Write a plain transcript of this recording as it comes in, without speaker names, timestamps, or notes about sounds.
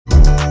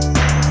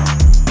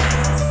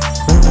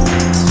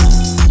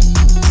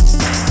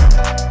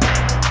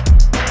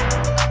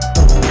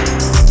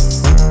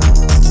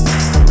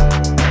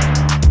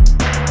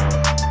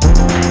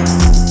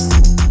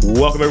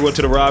Welcome everyone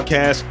to the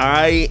Robcast.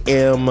 I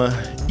am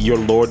your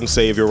Lord and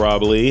Savior,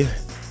 Rob Lee.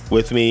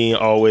 With me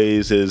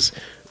always is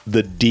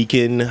the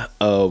Deacon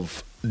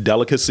of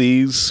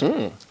Delicacies,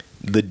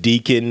 the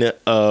Deacon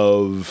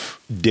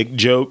of Dick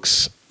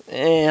Jokes.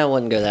 I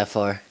wouldn't go that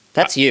far.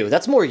 That's you.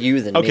 That's more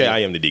you than me. Okay, I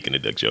am the Deacon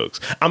of Dick Jokes.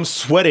 I'm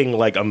sweating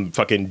like I'm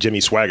fucking Jimmy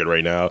Swaggart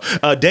right now.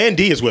 Dan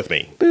D is with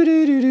me.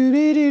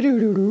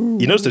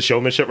 You notice the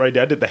showmanship right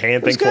there? I did the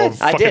hand thing for a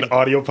fucking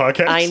audio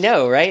podcast. I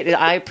know, right?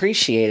 I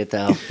appreciate it,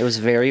 though. It was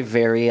very,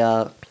 very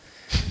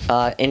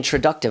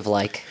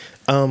introductive-like.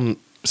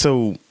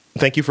 So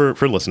thank you for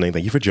listening.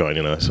 Thank you for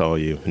joining us, all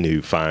you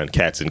new fine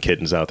cats and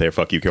kittens out there.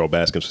 Fuck you, Carol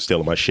Baskins, for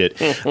stealing my shit.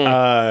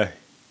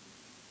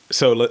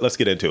 So let's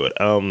get into it.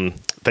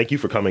 Thank you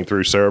for coming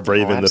through, sir.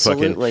 Braving the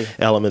fucking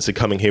elements and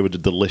coming here with the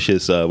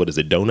delicious,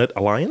 Donut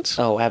Alliance?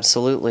 Oh,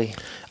 absolutely.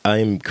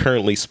 I'm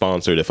currently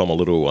sponsored. If I'm a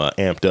little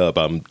amped up,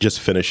 I'm just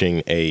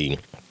finishing a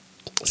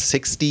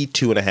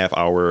 62.5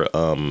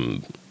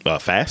 hour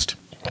fast.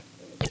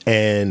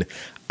 And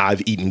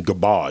I've eaten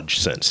garbage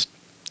since.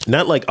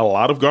 Not like a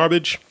lot of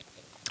garbage,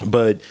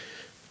 but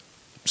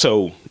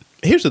so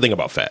here's the thing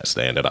about fast,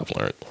 Dan, that I've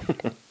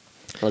learned.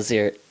 Let's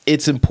hear it.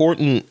 It's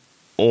important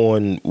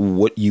on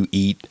what you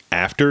eat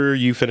after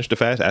you finish the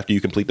fast, after you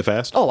complete the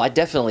fast. Oh, I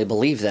definitely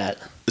believe that.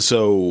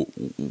 So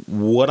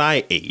what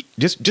I ate,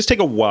 just take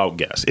a wild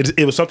guess.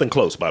 It was something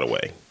close, by the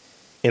way,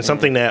 and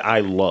something that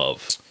I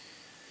love.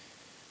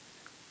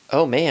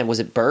 Oh man, was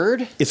it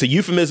bird? It's a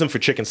euphemism for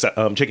chicken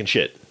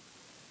shit.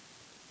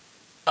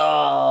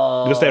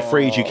 Oh, what's that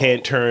phrase? You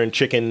can't turn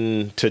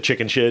chicken to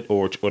chicken shit,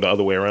 or the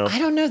other way around. I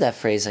don't know that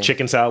phrasing.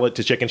 Chicken salad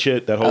to chicken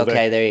shit. That whole thing.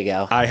 Okay, there you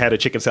go. I had a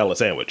chicken salad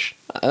sandwich.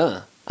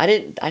 I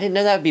didn't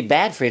know that would be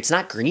bad for you. It's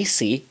not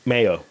greasy.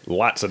 Mayo,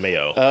 lots of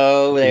mayo.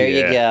 Oh, there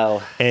you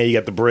go. And you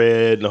got the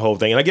bread and the whole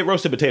thing. And I get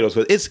roasted potatoes,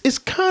 but it's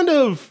kind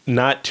of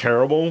not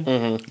terrible,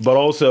 but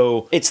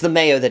also it's the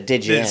mayo that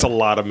did you. It's a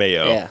lot of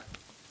mayo. Yeah,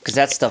 because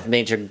that stuff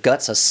made your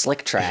guts a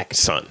slick track.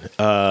 Son,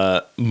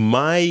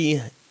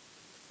 my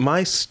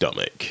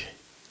stomach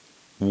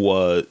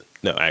was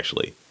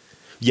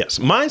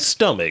my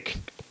stomach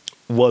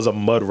was a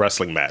mud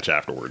wrestling match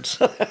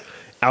afterwards.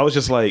 I was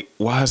just like,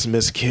 why is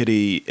Miss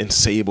Kitty and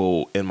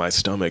Sable in my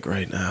stomach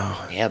right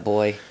now? Yeah,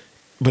 boy.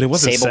 But it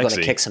wasn't Sable sexy.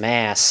 Gonna kick some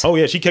ass. Oh,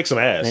 yeah, she kicked some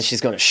ass. And then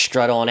she's going to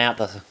strut on out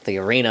the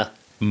arena.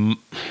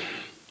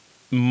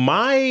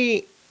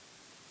 My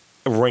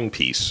ring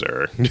piece,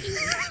 sir.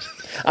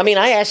 I mean,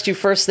 I asked you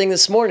first thing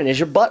this morning, is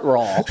your butt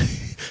raw?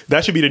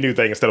 That should be the new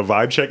thing. Instead of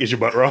vibe check, is your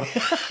butt raw?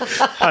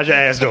 How's your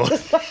ass doing?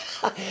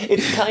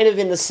 It's kind of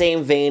in the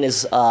same vein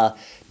as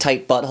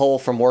tight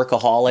butthole from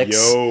Workaholics.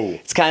 Yo.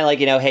 It's kind of like,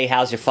 hey,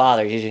 how's your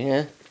father?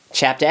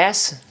 Chapped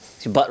ass?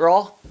 Is your butt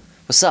raw?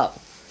 What's up?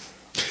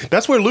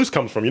 That's where loose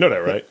comes from. You know that,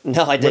 right?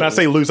 No, I didn't. When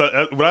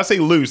I say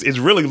loose, it's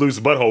really loose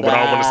butthole, but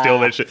I don't want to steal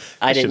that shit.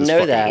 I didn't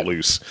know that.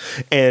 Loose.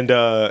 And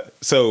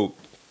so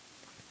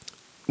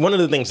one of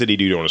the things that you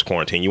do during this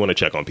quarantine, you want to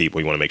check on people.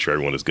 You want to make sure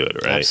everyone is good,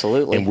 right?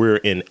 Absolutely. And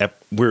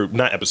we're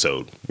not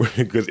episode,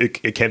 because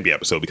it can be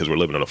episode because we're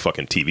living on a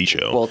fucking TV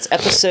show. Well, it's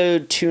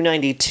episode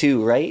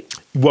 292, right?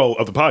 Well,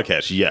 of the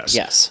podcast, yes.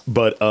 Yes.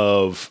 But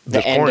of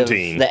the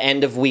quarantine. The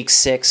end of week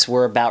 6,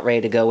 we're about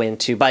ready to go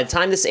into. By the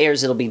time this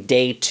airs, it'll be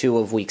day 2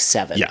 of week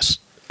 7. Yes.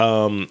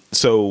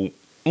 So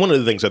one of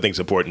the things I think is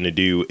important to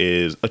do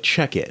is a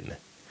check-in.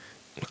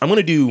 We're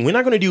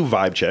not going to do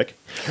vibe check.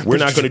 We're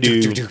not going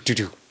to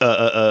do,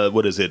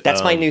 what is it?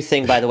 That's my new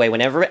thing, by the way.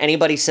 Whenever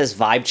anybody says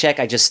vibe check,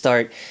 I just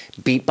start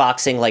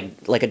beatboxing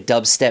like a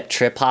dubstep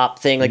trip hop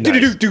thing. Like,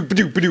 nice.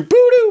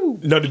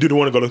 No, to do the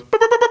one to go to.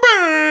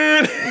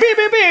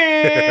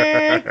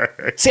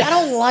 See, I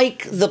don't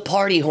like the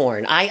party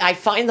horn. I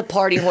find the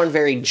party horn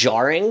very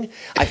jarring.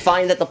 I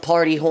find that the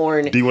party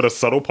horn. Do you want a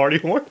subtle party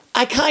horn?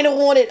 I kind of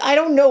want it. I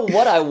don't know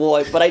what I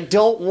want, but I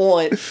don't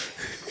want.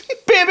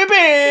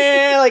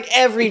 Like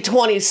every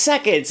 20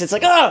 seconds. It's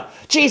like, oh,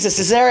 Jesus,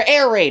 is there an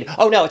air raid?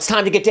 Oh, no, it's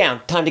time to get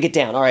down.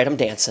 All right, I'm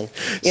dancing.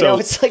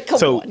 It's like, come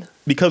on.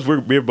 Because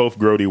we're both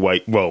grody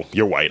white. Well,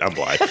 you're white. I'm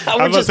black. I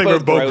was going to say we're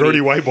both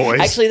grody white boys.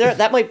 Actually,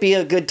 that might be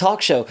a good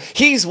talk show.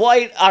 He's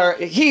white,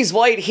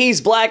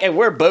 he's black, and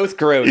we're both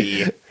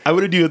grody. I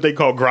would do what they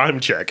call Grime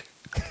Check.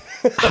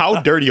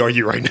 How dirty are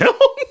you right now?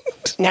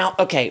 Now,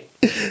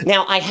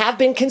 I have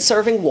been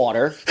conserving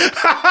water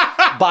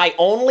by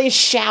only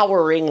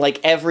showering like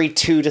every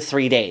 2 to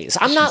 3 days.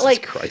 I'm not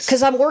like,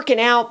 because I'm working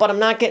out, but I'm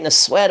not getting a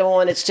sweat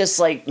on. It's just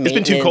like it's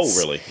been too cold,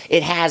 really.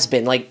 It has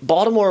been. Like the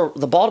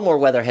Baltimore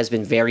weather has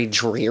been very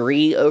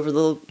dreary over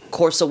the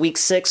course of week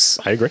 6.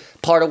 I agree.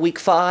 Part of week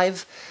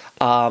 5.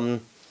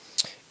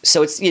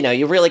 So it's,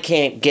 you really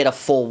can't get a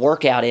full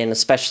workout in,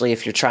 especially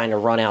if you're trying to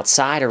run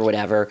outside or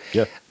whatever.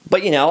 Yeah.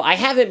 But, I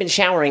haven't been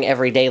showering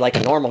every day like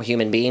a normal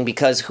human being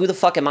because who the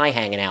fuck am I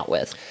hanging out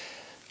with?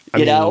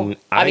 You know?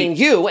 I mean,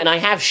 you, and I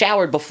have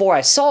showered before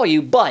I saw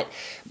you, but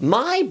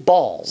my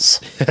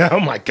balls oh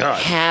my God.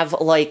 have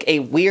like a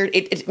weird,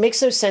 it makes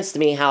no sense to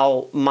me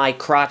how my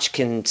crotch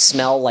can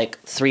smell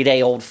like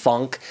 3-day-old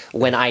funk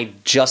when I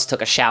just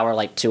took a shower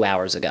like 2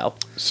 hours ago.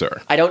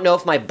 Sir. I don't know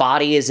if my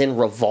body is in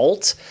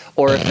revolt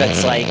or if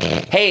it's like,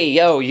 hey,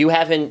 yo, you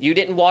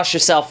didn't wash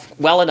yourself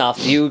well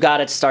enough. You got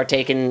to start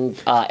taking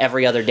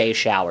every other day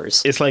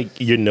showers. It's like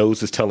your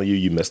nose is telling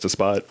you missed a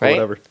spot or Right?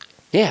 whatever.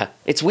 Yeah,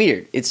 it's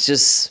weird. It's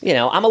just,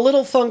 I'm a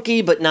little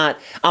funky, but not,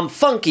 I'm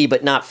funky,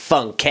 but not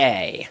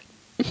funky.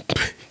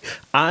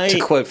 To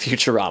quote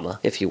Futurama,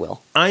 if you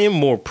will. I am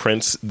more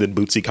Prince than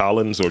Bootsy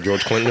Collins or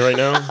George Clinton right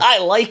now. I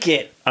like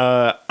it.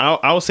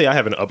 I'll say I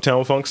have an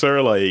uptown funk,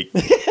 sir. Like,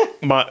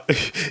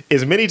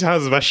 as many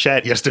times as I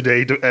shat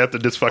yesterday after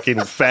this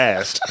fucking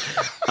fast,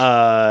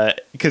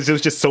 because there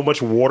was just so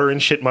much water and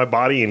shit in my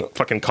body and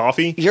fucking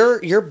coffee.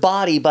 Your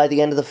body by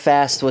the end of the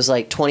fast was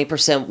like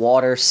 20%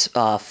 water,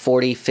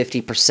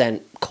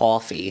 40-50%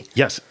 coffee.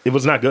 Yes, it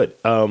was not good.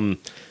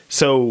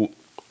 So,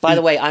 by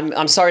the way,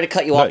 I'm sorry to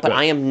cut you off, but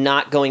I am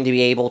not going to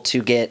be able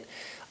to get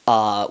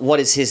what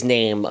is his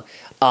name?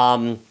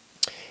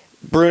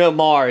 Bruno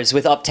Mars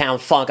with Uptown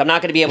Funk. I'm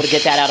not going to be able to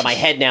get that out of my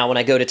head now when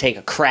I go to take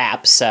a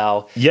crap.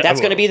 So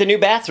that's going to be the new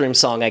bathroom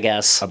song, I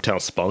guess.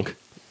 Uptown Spunk.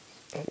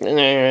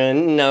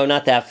 No,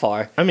 not that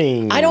far. I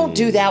mean, I don't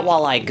do that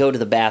while I go to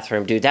the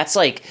bathroom, dude. That's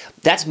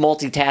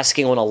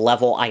multitasking on a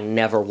level I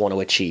never want to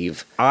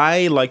achieve.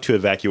 I like to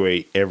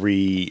evacuate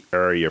every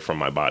area from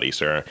my body,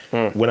 sir.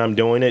 When I'm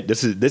doing it,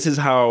 this is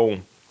how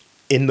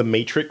in the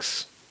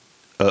matrix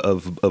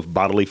of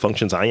bodily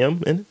functions I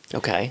am in.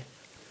 Okay.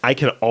 I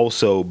can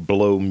also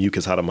blow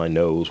mucus out of my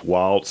nose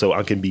so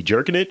I can be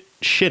jerking it,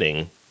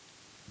 shitting.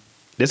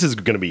 This is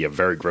going to be a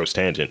very gross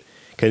tangent.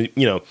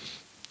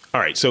 All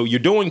right, so you're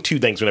doing two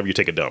things whenever you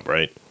take a dump,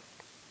 right?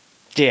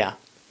 Yeah.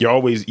 You're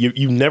always,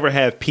 you never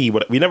have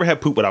we never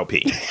have poop without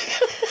pee.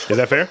 Is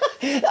that fair?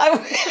 Is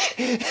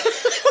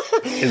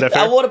that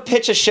fair? I want to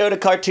pitch a show to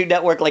Cartoon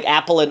Network like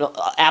Apple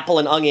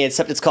and Onion,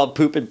 except it's called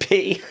Poop and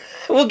Pee.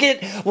 We'll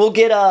get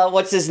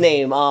what's his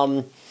name?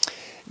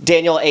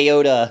 Daniel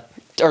Ayoda.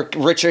 Or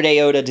Richard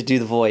Ayoda to do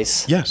the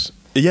voice. Yes.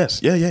 Yeah.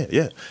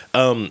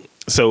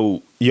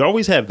 So you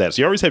always have that.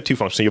 So you always have two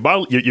functions. So you're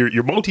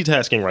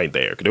multitasking right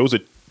there. Those are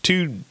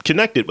two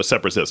connected but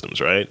separate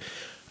systems, right?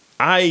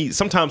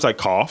 Sometimes I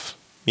cough,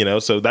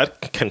 so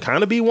that can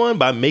kind of be one,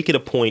 but I make it a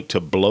point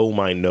to blow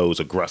my nose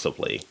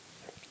aggressively.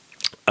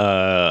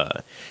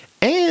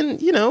 And,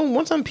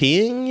 once I'm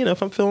peeing,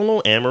 if I'm feeling a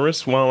little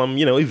amorous while I'm,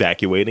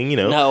 evacuating,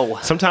 No.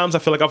 Sometimes I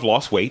feel like I've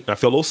lost weight and I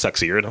feel a little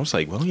sexier. And I was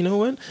like, well, you know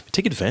what?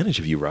 Take advantage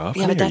of you, Rob.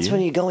 Yeah, but that's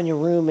when you go in your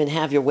room and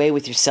have your way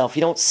with yourself.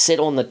 You don't sit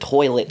on the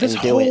toilet and do it.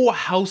 This whole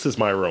house is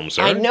my room,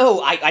 sir. I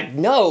know, I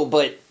know,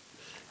 but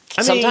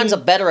sometimes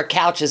a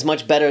couch is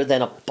much better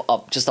than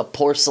just a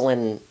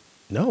porcelain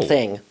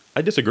thing.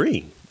 I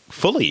disagree.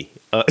 Fully.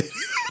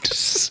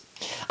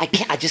 I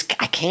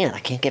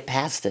can't get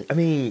past it. I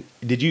mean,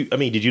 did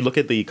you look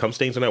at the cum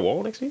stains on that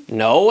wall next to you?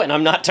 No, and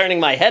I'm not turning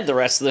my head the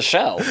rest of the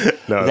show.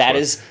 No, that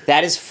is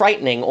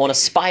frightening on a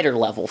spider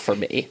level for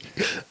me.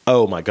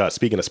 Oh my God!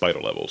 Speaking of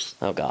spider levels.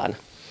 Oh God.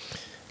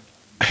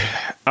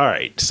 All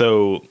right,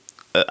 so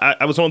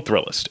I was on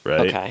Thrillist,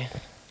 right? Okay.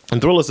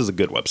 And Thrillist is a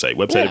good website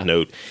of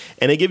note,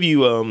 and they give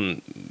you,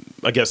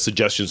 I guess,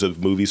 suggestions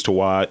of movies to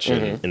watch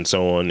and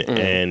so on,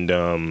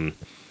 and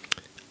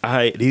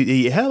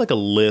he had like a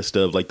list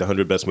of like the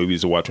 100 best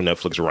movies to watch on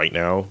Netflix right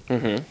now,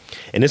 and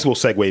this will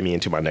segue me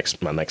into my next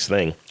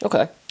thing.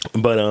 Okay.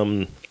 But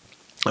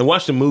I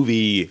watched a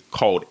movie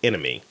called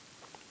Enemy.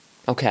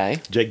 Okay.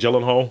 Jake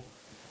Gyllenhaal.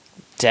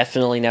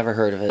 Definitely never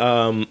heard of it.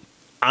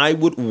 I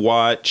would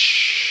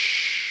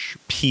watch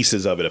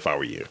pieces of it if I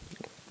were you.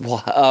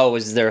 Oh,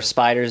 is there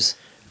spiders?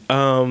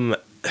 So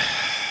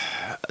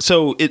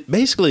it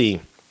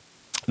basically,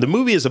 the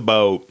movie is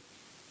about.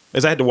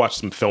 As I had to watch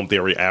some film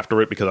theory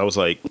after it because I was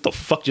like, what the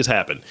fuck just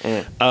happened?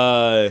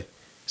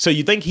 So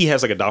you think he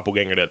has like a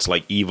doppelganger that's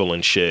like evil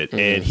and shit.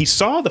 And he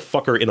saw the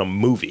fucker in a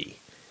movie.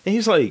 And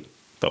he's like,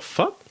 the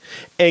fuck?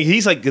 And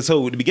he's like,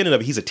 so at the beginning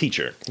of it, he's a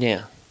teacher.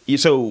 Yeah.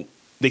 So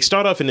they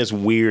start off in this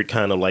weird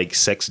kind of like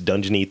sex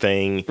dungeony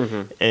thing.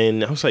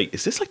 And I was like,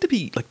 is this like to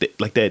be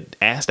like that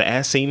ass to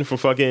ass scene from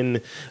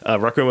fucking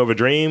Requiem of a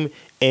Dream?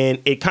 And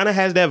it kind of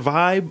has that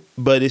vibe,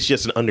 but it's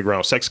just an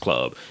underground sex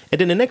club. And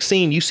then the next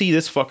scene, you see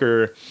this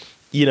fucker,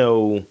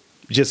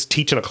 just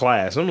teaching a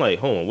class. I'm like,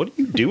 hold on, what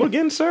do you do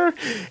again, sir?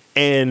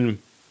 And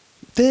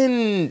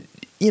then,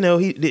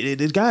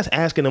 the guy's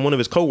asking him, one of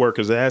his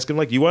coworkers, asking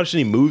like, you watch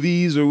any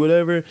movies or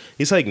whatever?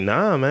 He's like,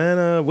 nah,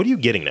 man, what are you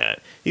getting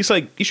at? He's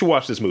like, you should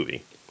watch this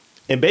movie.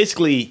 And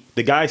basically,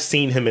 the guy's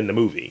seen him in the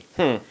movie.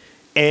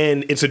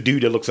 And it's a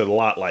dude that looks a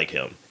lot like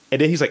him.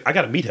 And then he's like, I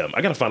got to meet him.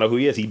 I got to find out who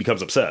he is. He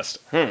becomes obsessed.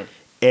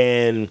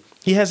 And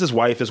he has his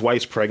wife. His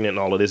wife's pregnant and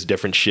all of this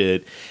different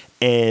shit.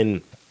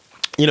 And,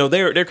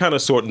 they're kind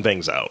of sorting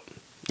things out.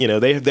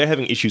 They're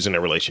having issues in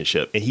their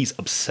relationship. And he's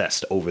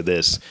obsessed over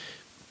this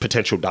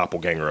potential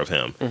doppelganger of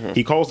him.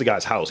 He calls the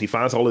guy's house. He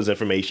finds all his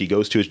information. He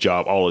goes to his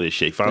job, all of this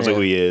shit. He finds out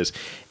who he is.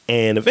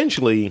 And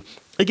eventually,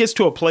 it gets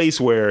to a place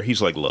where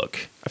he's like,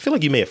 look, I feel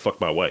like you may have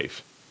fucked my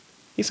wife.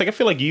 He's like, I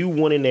feel like you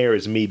went in there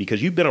as me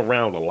because you've been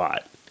around a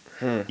lot.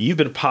 You've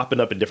been popping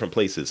up in different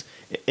places.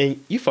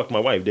 And you fucked my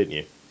wife, didn't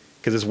you?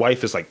 Because his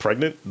wife is like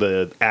pregnant,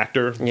 the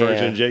actor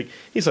version of Jake.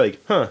 He's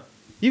like,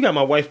 you got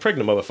my wife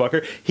pregnant,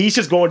 motherfucker. He's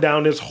just going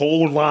down this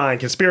whole line,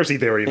 conspiracy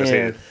theory in his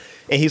head.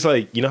 And he's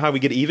like, you know how we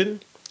get even?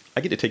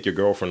 I get to take your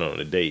girlfriend on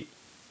a date.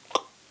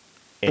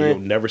 And you'll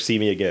never see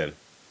me again.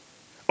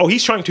 Oh,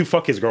 he's trying to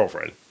fuck his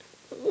girlfriend.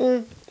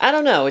 I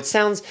don't know. It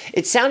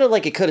sounded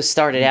like it could have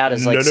started out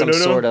as like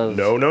sort of...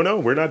 No,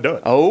 we're not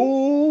done.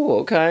 Oh,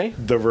 okay.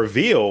 The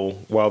reveal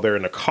while they're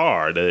in the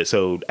car,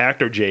 so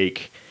actor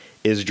Jake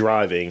is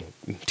driving,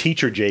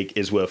 teacher Jake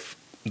is with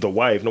the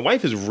wife, and the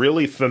wife is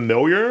really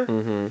familiar.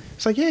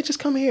 It's like, yeah, just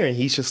come here. And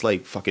he's just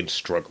like fucking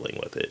struggling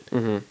with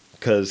it.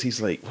 Because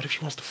he's like, what if she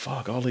wants to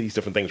fuck? All of these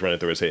different things running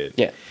through his head.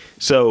 Yeah.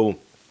 So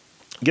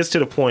it gets to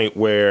the point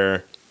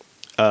where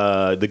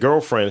the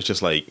girlfriend's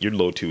just like, you're a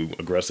little too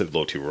aggressive, a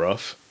little too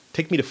rough.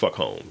 Take me to fuck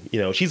home.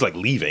 You know, she's like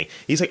leaving.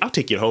 He's like, I'll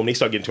take you home. They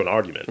start getting into an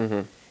argument.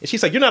 And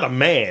she's like, you're not a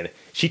man.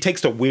 She takes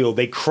the wheel.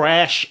 They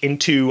crash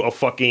into a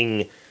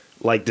fucking,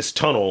 like, this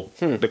tunnel.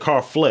 The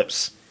car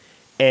flips.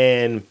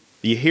 And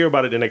you hear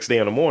about it the next day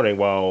in the morning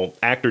while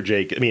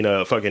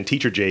fucking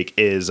teacher Jake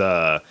is,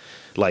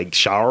 like,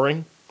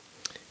 showering.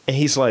 And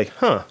he's like,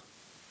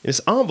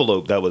 this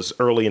envelope that was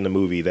early in the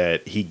movie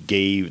that he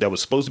gave, that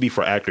was supposed to be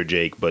for actor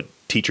Jake, but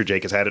teacher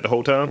Jake has had it the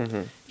whole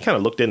time. He kind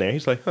of looked in there.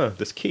 He's like,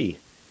 this key.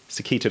 It's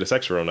the key to the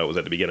sex room that was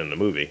at the beginning of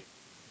the movie.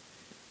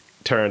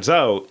 Turns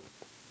out,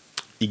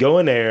 you go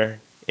in there,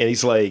 and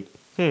he's like,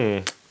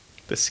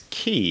 this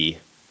key,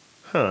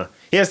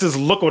 He has this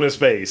look on his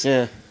face.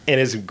 Yeah. And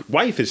his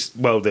wife is,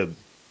 the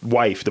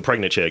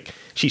pregnant chick,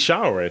 she's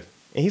showering.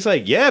 And he's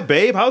like, yeah,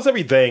 babe, how's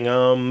everything?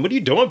 What are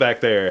you doing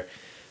back there?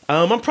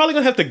 I'm probably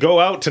going to have to go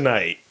out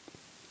tonight.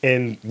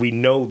 And we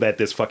know that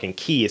this fucking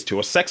key is to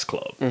a sex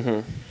club.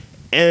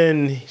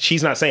 And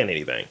she's not saying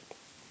anything.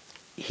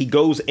 He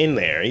goes in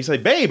there. He's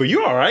like, babe, are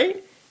you all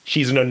right?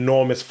 She's an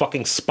enormous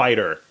fucking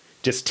spider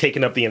just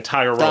taking up the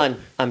entire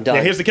room. I'm done.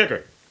 Now, here's the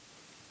kicker.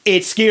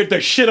 It scared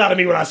the shit out of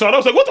me when I saw it. I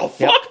was like, what the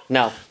fuck?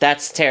 No,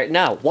 that's terrible.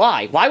 No,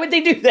 why? Why would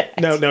they do that?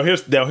 No,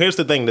 here's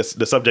the thing, the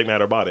subject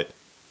matter about it.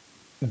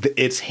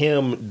 It's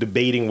him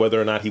debating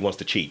whether or not he wants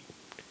to cheat.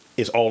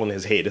 It's all in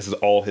his head. This is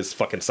all his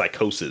fucking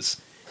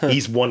psychosis.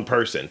 He's one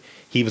person.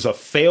 He was a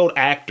failed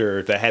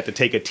actor that had to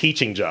take a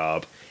teaching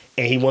job.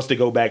 And he wants to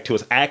go back to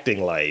his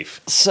acting life,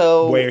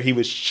 where he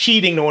was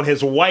cheating on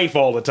his wife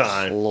all the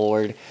time.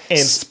 Lord. And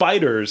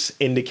spiders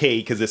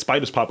indicate, because the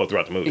spiders pop up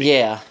throughout the movie.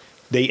 Yeah.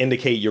 They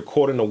indicate you're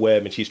caught in a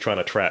web and she's trying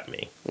to trap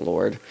me.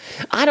 Lord.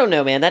 I don't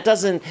know, man. That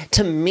doesn't,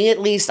 to me at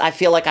least, I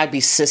feel like I'd be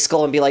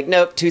Siskel and be like,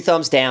 nope, 2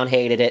 thumbs down,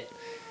 hated it.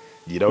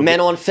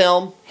 Men on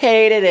film,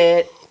 hated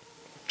it.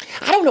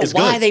 I don't know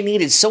why they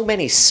needed so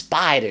many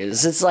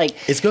spiders. It's like,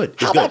 it's good.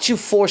 How about you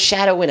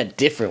foreshadow in a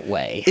different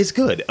way? It's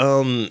good.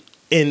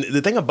 And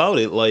the thing about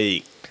it,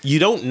 like, you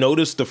don't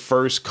notice the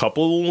first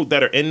couple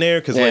that are in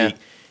there because, like,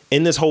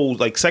 in this whole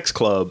like sex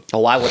club.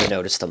 Oh, I would have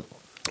noticed them.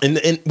 And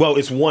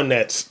it's one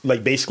that's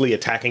like basically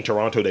attacking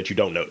Toronto that you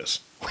don't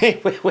notice.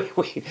 Wait.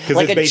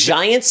 Like a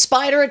giant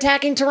spider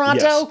attacking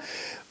Toronto?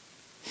 Yes.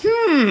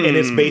 And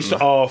it's based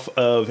off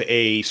of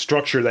a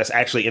structure that's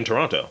actually in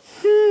Toronto.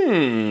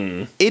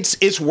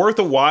 It's worth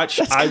a watch.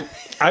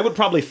 I would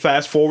probably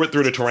fast forward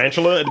through the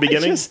tarantula at the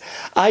beginning.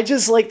 I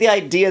just like the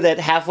idea that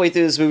halfway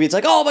through this movie, it's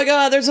like, oh my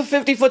god, there's a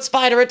 50-foot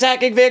spider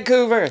attacking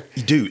Vancouver.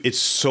 Dude, it's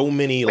so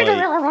many, like,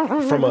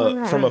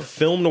 from a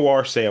film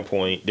noir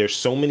standpoint, there's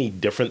so many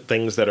different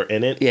things that are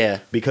in it. Yeah.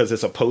 Because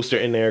there's a poster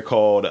in there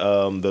called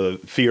The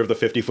Fear of the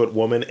 50-Foot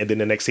Woman, and then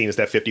the next scene is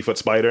that 50-foot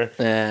spider.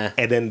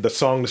 And then the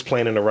song that's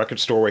playing in the record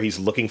store where he's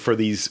looking for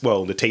these,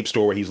 the tape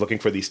store where he's looking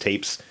for these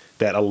tapes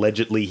that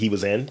allegedly he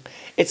was in.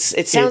 It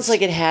sounds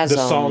like it has... The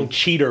song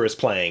Cheater is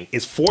playing.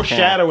 It's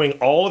foreshadowing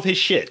all of his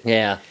shit.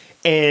 Yeah.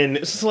 And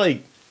it's just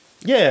like,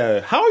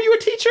 yeah, how are you a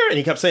teacher? And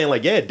he kept saying,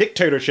 like, yeah,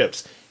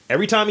 dictatorships.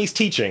 Every time he's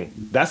teaching,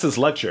 that's his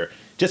lecture.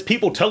 Just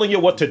people telling you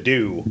what to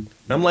do. And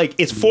I'm like,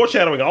 it's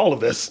foreshadowing all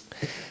of this.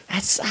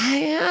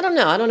 I don't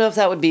know. I don't know if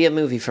that would be a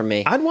movie for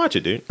me. I'd watch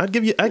it, dude. I'd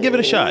give it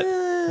a shot.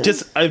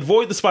 Just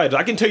avoid the spiders.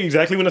 I can tell you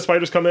exactly when the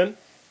spiders come in.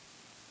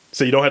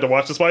 So you don't have to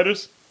watch the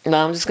spiders? No,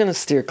 I'm just going to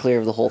steer clear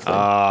of the whole thing.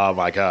 Oh,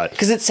 my God.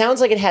 Because it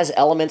sounds like it has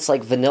elements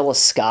like Vanilla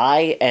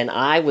Sky, and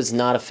I was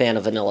not a fan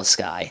of Vanilla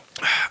Sky.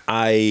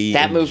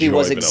 That movie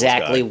was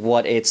exactly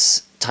what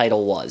its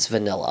title was,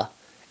 Vanilla,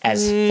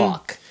 as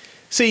fuck.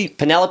 See,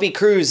 Penelope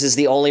Cruz is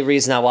the only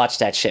reason I watched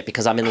that shit,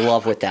 because I'm in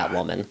love with that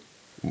woman.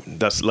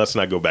 Let's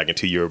not go back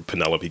into your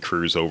Penelope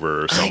Cruz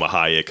over Salma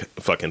Hayek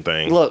fucking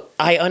thing. Look,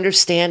 I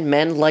understand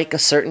men like a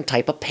certain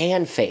type of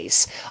pan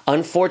face.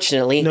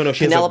 Unfortunately,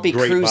 Penelope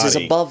Cruz is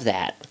above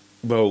that.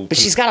 Well, but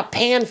she's got a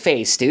pan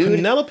face, dude.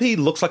 Penelope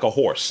looks like a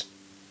horse.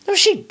 No,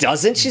 she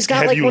doesn't. She's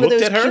got like one of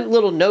those cute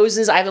little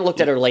noses. I haven't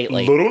looked at her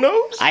lately. Little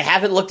nose? I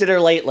haven't looked at her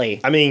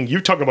lately. I mean,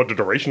 you're talking about the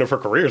duration of her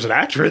career as an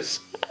actress.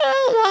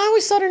 I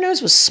always thought her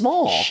nose was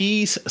small.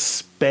 She's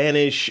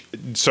Spanish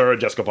Sarah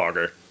Jessica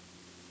Parker.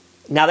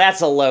 Now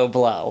that's a low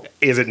blow.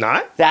 Is it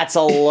not? That's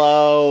a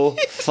low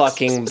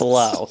fucking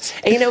blow.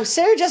 And you know,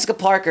 Sarah Jessica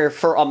Parker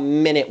for a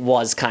minute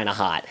was kind of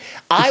hot.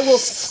 I will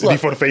look,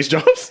 Before the face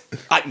jumps?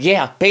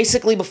 yeah,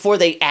 basically before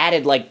they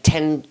added like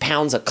 10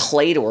 pounds of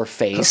clay to her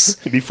face.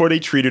 Before they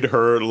treated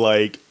her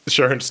like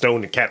Sharon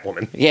Stone and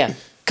Catwoman. Yeah.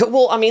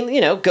 Well, I mean,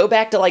 you know, go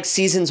back to like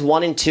seasons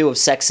 1 and 2 of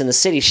Sex and the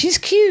City. She's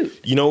cute.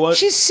 You know what?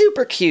 She's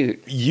super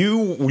cute.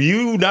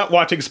 You not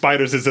watching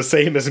Spiders is the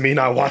same as me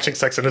not watching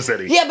Sex and the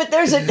City. Yeah, but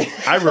there's a...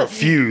 I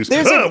refuse.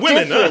 There's a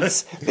women.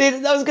 difference.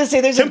 I was gonna say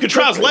there's Tim a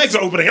Cattrall's difference. legs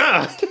are opening.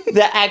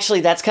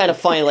 That's kind of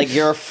funny. Like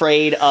you're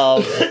afraid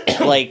of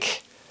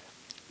like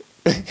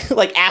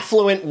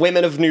affluent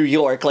women of New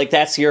York. Like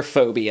that's your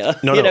phobia.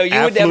 No, you know,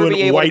 you would never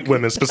be able white to...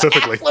 women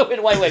specifically.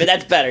 Affluent white women.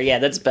 That's better. Yeah,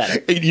 that's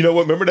better. You know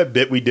what? Remember that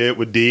bit we did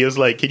with D? Is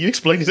like, can you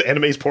explain these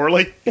animes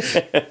poorly?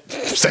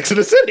 Sex and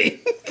the City.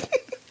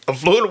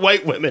 Affluent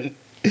white women,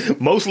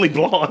 mostly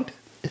blonde.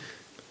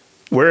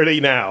 Where are they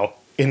now?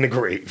 In the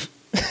grave.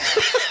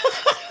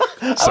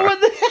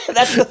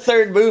 That's the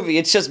third movie.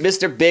 It's just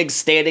Mr. Big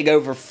standing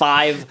over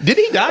 5. Did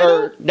he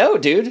die? No,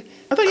 dude.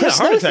 I thought he Chris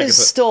had a heart Noth attack.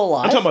 is still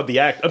alive. I'm talking about the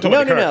act. I'm talking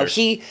about the characters.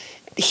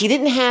 He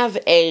didn't have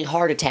a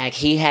heart attack.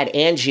 He had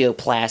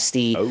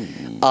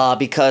angioplasty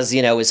because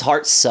you know his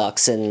heart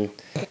sucks, and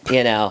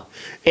you know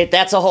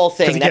that's a whole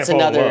thing. That's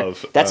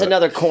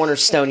another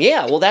cornerstone.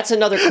 Yeah, well, that's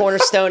another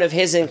cornerstone of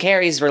his and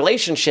Carrie's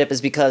relationship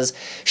is because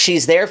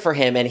she's there for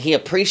him, and he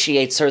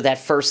appreciates her that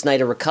first night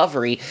of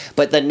recovery.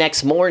 But the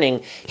next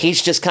morning,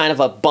 he's just kind of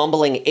a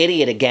bumbling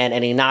idiot again,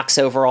 and he knocks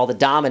over all the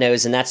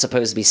dominoes, and that's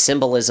supposed to be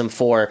symbolism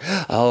for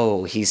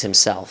he's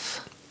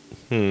himself.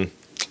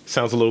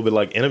 Sounds a little bit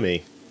like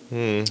Enemy.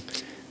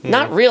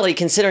 Not really,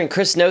 considering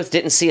Chris Noth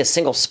didn't see a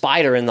single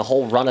spider in the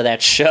whole run of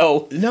that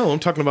show. No, I'm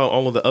talking about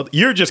all of the other...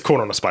 You're just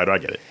caught on a spider, I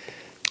get it.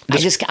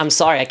 I'm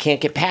sorry, I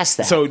can't get past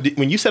that. So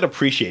when you said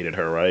appreciated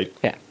her, right?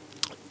 Yeah.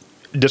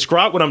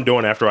 Describe what I'm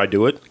doing after I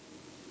do it.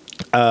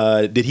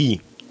 Did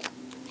he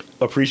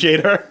appreciate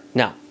her?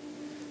 No.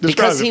 Describe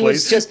Because it, he please.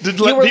 was just... Just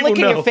You let were people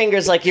licking know. your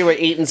fingers like you were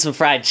eating some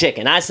fried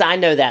chicken. I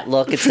know that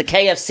look. It's the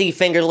KFC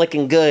finger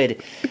licking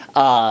good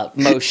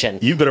motion.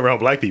 You've been around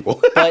black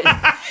people.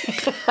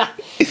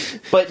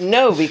 But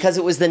no, because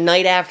it was the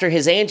night after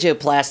his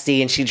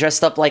angioplasty, and she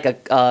dressed up like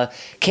a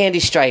candy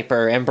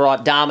striper and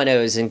brought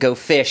dominoes and go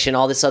fish and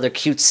all this other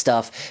cute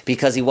stuff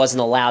because he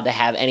wasn't allowed to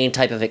have any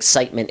type of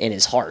excitement in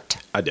his heart.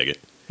 I dig it.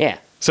 Yeah.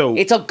 So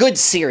it's a good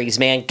series,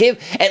 man.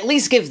 At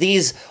least give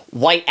these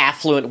white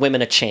affluent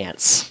women a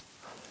chance.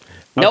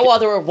 No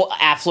other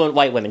affluent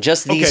white women,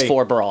 just these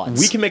 4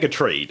 broads. We can make a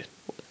trade.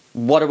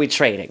 What are we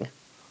trading?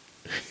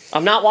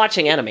 I'm not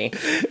watching Enemy.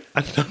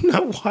 I'm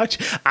not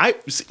watching.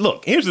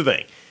 Look, here's the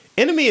thing.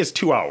 Enemy is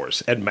 2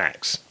 hours at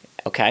max.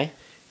 Okay.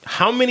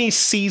 How many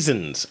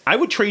seasons? I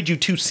would trade you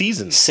 2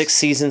 seasons. 6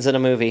 seasons in a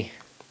movie.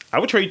 I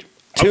would trade...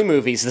 2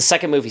 movies. The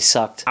second movie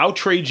sucked. I'll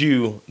trade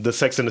you the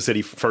Sex and the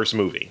City first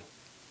movie.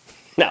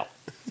 No.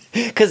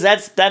 Because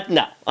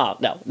no. Oh,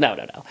 no.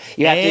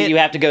 You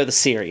have to go the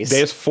series.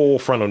 There's full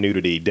frontal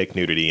nudity, dick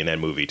nudity in that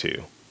movie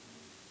too.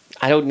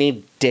 I don't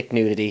need dick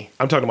nudity.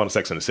 I'm talking about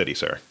Sex and the City,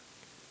 sir.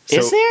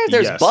 Is there?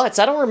 There's yes. butts.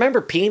 I don't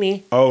remember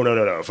Peony. Oh,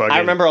 no. I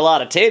remember a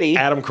lot of titty.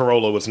 Adam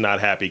Carolla was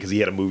not happy because he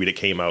had a movie that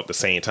came out the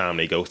same time.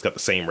 They both got the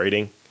same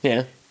rating.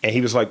 Yeah. And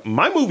he was like,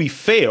 my movie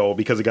failed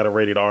because it got a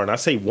rated R. And I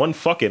say one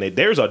fuck in it.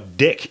 There's a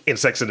dick in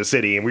Sex and the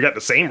City. And we got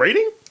the same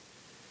rating?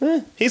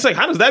 He's like,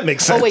 how does that make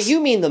sense? Oh, wait, you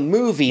mean the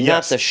movie, Yes,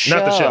 not the show.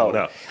 not the show,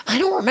 no. I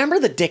don't remember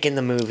the dick in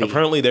the movie.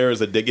 Apparently there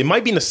is a dick. It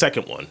might be in the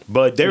second one,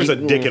 but there's a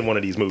dick in one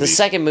of these movies. The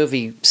second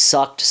movie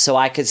sucked, so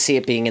I could see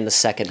it being in the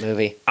second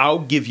movie. I'll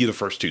give you the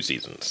first 2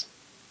 seasons.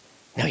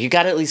 No, you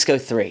got to at least go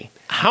 3.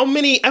 How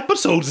many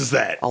episodes is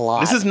that? A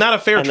lot. This is not a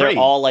fair and trade.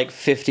 They're all like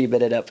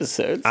 50-minute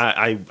episodes.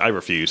 I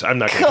refuse. I'm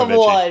not going to Come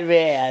convince you. on,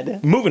 man.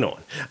 Moving on.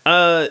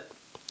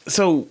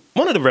 So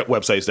one of the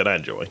websites that I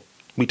enjoy,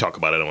 we talk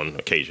about it on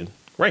occasion,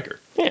 Ranker.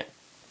 Yeah.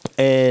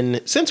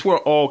 And since we're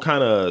all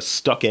kind of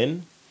stuck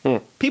in,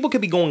 people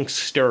could be going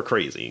stir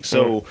crazy.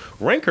 So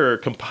Ranker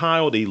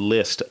compiled a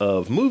list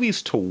of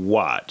movies to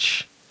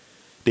watch.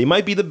 They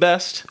might be the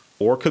best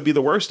or could be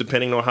the worst,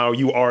 depending on how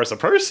you are as a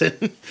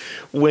person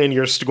when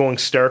you're going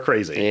stir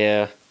crazy.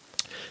 Yeah.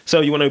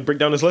 So you want to break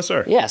down this list,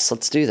 sir? Yes,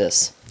 let's do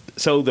this.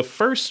 So the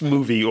first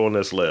movie on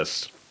this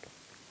list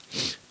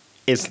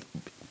is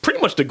pretty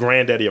much the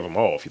granddaddy of them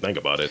all, if you think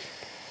about it.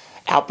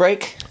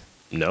 Outbreak?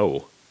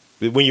 No.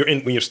 When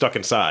you're stuck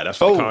inside,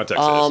 that's what the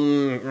context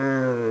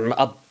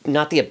is.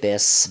 Not The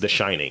Abyss. The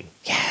Shining.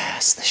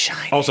 Yes, The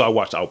Shining. Also, I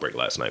watched Outbreak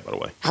last night, by the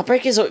way.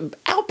 Outbreak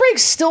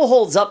still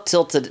holds up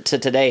till to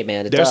today,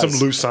 man. There's some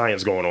loose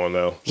science going on,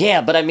 though.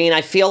 Yeah, but I mean,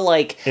 I feel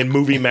like... And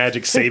movie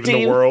magic saving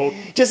the world.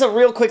 Just a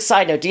real quick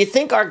side note. Do you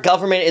think our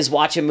government is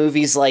watching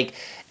movies like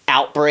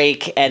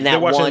Outbreak and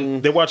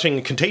They're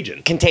watching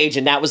Contagion.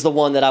 Contagion, that was the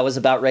one that I was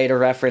about ready to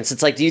reference.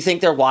 It's like, do you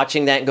think they're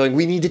watching that and going,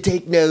 we need to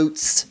take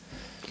notes?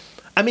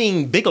 I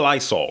mean, Big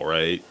Lysol,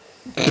 right?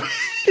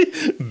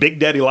 Big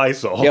Daddy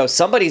Lysol. Yo,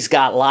 somebody's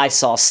got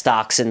Lysol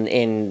stocks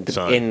in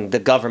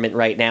the government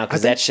right now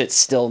because that shit's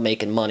still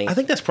making money. I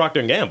think that's Procter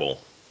and Gamble.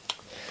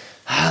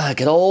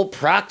 Good old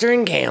Procter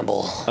and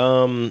Gamble.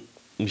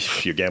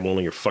 You're gambling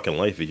on your fucking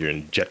life if you're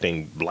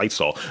injecting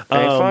Lysol.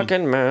 Hey,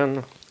 fucking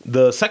man.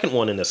 The second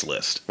one in this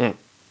list.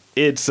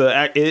 It's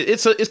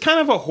kind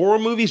of a horror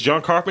movie.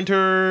 John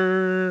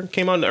Carpenter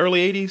came out in the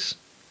early 80s.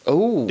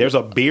 Oh. There's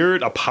a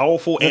beard, a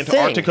powerful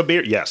Antarctica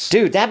beard. Yes.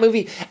 Dude, that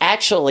movie,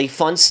 actually,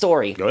 fun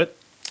story. Go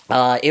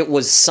ahead. It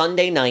was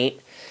Sunday night.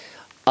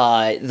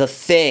 The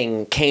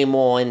Thing came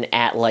on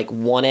at like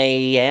 1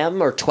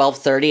 a.m. or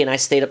 12:30, and I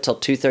stayed up till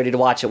 2:30 to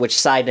watch it, which,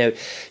 side note,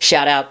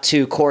 shout out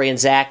to Corey and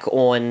Zach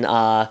on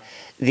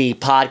the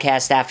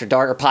Podcast After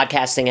Dark, or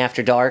Podcasting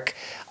After Dark.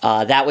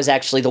 That was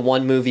actually the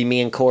one movie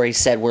me and Corey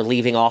said we're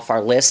leaving off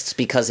our lists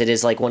because it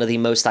is like one of the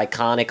most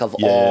iconic of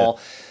all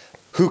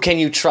who can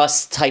you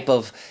trust type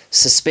of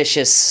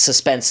suspicious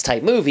suspense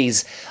type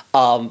movies.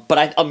 But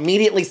I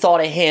immediately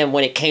thought of him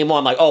when it came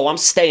on, like, oh, I'm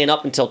staying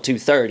up until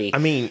 2:30. I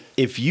mean,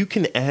 if you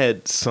can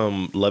add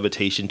some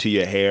levitation to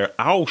your hair,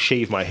 I'll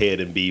shave my head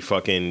and be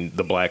fucking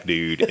the black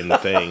dude in The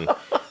Thing.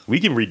 We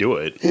can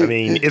redo it. I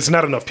mean, it's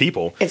not enough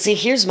people. And see,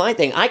 here's my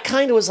thing. I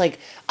kind of was like,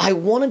 I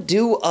want to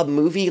do a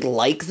movie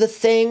like The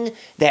Thing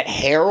that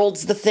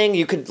heralds The Thing.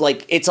 You could,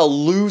 like, it's a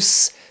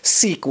loose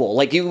sequel.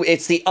 Like,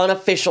 it's the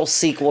unofficial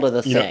sequel to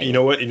The Thing. You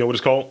know what? You know what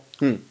it's called?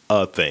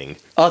 A Thing.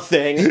 A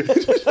Thing.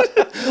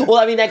 Well,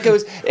 I mean, that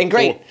goes, and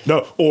great.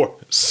 Or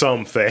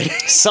something.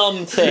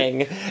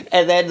 Something.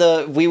 And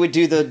then we would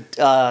do the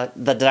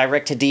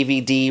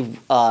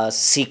direct-to-DVD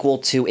sequel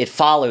to It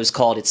Follows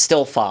called It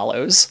Still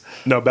Follows.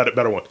 No,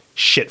 better one.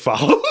 Shit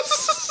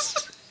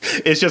Follows.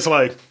 It's just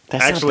like,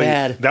 that's actually, not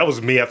bad. That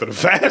was me after the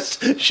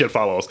fast. Shit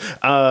Follows.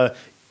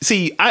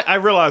 See, I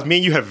realize me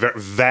and you have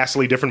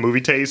vastly different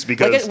movie tastes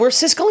because... Like, we're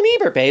Siskel and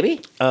Ebert,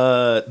 baby.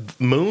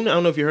 Moon, I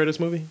don't know if you heard of this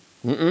movie.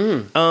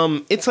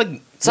 It's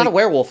like... It's not a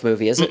werewolf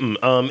movie, is it?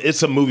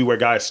 It's a movie where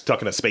guys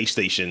stuck in a space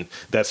station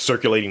that's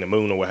circulating the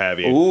moon or what have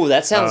you. Ooh,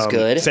 that sounds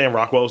good. Sam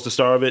Rockwell's the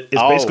star of it.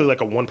 It's basically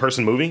like a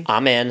one-person movie.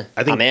 I'm in.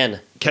 I'm in.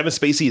 Kevin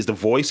Spacey is the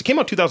voice. It came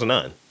out in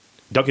 2009.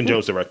 Duncan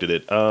Jones directed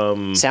it.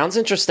 Sounds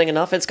interesting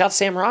enough. It's got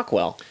Sam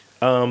Rockwell.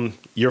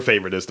 Your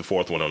favorite is the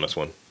fourth one on this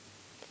one.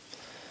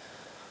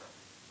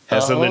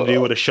 Has something to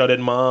do with a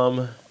shut-in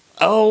mom.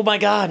 Oh my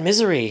God,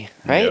 Misery,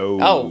 right? No.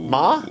 Oh,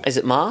 Ma? Is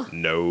it Ma?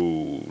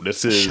 No,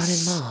 this is...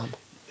 Shut-in mom.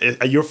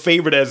 Your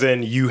favorite as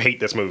in you hate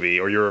this movie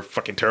or you're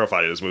fucking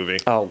terrified of this movie.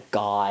 Oh,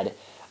 God.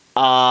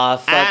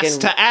 Fucking... Ass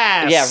to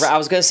ass. Yeah, I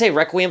was going to say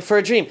Requiem for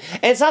a Dream.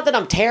 And it's not that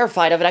I'm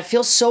terrified of it. I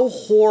feel so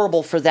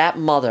horrible for that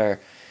mother.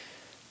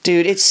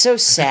 Dude, it's so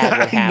sad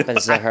what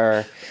happens to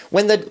her.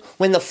 When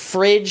the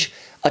fridge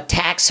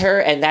attacks her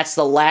and that's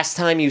the last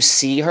time you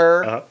see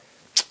her... Uh-huh.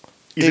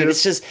 Dude,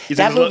 it's just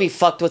that movie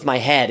fucked with my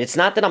head. It's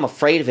not that I'm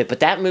afraid of it, but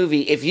that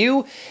movie, if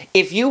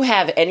you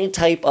have any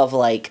type of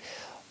like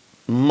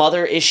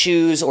mother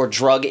issues or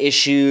drug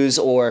issues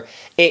or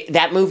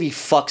that movie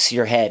fucks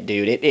your head,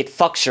 dude. It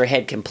fucks your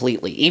head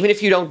completely. Even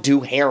if you don't do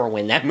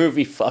heroin, that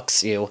movie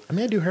fucks you. I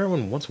mean, I do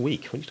heroin once a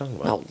week. What are you talking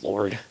about? Oh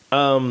Lord.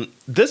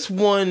 This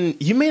one,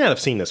 you may not have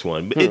seen this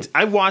one, but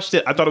I watched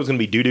it. I thought it was going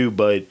to be doo-doo,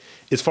 but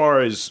as far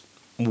as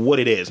what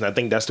it is, and I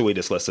think that's the way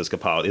this list is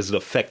compiled. Is it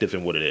effective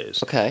in what it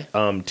is? Okay.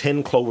 10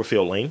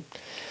 Cloverfield Lane.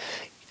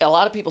 A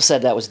lot of people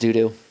said that was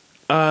doo-doo.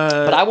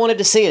 But I wanted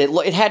to see it.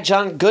 It had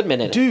John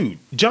Goodman in it. Dude,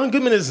 John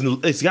Goodman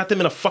has got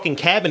them in a fucking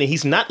cabin and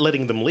he's not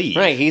letting them leave.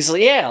 Right.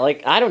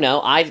 Like, I don't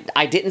know.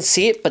 I didn't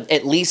see it, but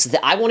at least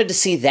I wanted to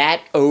see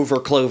that over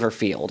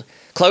Cloverfield.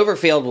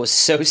 Cloverfield was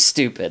so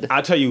stupid.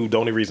 I'll tell you the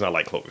only reason I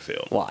like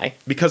Cloverfield. Why?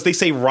 Because they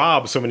say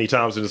Rob so many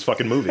times in this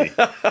fucking movie.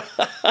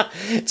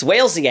 It's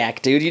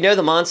Whalesiak, dude. You know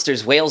the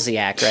monster's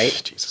Whalesiak,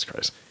 right? Jesus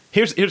Christ.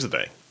 Here's the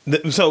thing. The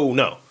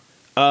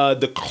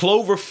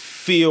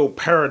Cloverfield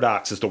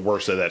paradox is the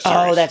worst of that series.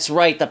 Oh, that's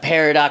right. The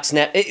paradox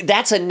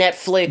that's a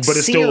Netflix but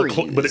it's series.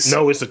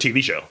 It's a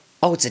TV show.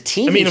 Oh, it's a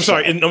TV show.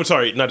 I mean, I'm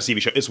sorry, not a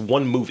TV show. It's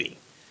one movie.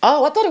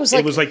 Oh, I thought it was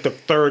like... It was like the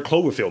third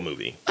Cloverfield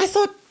movie. I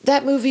thought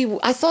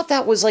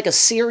that was like a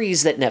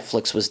series that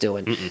Netflix was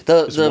doing.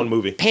 It's one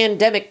movie.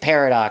 Pandemic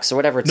Paradox or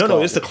whatever it's called.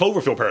 No, it's the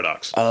Cloverfield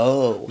Paradox.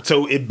 Oh.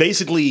 So it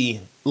basically,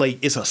 like,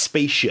 it's a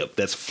spaceship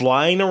that's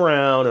flying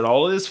around and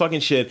all of this fucking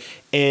shit,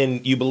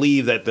 and you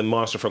believe that the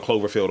monster from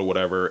Cloverfield or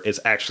whatever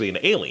is actually an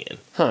alien.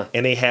 Huh.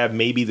 And they have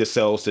maybe the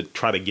cells to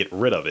try to get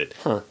rid of it.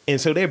 Huh. And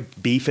so they're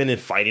beefing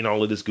and fighting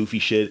all of this goofy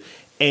shit.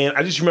 And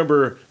I just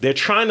remember they're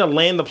trying to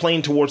land the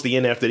plane towards the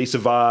end after they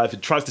survive.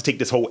 It tries to take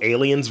this whole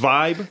aliens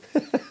vibe.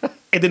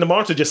 And then the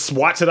monster just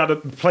swats it out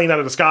of the plane out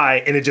of the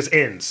sky and it just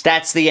ends.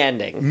 That's the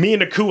ending. Me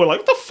and the crew are like,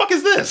 what the fuck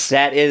is this?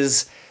 That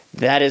is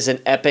an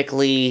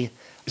epically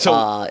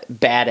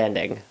bad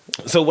ending.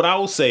 So what I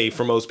will say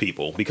for most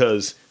people,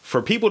 because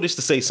for people just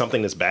to say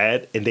something is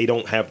bad and they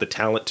don't have the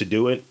talent to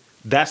do it,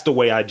 that's the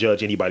way I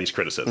judge anybody's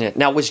criticism. Yeah.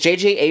 Now, was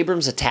J.J.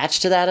 Abrams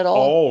attached to that at all?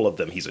 All of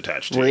them he's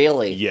attached to.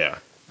 Really? Yeah.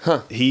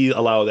 Huh. He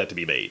allowed that to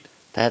be made.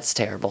 That's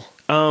terrible.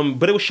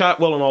 But it was shot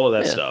well and all of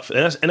that stuff.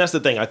 And that's the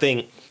thing. I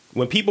think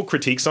when people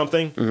critique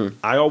something,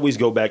 I always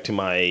go back to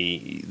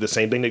the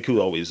same thing that Koo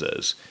always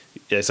says.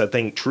 Is I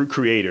think true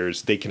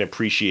creators, they can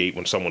appreciate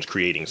when someone's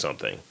creating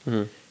something.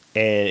 And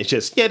it's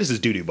just, this is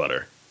doo-doo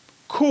butter.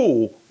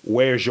 Cool,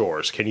 where's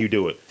yours? Can you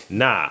do it?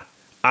 Nah,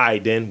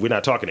 then we're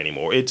not talking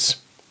anymore.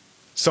 It's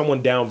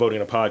someone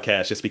downvoting a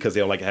podcast just because they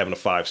don't like having a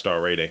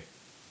 5-star rating.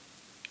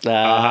 True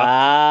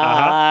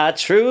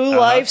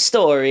life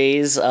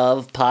stories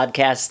of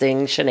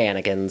podcasting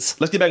shenanigans.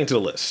 Let's get back into the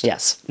list.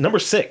 Yes. Number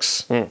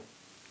 6.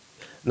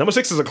 Number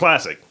 6 is a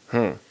classic.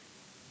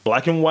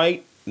 Black and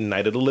white,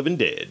 Night of the Living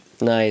Dead.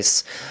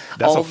 Nice.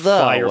 That's a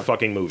fire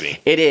fucking movie.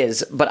 It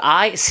is, but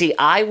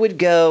I would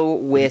go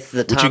with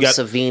the Tom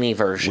Savini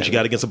version. What you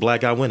got against a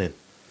black guy winning?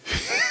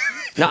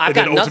 No, I've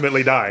got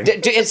ultimately dying.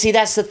 And see,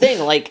 that's the thing.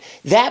 Like,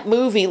 that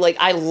movie, like,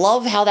 I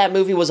love how that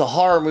movie was a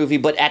horror movie,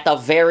 but at the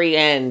very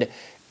end,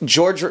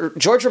 George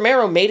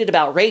Romero made it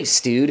about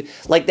race, dude.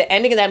 Like, the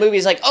ending of that movie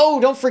is like, oh,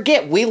 don't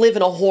forget, we live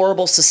in a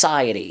horrible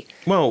society.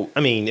 Well, I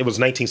mean, it was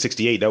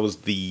 1968. That was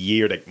the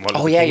year that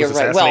Martin Luther King was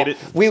assassinated.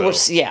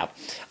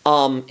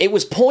 It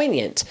was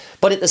poignant,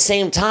 but at the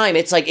same time,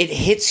 it's like it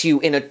hits you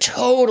in a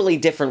totally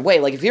different way.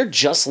 Like, if you're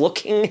just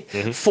looking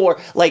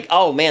for, like,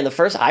 oh man,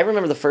 I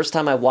remember the first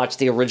time I watched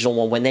the original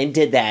one when they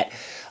did that.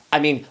 I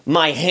mean,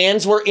 my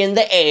hands were in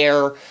the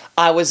air.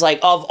 I was like,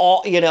 of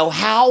all,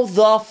 how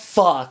the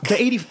fuck?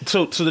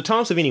 So the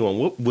Tom Savini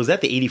one, was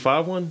that the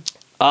 85 one?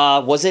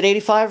 Was it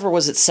 85 or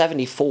was it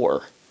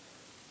 74?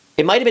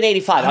 It might have been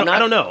 85. I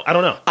don't know.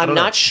 I'm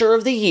not sure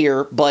of the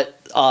year, but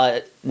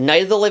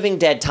Night of the Living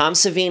Dead, Tom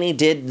Savini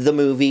did the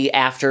movie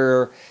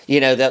after,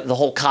 the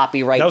whole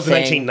copyright thing. That was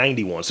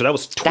 1991, so that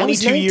was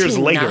 22 years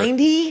later.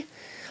 1990?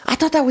 I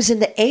thought that was in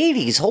the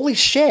 80s. Holy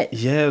shit.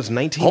 Yeah, it was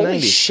 1990.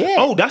 Holy shit.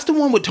 Oh, that's the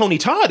one with Tony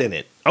Todd in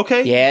it.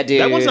 Okay. Yeah,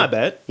 dude. That one's not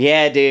bad.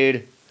 Yeah,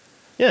 dude.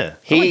 Yeah.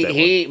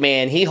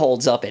 He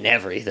holds up in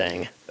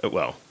everything.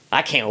 Well,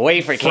 I can't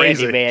wait for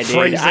Candyman,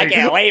 dude. I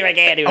can't wait for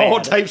Candyman.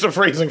 All types of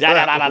phrasing.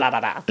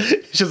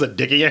 It's just a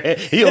dick in your hand.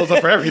 He holds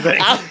up for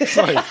everything. It's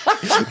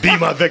like, be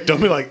my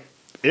victim. Be like,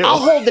 ew. I'll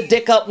hold the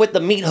dick up with the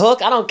meat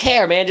hook. I don't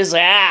care, man. Just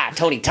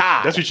Tony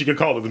Todd. That's what you could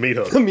call it, the meat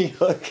hook. The meat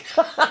hook.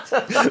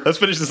 Let's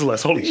finish this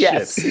list. Holy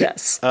shit.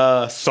 Yes.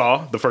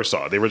 Saw, the first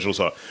Saw, the original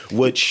Saw,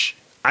 which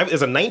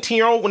as a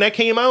 19-year-old when that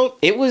came out,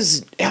 it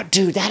was,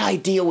 dude, that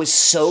idea was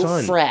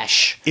so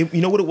fresh. You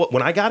know what it was?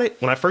 When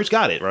I first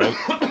got it, right?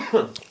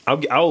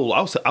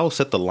 I'll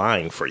set the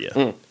line for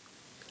you.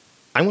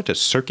 I went to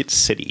Circuit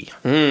City.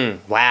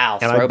 Wow,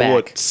 and throwback. I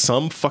bought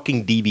some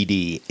fucking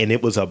DVD, and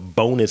it was a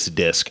bonus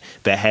disc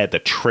that had the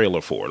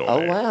trailer for it on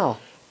there. Oh, wow.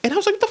 And I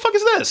was like, what the fuck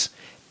is this?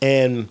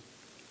 And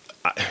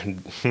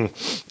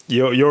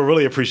you'll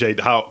really appreciate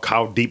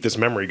how deep this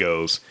memory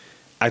goes.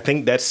 I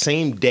think that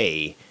same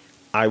day,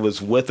 I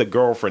was with a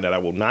girlfriend that I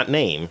will not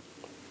name,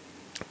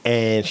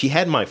 and she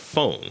had my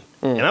phone.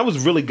 And I was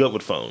really good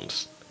with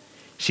phones.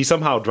 She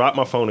somehow dropped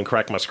my phone and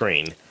cracked my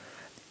screen.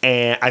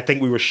 And I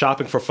think we were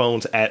shopping for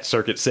phones at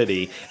Circuit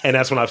City. And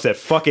that's when I said,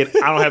 fuck it,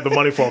 I don't have the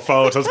money for a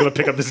phone, so I was going to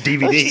pick up this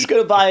DVD. I was just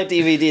going to buy a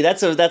DVD.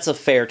 That's a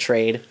fair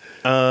trade.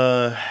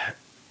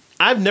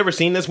 I've never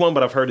seen this one,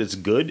 but I've heard it's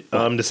good.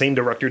 The same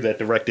director that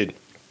directed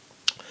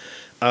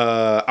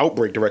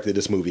Outbreak directed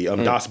this movie,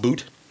 Das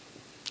Boot.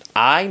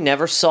 I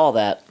never saw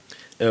that.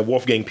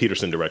 Wolfgang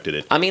Peterson directed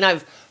it. I mean,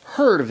 I've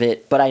heard of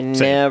it, but I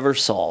never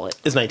saw it.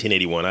 It's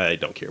 1981. I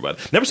don't care about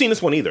it. Never seen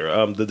this one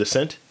either. The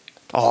Descent.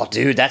 Oh,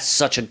 dude, that's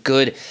such a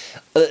good...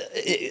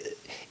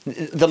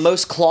 the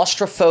most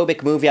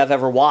claustrophobic movie I've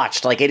ever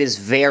watched. Like, it is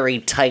very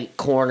tight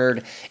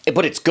cornered,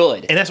 but it's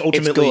good. And that's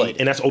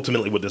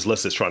ultimately what this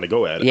list is trying to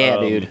go at. Yeah,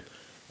 dude.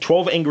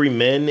 12 Angry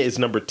Men is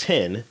number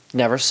 10.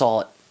 Never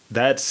saw it.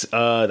 That's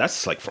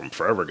like from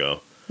forever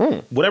ago.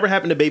 Whatever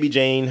Happened to Baby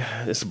Jane?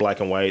 It's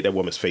black and white. That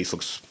woman's face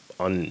looks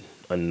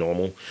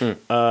unnormal.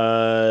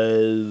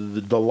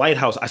 The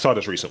Lighthouse. I saw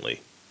this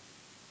recently.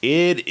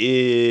 It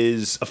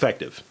is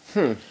effective.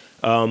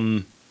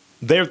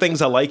 There are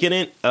things I like in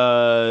it.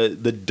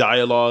 The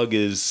dialogue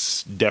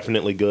is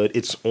definitely good.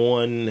 I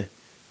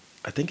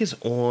think it's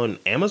on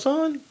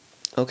Amazon.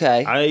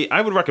 Okay.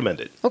 I would recommend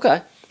it.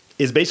 Okay.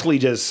 It's basically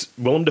just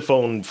Willem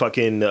Dafoe and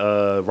fucking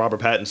Robert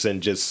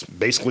Pattinson just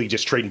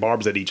trading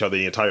barbs at each other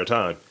the entire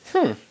time.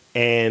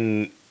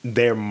 And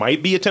there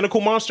might be a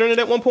tentacle monster in it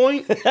at one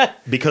point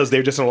because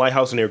they're just in a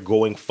lighthouse and they're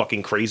going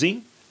fucking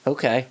crazy.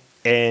 Okay.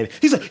 And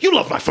he's like, "You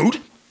love my food."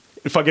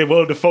 Fucking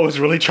Willem Dafoe is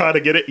really trying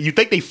to get it. You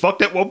think they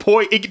fucked at one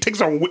point? It takes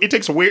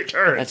a weird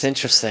turn. That's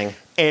interesting.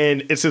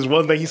 And it says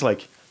one thing. He's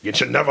like, "You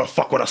should never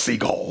fuck with a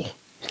seagull."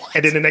 What?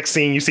 And then the next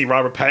scene, you see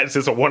Robert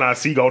Pattinson's a one-eyed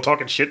seagull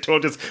talking shit to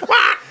him. Just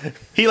wah!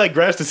 He like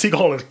grabs the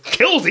seagull and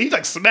kills it. He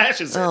like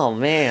smashes it. Oh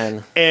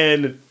man!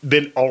 And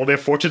then all their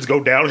fortunes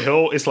go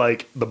downhill. It's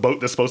like the boat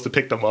that's supposed to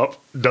pick them up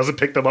doesn't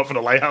pick them up from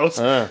the lighthouse.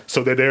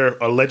 So they're there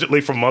allegedly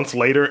for months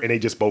later, and they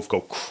just both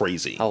go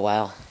crazy. Oh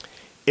wow!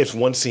 It's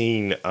one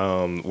scene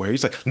where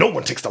he's like, "No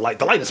one takes the light.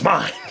 The light is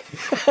mine."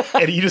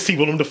 And you just see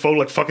Willem Dafoe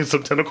like fucking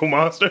some tentacle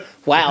monster.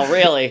 Wow,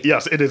 really?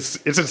 Yes, it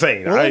is. It's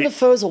insane. Willem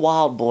Dafoe's a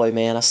wild boy,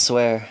 man. I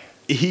swear.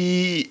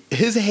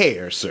 His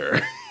hair,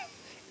 sir.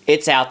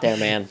 It's out there,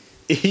 man.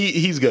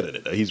 He's good at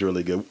it. He's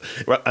really good.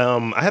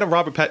 I had a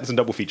Robert Pattinson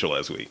double feature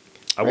last week.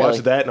 I Really?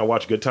 watched that and I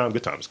watched Good Time.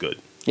 Good Time's good.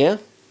 Yeah?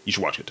 You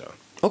should watch Good Time.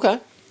 Okay.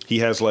 He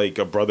has like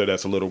a brother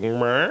that's a little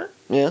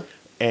Yeah.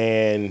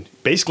 and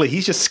basically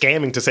he's just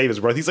scamming to save his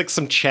brother. He's like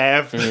some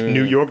chav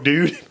New York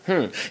dude,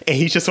 and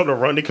he's just on the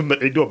run.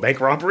 They do a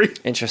bank robbery,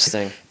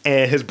 Interesting.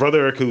 and his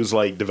brother, who's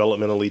like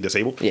developmentally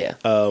disabled, Yeah.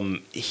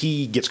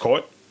 he gets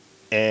caught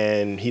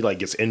and he like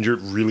gets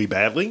injured really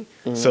badly.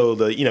 So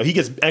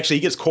he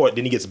gets caught,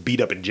 then he gets beat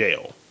up in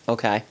jail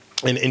Okay.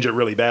 and injured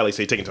really badly. So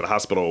he's taken to the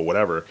hospital or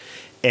whatever,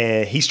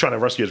 and he's trying to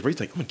rescue his brother. He's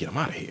like, I'm gonna get him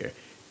out of here,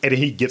 and then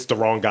he gets the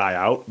wrong guy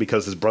out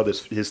because his brother's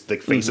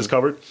face is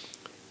covered,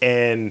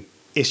 and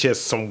it's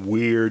just some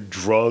weird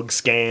drug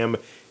scam.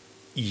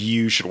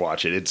 You should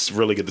watch it. It's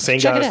really good. The same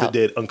Check it guys that out.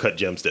 did Uncut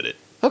Gems did it.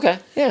 Okay.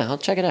 Yeah, I'll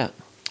check it out.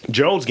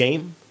 Gerald's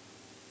Game.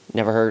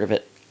 Never heard of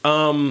it.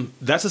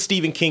 That's a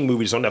Stephen King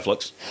movie. It's on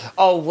Netflix.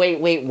 Oh,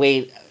 wait.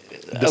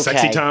 The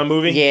Sexy Time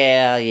movie.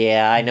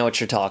 Yeah. I know what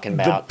you're talking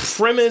about. The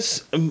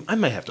premise, I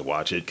might have to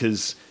watch it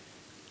because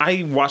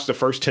I watched the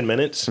first 10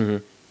 minutes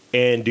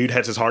and dude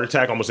has his heart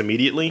attack almost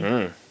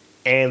immediately.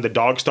 And the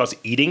dog starts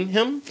eating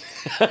him.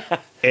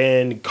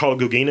 And Carl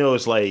Gugino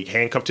is like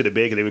handcuffed to the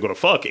bed because they were going to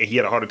fuck. And he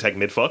had a heart attack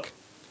mid-fuck.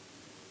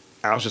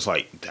 I was just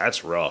like,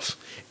 that's rough.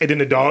 And then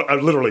the dog,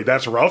 literally,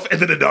 that's rough.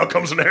 And then the dog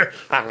comes in there,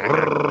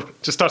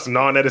 just starts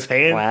gnawing at his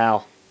hand.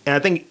 Wow. And I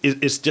think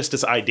it's just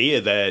this idea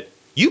that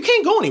you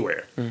can't go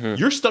anywhere.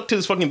 You're stuck to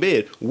this fucking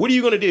bed. What are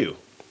you going to do?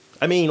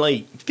 I mean,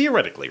 like,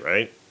 theoretically,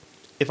 right?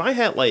 If I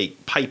had,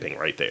 like, piping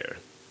right there,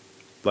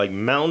 like,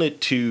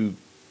 mounted to,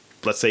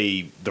 let's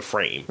say, the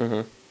frame,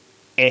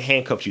 and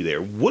handcuffed you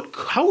there,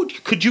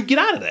 could you get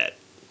out of that?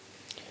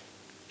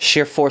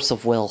 Sheer force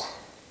of will.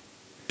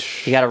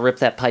 You got to rip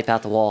that pipe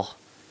out the wall.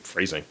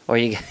 Phrasing. Or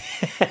you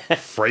got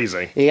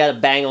to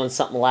bang on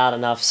something loud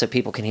enough so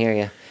people can hear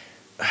you.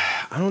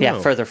 I don't know. Yeah,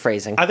 further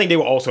phrasing. I think they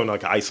were also in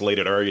like an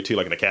isolated area too,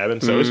 like in a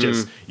cabin. So it's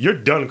just, you're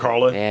done,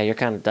 Carla. Yeah, you're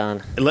kind of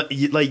done. Like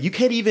you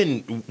can't even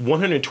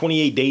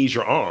 128 days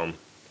your arm.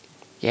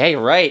 Yeah,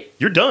 you're right.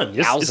 You're done.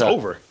 It's Yowza.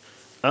 over.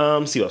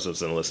 See what else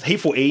is on the list.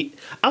 Hateful Eight.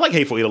 I like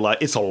Hateful Eight a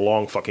lot. It's a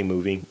long fucking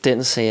movie.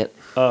 Didn't see it.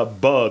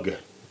 Bug.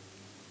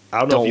 I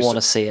don't know. Don't if want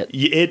to see it.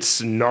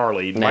 It's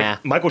gnarly. Nah.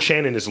 Michael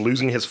Shannon is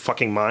losing his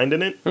fucking mind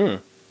in it.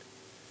 And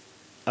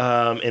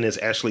it's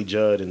Ashley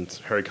Judd and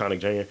Harry Connick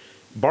Jr.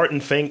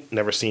 Barton Fink.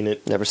 Never seen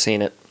it. Never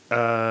seen it.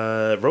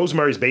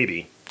 Rosemary's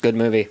Baby. Good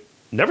movie.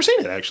 Never seen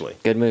it actually.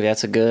 Good movie.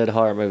 That's a good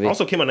horror movie.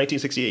 Also came out in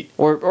 1968.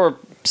 Or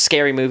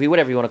scary movie,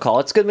 whatever you want to call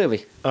it. It's a good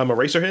movie.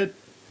 Eraserhead.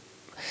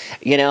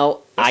 You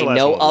know, That's the I last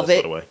know one on of the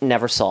list, by the way. it.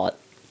 Never saw it.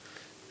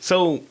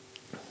 So,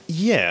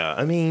 yeah,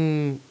 I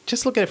mean,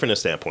 just look at it from the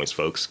standpoints,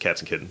 folks,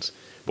 cats and kittens,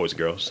 boys and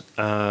girls.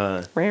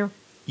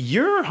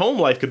 Your home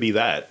life could be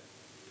that.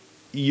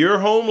 Your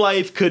home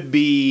life could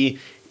be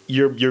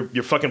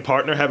your fucking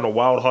partner having a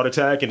wild heart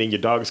attack and then your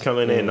dog's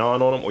coming in and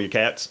gnawing on them, or your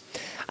cats.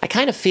 I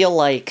kind of feel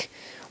like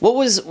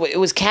it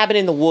was Cabin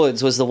in the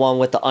Woods was the one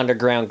with the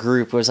underground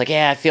group. It was like,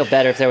 yeah, I feel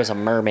better if there was a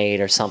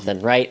mermaid or something,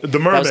 right? The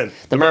merman.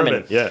 The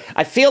merman. Yeah.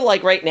 I feel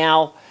like right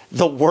now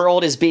the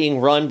world is being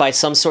run by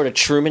some sort of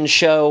Truman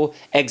Show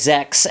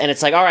execs, and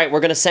it's like, all right, we're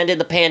going to send in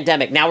the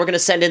pandemic. Now we're going to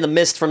send in the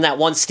mist from that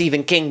one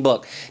Stephen King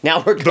book.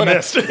 Now we're going The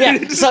Mist.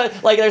 Yeah. So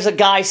like, there's a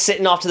guy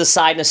sitting off to the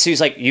side, and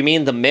Sue's like, "You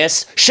mean the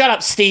Mist? Shut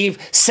up, Steve.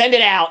 Send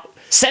it out.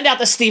 Send out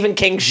the Stephen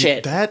King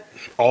shit."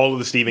 All of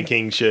the Stephen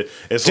King shit.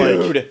 It's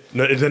Dude. like,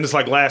 and then it's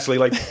like, lastly,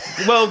 like,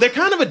 well, they're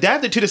kind of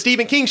adapted to the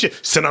Stephen King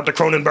shit. Send out the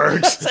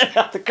Cronenbergs. Send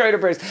out the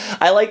Cronenbergs.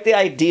 I like the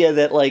idea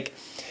that, like,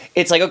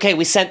 it's like, okay,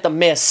 we sent the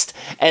Mist,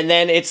 and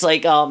then it's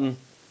like,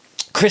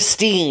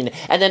 Christine,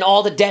 and then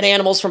all the dead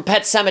animals from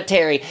Pet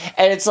Cemetery,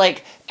 and it's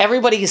like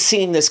everybody is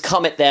seeing this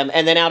come at them,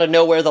 and then out of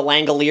nowhere the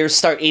Langoliers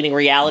start eating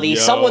reality. Yo.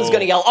 Someone's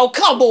gonna yell, "Oh,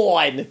 come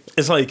on!"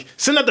 It's like,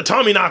 send out the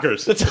Tommy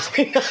Knockers.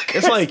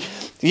 It's like,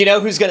 you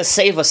know who's gonna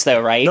save us though,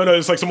 right? no,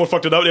 it's like someone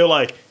fucked it up. They're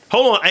like,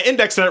 hold on, I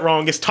indexed that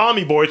wrong. It's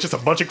Tommy Boy. It's just a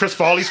bunch of Chris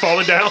Farley's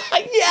falling down.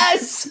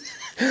 Yes.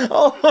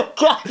 Oh my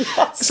god.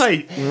 Yes. It's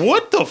like,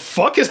 what the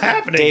fuck is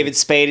happening? David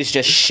Spade is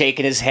just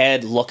shaking his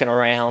head, looking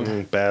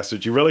around.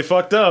 Bastard, you really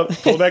fucked up.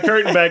 Pull that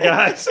curtain back,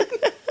 guys.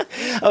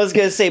 I was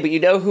gonna say, but you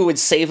know who would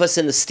save us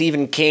in the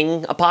Stephen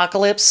King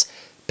apocalypse?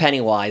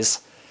 Pennywise.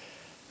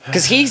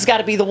 Because he's got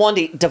to be the one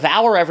to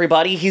devour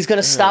everybody. He's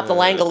going to stop the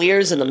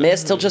Langoliers and the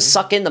mist. He'll just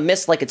suck in the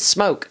mist like it's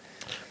smoke.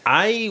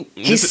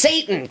 He's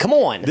Satan. Come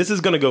on. This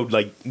is going to go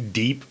like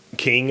deep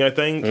King, I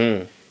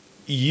think.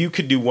 You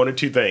could do one or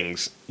two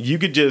things. You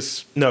could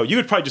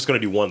probably just going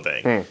to do one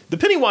thing. The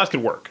Pennywise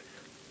could work.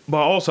 But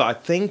also, I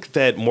think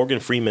that Morgan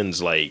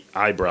Freeman's like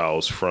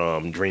eyebrows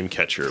from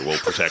Dreamcatcher will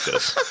protect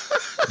us.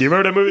 Do you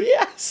remember that movie?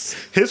 Yes.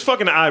 His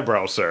fucking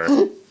eyebrows,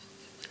 sir.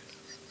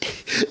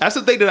 That's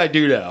the thing that I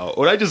do now.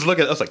 When I just look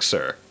at it, I was like,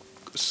 sir.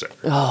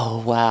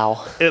 Oh,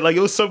 wow. It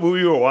was some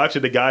movie we were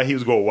watching. The guy, he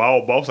was going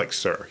wild, but I was like,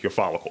 sir, your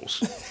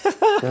follicles.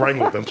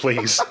 Wrangle them,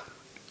 please.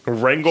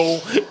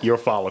 Wrangle your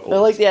follicles. I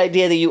like the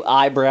idea that you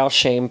eyebrow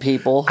shame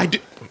people. I do.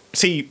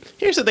 See,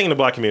 here's the thing in the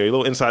black community, a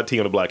little inside tea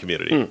on the black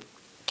community.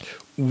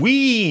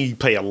 we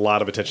pay a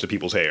lot of attention to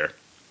people's hair.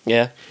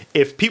 Yeah.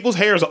 If people's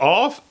hair is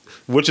off,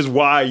 which is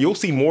why you'll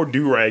see more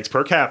do-rags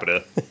per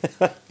capita,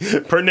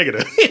 per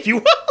nigga, if you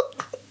will.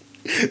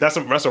 That's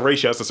a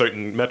ratio. That's a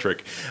certain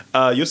metric.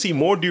 You'll see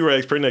more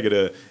do-rags per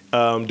nigga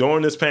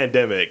during this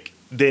pandemic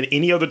than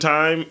any other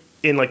time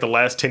in like the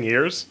last 10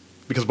 years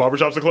because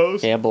barbershops are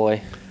closed. Yeah,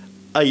 boy.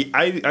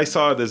 I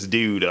saw this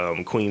dude,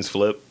 Queen's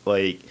Flip,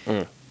 like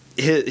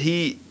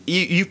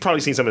you've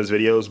probably seen some of his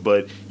videos,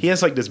 but he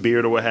has like this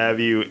beard or what have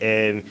you,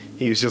 and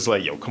he was just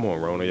like, yo, come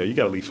on, Rona, yo, you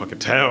gotta leave fucking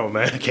town,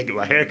 man. I can't get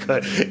my hair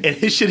cut. And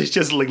his shit is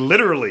just like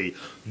literally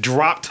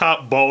drop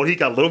top bald. He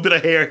got a little bit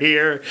of hair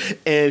here,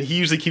 and he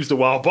usually keeps the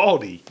wild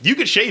baldy. You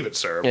could shave it,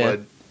 sir, but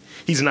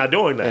he's not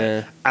doing that.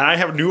 And I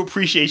have a new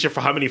appreciation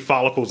for how many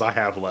follicles I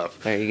have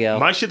left. There you go.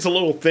 My shit's a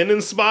little thin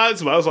in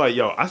spots, but I was like,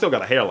 yo, I still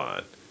got a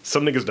hairline.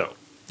 Some niggas don't.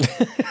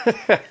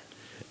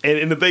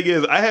 And the thing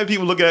is, I have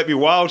people looking at me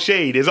wild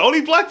shade. It's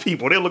only black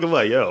people. They're looking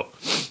like, yo,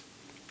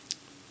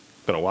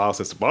 been a while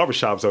since the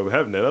barbershops over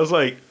having that. I was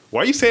like,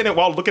 why are you saying that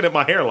while looking at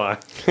my hairline?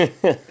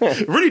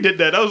 Really did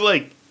that. I was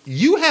like,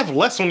 you have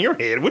less on your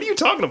head. What are you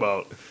talking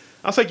about?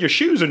 I was like, your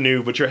shoes are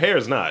new, but your hair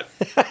is not.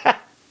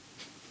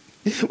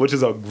 Which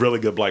is a really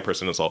good black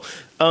person insult.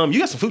 You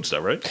got some food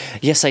stuff, right?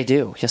 Yes, I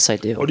do. Yes, I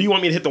do. Or do you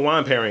want me to hit the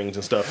wine pairings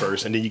and stuff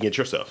first, and then you get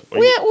your stuff?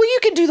 Well, you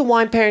can do the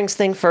wine pairings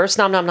thing first.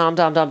 Nom nom nom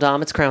nom nom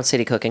nom. It's Crown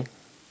City cooking.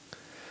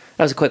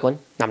 That was a quick one.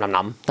 Nom nom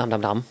nom nom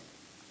nom nom.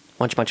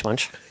 Munch munch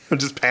munch. I'm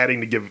just padding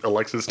to give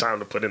Alexis time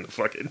to put in the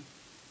fucking.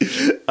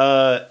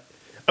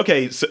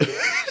 Okay, so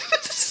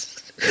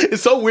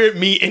it's so weird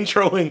me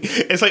introing.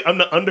 It's like I'm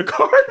the undercard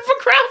for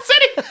Crown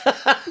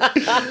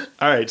City.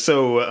 All right,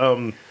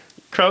 so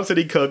Crown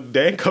City cook.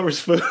 Dan covers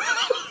food.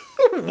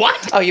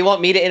 What? Oh, you want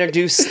me to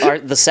introduce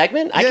the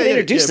segment? I can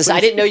introduce this. Please. I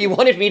didn't know you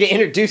wanted me to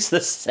introduce the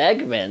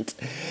segment.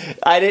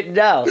 I didn't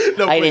know.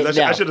 No, please.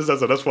 I should have said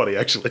so. That's funny,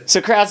 actually.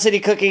 So Crown City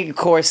Cooking, of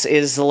course,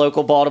 is the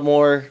local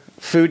Baltimore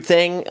food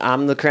thing.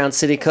 I'm the Crown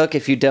City cook.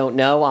 If you don't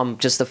know, I'm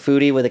just a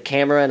foodie with a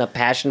camera and a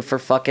passion for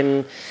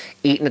fucking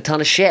eating a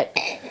ton of shit.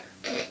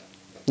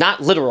 Not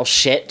literal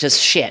shit,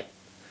 just shit.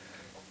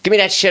 Give me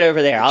that shit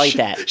over there. I'll eat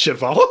that. Shit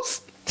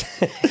follows?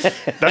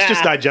 That's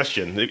just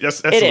digestion.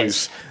 That's it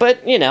loose. Is.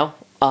 But, you know,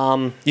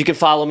 you can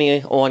follow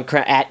me on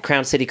at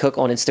Crown City Cook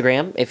on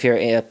Instagram if you're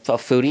a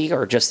foodie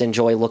or just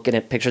enjoy looking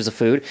at pictures of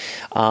food.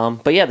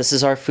 But yeah, this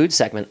is our food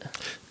segment.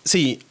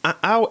 See,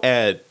 I'll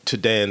add to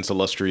Dan's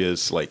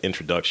illustrious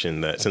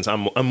introduction that since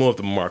I'm more of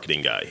the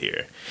marketing guy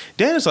here,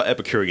 Dan is an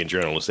Epicurean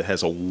journalist that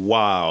has a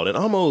wild and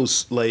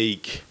almost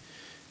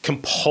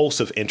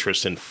compulsive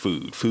interest in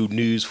food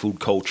news,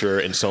 food culture,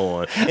 and so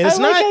on. And it's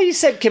I like how you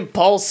said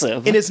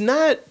compulsive. And it's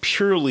not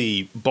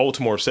purely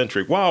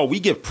Baltimore-centric. While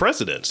we give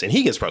precedence, and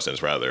he gives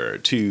precedence, rather,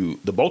 to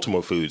the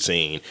Baltimore food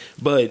scene,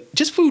 but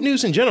just food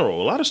news in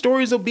general. A lot of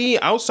stories will be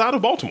outside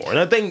of Baltimore. And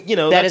I think,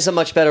 that is a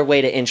much better way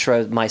to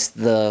intro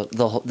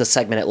the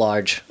segment at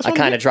large. I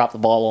kind of dropped the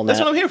ball on that.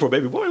 That's what I'm here for,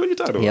 baby boy. What are you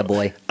talking about? Yeah,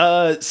 boy.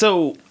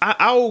 So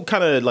I'll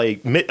kind of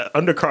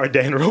undercard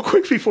Dan real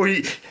quick before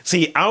you...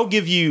 See,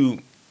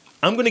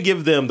 I'm going to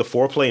give them the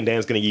foreplay, and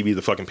Dan's going to give you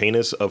the fucking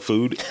penis of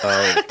food.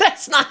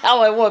 That's not how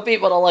I want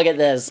people to look at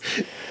this.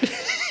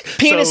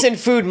 Penis and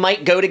food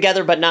might go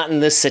together, but not in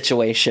this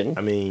situation.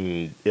 I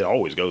mean, it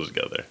always goes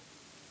together.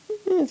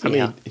 I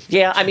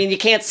mean, you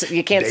can't say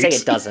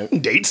it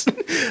doesn't. Dates.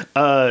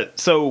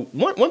 So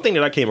one thing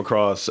that I came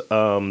across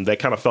that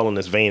kind of fell in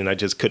this vein, and I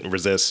just couldn't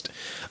resist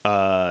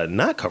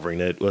not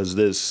covering it, was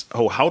this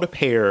how to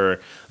pair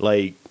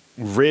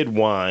red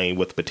wine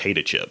with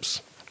potato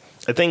chips.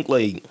 I think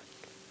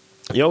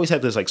you always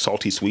have this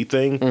salty sweet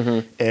thing,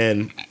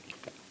 and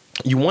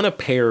you want to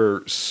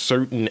pair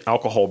certain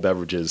alcohol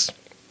beverages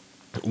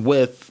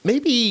with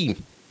maybe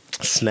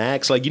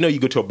snacks. You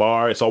go to a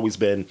bar, it's always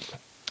been,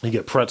 you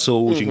get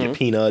pretzels, you can get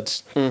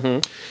peanuts,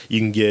 you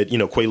can get,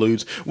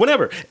 Quaaludes,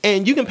 whatever.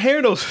 And you can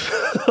pair those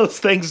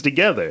things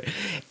together.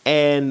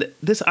 And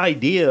this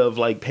idea of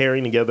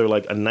pairing together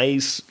a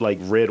nice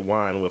red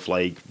wine with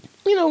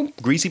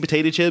greasy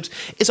potato chips,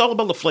 it's all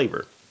about the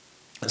flavor.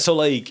 So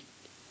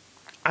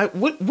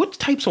what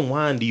types of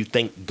wine do you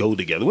think go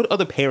together? What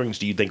other pairings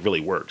do you think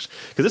really works?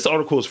 Because this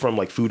article is from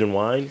Food and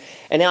Wine.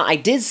 And now I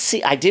did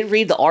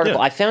read the article.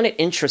 Yeah. I found it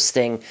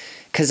interesting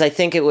because I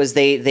think it was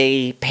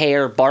they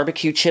pair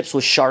barbecue chips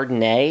with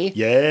Chardonnay.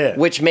 Yeah.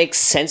 Which makes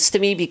sense to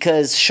me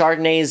because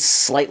Chardonnay is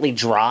slightly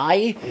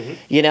dry,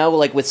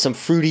 with some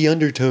fruity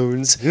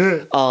undertones.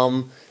 Yeah.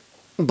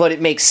 But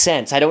it makes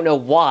sense. I don't know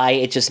why.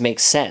 It just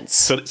makes sense.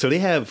 So they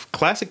have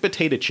classic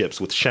potato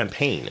chips with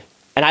champagne.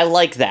 And I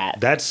like that.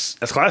 That's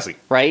classy.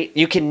 Right?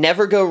 You can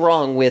never go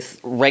wrong with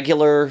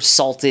regular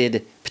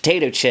salted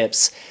potato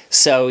chips.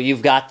 So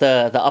you've got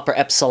the upper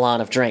epsilon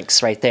of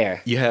drinks right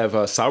there. You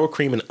have sour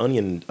cream and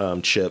onion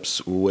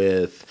chips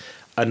with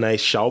a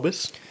nice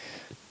Chablis.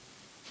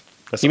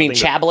 You mean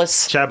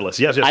Chablis? Chablis,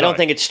 yes. I don't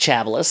think it's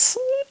Chablis.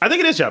 I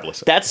think it is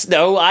Chabliss.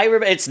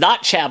 It's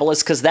not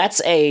Chabliss because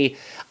that's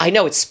I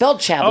know it's spelled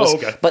Chabliss,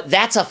 okay. but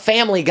that's a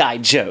Family Guy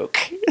joke.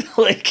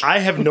 Like, I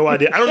have no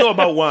idea. I don't know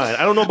about wine.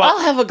 I'll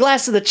have a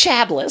glass of the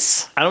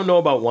Chabliss. I don't know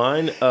about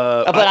wine.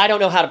 But I don't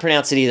know how to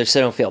pronounce it either,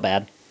 so don't feel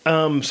bad.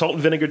 Salt and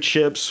vinegar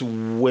chips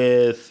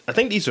with, I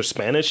think these are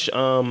Spanish.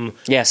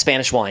 Yeah,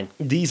 Spanish wine.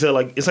 These are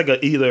like, it's like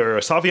either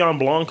a Sauvignon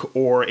Blanc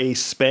or a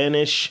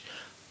Spanish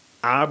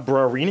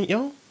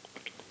Abrarinio,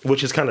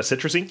 which is kind of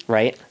citrusy.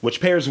 Right.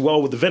 Which pairs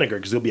well with the vinegar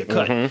because there'll be a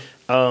cut.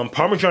 Mm-hmm.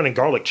 Parmesan and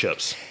garlic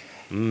chips.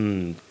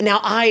 Now,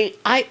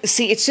 I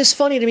see, it's just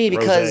funny to me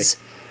because... Rosé.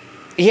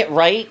 Yeah,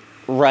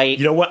 right.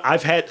 You know what?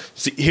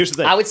 Here's the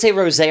thing. I would say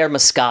Rosé or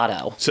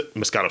Moscato.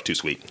 Moscato's too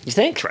sweet. You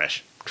think?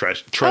 Trash I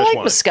like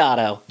wine.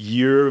 Moscato.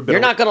 You're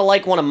not going to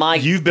like one of my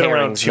You've been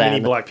around too then.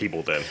 many black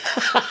people then.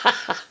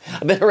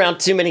 I've been around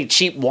too many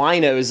cheap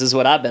winos is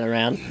what I've been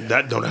around.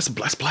 That's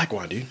black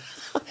wine, dude.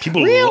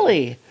 People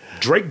really?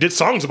 Drake did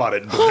songs about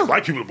it. Huh.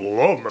 White people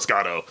love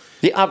Moscato.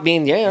 Yeah, I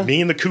mean, yeah. Me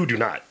and the Coup do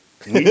not.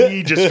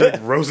 We just drink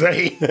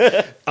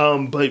rosé.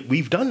 But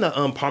we've done the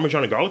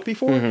Parmesan and garlic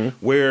before,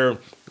 where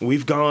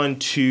we've gone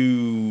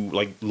to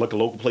like a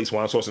local place,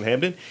 Wine Source in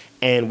Hampton,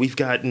 and we've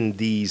gotten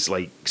these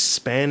like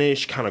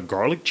Spanish kind of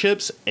garlic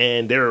chips,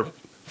 and they're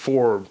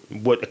for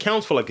what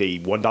accounts for like a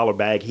 $1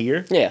 bag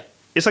here. Yeah,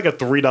 it's like a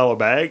 $3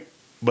 bag,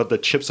 but the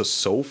chips are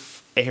so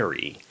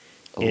airy.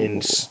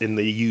 And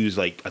they use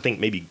like I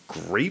think maybe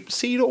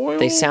grapeseed oil.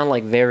 They sound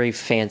like very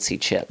fancy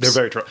chips.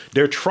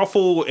 They're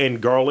truffle and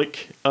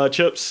garlic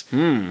chips.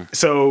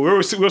 So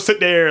we'll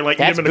sit there and like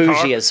that's eat them in the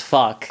car. Bougie as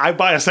fuck. I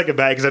buy a second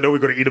bag because I know we're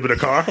going to eat them in the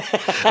car.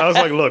 I was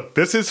like, look,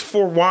 this is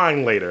for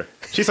wine later.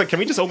 She's like, can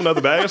we just open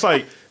another bag? I was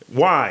like,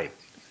 wine,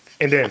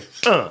 and then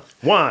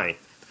wine.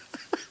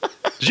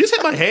 Did you just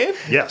hit my hand?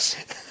 Yes,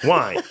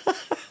 wine.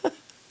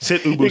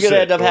 Sit, You're going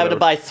to end up having to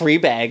buy 3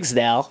 bags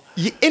now.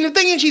 Yeah, and the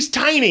thing is, she's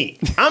tiny.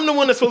 I'm the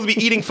one that's supposed to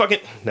be eating fucking...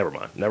 Never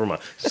mind.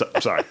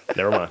 I'm sorry.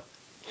 Never mind.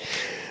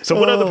 So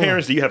what other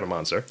pairings do you have in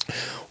mind, sir?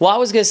 Well, I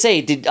was going to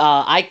say,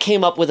 I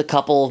came up with a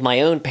couple of my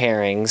own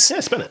pairings.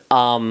 Yeah, spin it.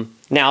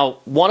 Now,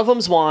 one of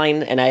them's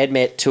wine, and I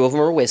admit 2 of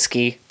them are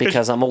whiskey,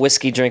 because I'm a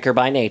whiskey drinker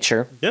by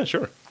nature. Yeah,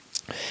 sure.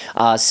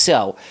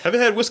 So... Have you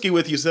had whiskey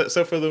with you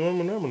except for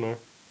the...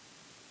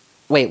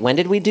 Wait, when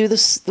did we do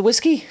the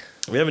whiskey?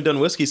 We haven't done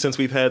whiskey since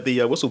we've had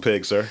the Whistle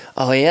Pig, sir.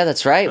 Oh, yeah,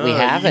 that's right. We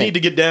haven't. You need to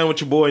get down with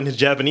your boy and his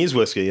Japanese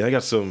whiskey. I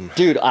got some...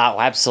 Dude, oh,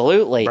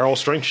 absolutely. Barrel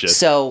strength shit.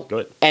 So, go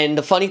ahead. And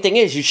the funny thing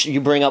is, you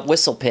bring up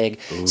Whistle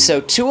Pig. Ooh.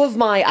 So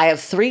I have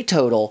 3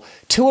 total,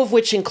 2 of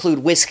which include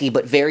whiskey,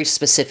 but very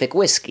specific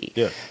whiskey.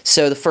 Yeah.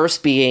 So the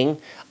first being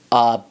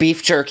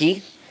beef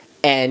jerky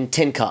and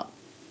Tin Cup.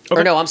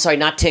 Okay. Or no, I'm sorry,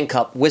 not Tin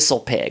Cup,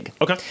 Whistle Pig.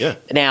 Okay, yeah.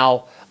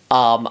 Now,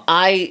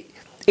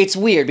 it's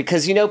weird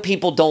because,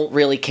 people don't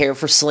really care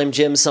for Slim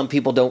Jims. Some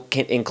people don't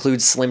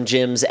include Slim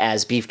Jims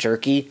as beef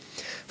jerky.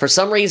 For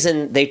some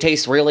reason, they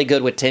taste really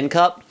good with Tin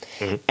Cup.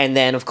 Mm-hmm. And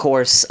then, of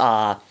course,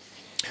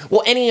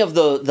 any of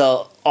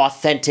the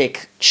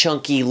authentic,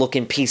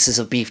 chunky-looking pieces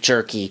of beef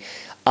jerky,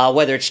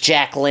 whether it's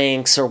Jack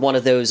Link's or one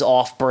of those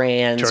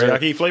off-brands.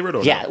 Teriyaki flavored?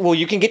 Or yeah, well,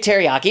 you can get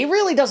teriyaki. It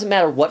really doesn't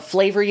matter what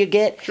flavor you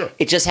get. Sure.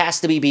 It just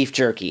has to be beef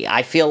jerky.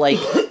 I feel like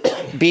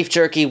beef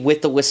jerky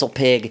with the Whistle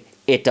Pig,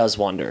 it does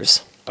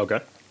wonders. Okay.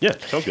 Yeah,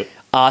 sounds good.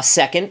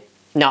 Second,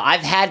 now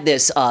I've had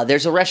this.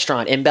 There's a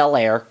restaurant in Bel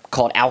Air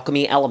called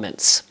Alchemy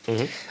Elements.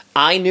 Mm-hmm.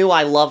 I knew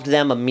I loved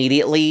them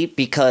immediately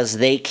because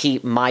they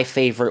keep my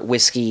favorite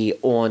whiskey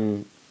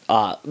on,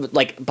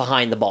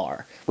 behind the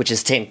bar, which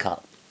is Tin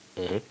Cup.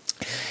 Mm-hmm.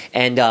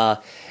 And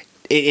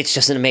it's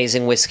just an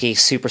amazing whiskey,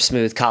 super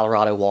smooth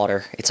Colorado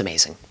water. It's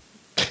amazing.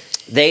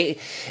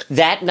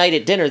 That night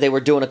at dinner, they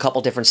were doing a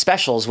couple different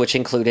specials, which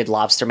included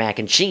lobster mac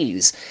and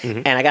cheese.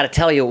 Mm-hmm. And I got to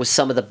tell you, it was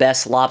some of the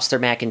best lobster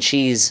mac and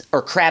cheese,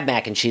 or crab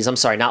mac and cheese, I'm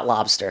sorry, not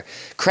lobster,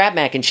 crab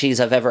mac and cheese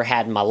I've ever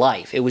had in my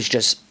life. It was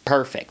just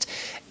perfect.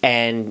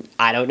 And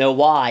I don't know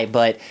why,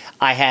 but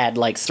I had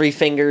 3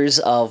 fingers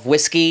of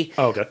whiskey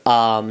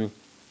on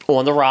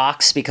the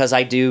rocks because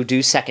I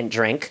do second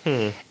drink.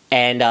 And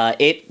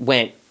it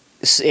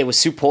was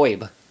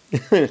superb.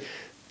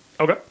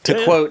 Okay.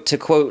 To quote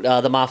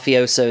the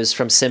mafiosos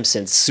from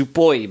Simpsons,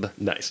 superb.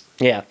 Nice.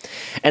 Yeah.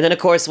 And then, of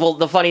course,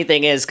 the funny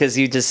thing is, because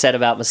you just said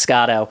about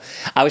Moscato,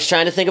 I was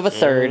trying to think of a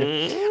third,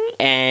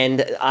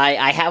 and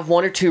I have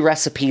 1 or 2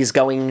 recipes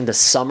going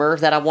this summer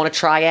that I want to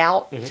try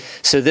out. Mm-hmm.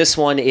 So this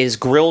one is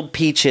grilled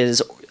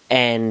peaches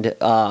and, it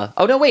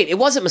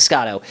wasn't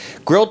Moscato.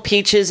 Grilled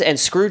peaches and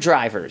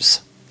screwdrivers.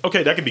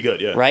 Okay, that could be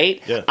good, yeah.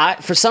 Right? Yeah.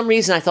 For some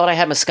reason, I thought I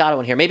had Moscato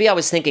in here. Maybe I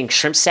was thinking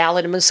shrimp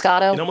salad and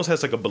Moscato. It almost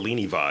has like a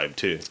Bellini vibe,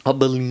 too. A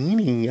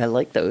Bellini. I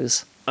like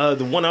those.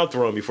 The one I'll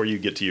throw in before you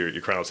get to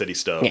your Crown City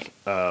stuff,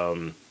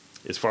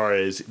 as far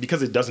as,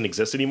 because it doesn't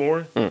exist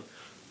anymore,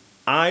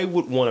 I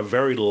would want a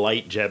very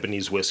light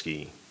Japanese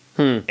whiskey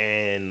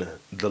and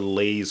the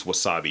Lay's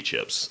wasabi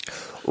chips.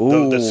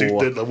 Ooh.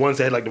 The ones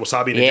that had the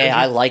wasabi in the Yeah,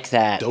 I like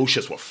that. Those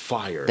shits were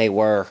fire. They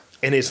were.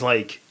 And it's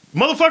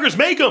motherfuckers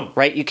make them!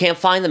 Right? You can't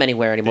find them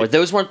anywhere anymore.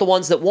 Those weren't the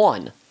ones that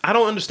won. I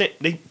don't understand.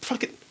 They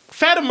fucking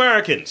Fat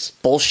Americans.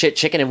 Bullshit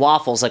chicken and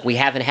waffles, like we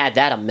haven't had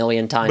that a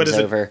million times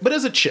over. But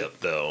as a chip,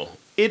 though,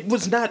 it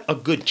was not a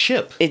good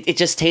chip. It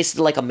just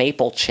tasted like a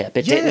maple chip.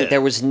 It didn't.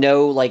 There was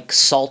no like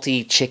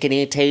salty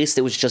chickeny taste.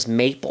 It was just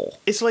maple.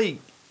 It's like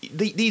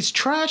these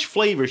trash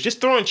flavors.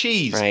 Just throwing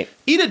cheese. Right.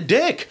 Eat a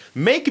dick.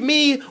 Make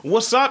me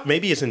wasabi.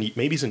 Maybe it's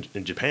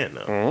in Japan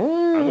now.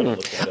 I'm gonna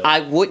look that up. I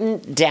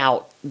wouldn't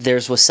doubt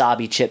there's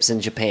wasabi chips in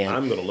Japan.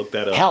 I'm gonna look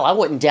that up. Hell, I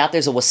wouldn't doubt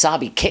there's a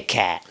wasabi Kit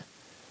Kat.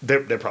 There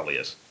probably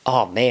is.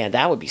 Oh man,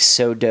 that would be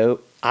so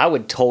dope. I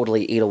would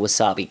totally eat a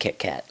wasabi Kit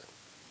Kat.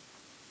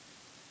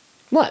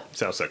 What?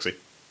 Sounds sexy.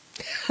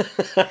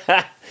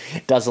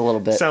 Does a little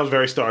bit. Sounds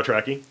very Star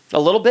Trek-y. A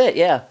little bit,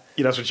 yeah.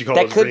 You know, that's what you call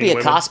That those could green be a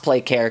women.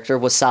 cosplay character,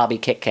 wasabi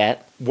Kit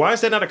Kat. Why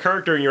is that not a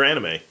character in your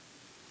anime?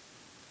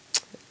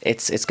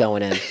 It's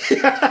going in.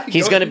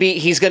 He's gonna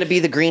be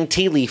the green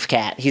tea leaf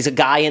cat. He's a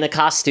guy in a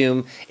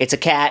costume. It's a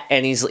cat,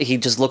 and he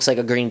just looks like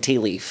a green tea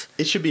leaf.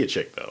 It should be a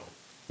chick, though.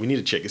 We need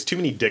a chick. There's too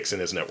many dicks in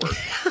this network.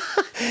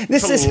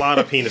 This There's is a lot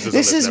of penises on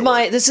this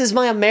network. This is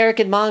my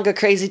American manga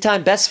Crazy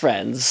Time best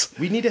friends.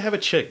 We need to have a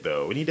chick,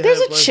 though. We need to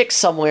There's have a chick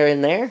somewhere in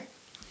there,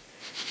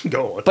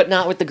 Go on. but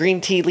not with the green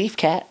tea leaf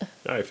cat.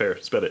 All right,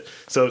 fair. Spend it.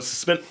 So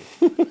spend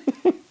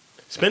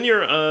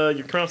your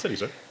Crown City,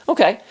 sir.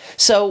 Okay,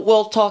 so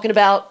we're talking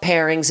about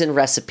pairings and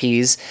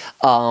recipes.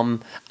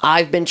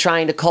 I've been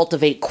trying to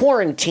cultivate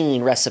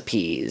quarantine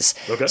recipes.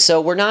 Okay.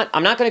 So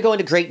I'm not going to go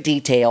into great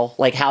detail,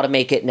 like how to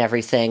make it and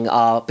everything,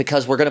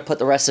 because we're going to put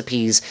the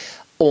recipes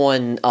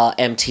on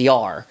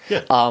MTR.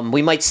 Yeah.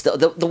 We might still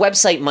the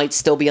website might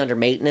still be under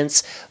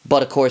maintenance,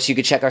 but of course you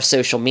could check our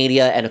social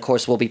media, and of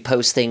course we'll be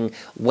posting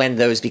when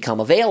those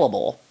become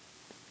available.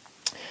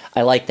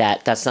 I like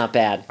that. That's not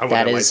bad. I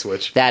want that light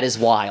switch. That is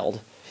wild.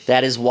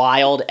 That is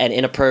wild and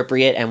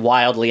inappropriate and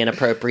wildly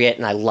inappropriate,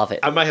 and I love it.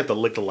 I might have to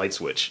lick the light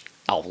switch.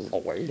 Oh,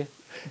 Lord.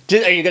 Are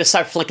you going to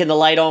start flicking the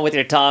light on with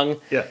your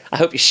tongue? Yeah. I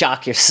hope you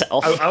shock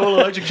yourself. I will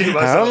electrocute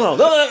myself.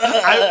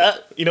 I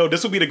don't know.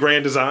 This will be the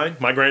grand design.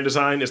 My grand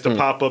design is to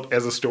pop up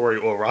as a story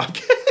or Rob.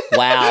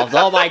 Wow.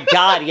 Oh, my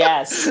God,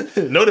 yes.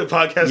 Noted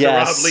podcaster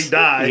Yes. Rob Lee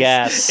dies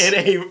Yes. in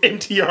a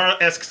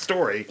MTR-esque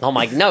story. Oh,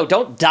 my... No,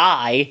 don't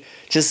die.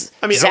 Just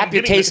zap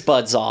your taste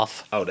buds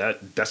off. Oh,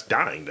 that's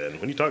dying then.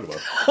 What are you talking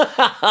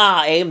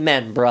about?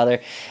 Amen,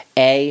 brother.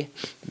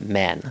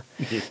 Amen.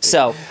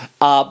 So,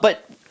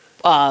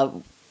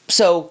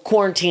 So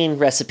quarantine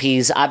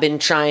recipes, I've been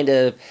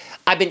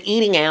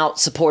eating out,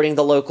 supporting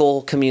the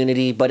local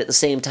community, but at the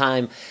same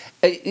time,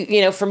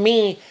 for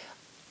me,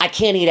 I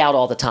can't eat out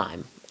all the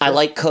time. I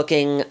like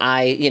cooking.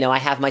 I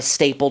have my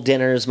staple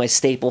dinners, my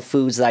staple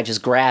foods that I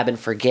just grab and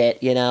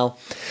forget,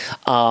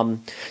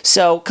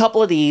 So a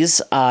couple of these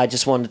I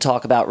just wanted to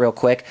talk about real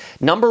quick.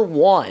 Number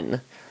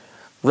 1,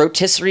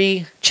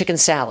 rotisserie chicken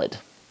salad.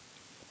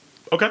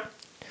 Okay.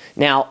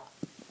 Now,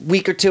 a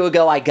week or two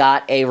ago, I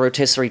got a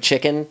rotisserie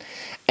chicken,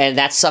 and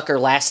that sucker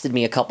lasted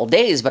me a couple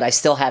days, but I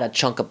still had a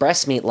chunk of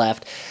breast meat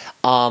left.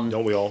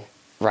 Don't we all?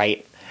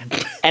 Right.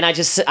 And I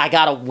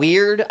got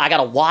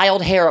a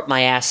wild hair up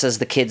my ass, as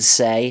the kids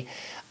say,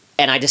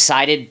 and I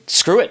decided,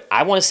 screw it.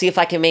 I want to see if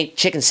I can make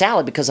chicken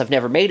salad because I've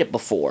never made it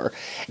before.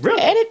 Really?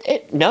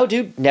 And no,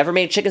 dude, never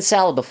made chicken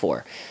salad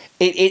before.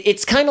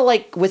 It's kind of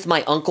like with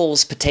my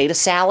uncle's potato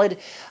salad.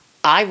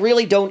 I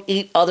really don't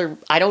eat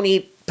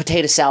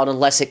potato salad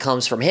unless it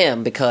comes from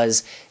him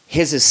because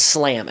his is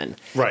slamming.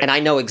 Right. And I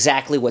know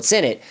exactly what's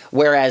in it,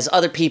 whereas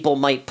other people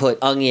might put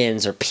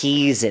onions or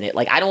peas in it.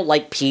 Like, I don't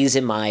like peas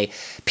and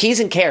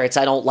carrots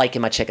I don't like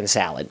in my chicken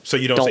salad. So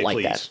you don't say like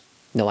please? that.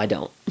 No, I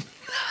don't.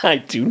 I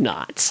do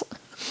not.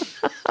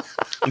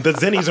 The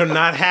Zennies are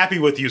not happy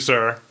with you,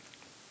 sir.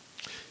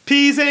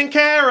 Peas and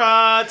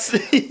carrots.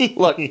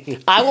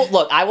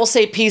 I will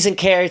say peas and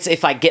carrots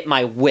if I get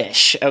my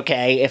wish,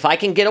 okay? If I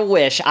can get a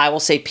wish, I will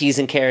say peas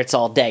and carrots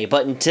all day.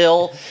 But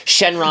until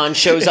Shenron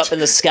shows up in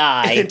the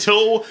sky...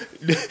 Until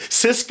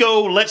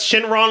Cisco lets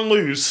Shenron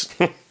loose,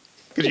 because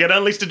you gotta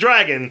unleash the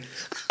dragon,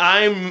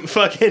 I'm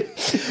fucking...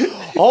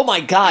 Oh my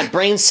God,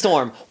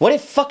 brainstorm. What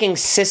if fucking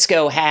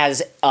Cisco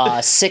has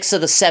 6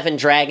 of the 7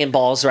 Dragon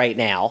Balls right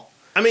now?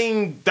 I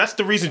mean, that's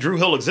the reason Drew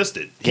Hill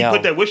existed. He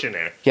put that wish in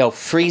there. Yo,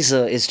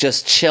 Frieza is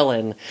just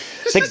chilling.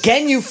 The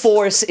Ginyu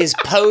Force is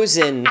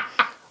posing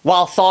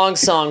while Thong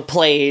Song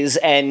plays,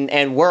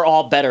 and we're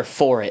all better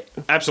for it.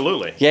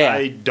 Absolutely. Yeah.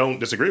 I don't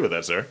disagree with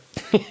that, sir.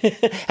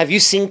 Have you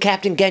seen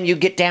Captain Ginyu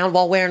get down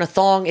while wearing a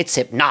thong? It's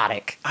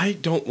hypnotic. I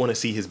don't want to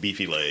see his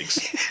beefy legs.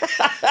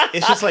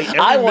 It's just like...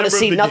 I want to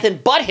see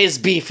nothing but his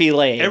beefy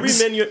legs.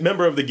 Every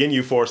member of the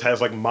Ginyu Force has,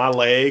 like, my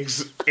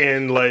legs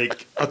and,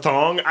 like, a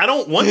thong. I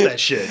don't want that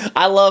shit.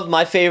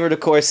 My favorite,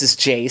 of course, is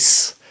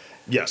Jace.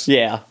 Yes.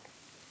 Yeah.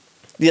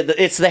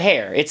 It's the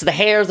hair. It's the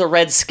hair, the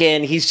red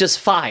skin. He's just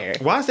fire.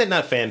 Why is that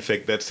not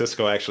fanfic that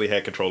Cisco actually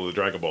had control of the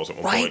Dragon Balls at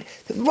one point?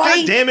 Right.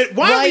 God damn it.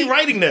 Why are we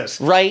writing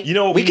this? Right.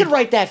 We could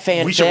write that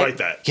fanfic. We should write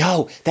that.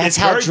 Yo, that's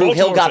how Drew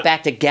Hill got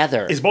back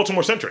together. It's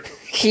Baltimore-centric.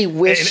 He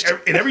wished.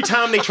 And every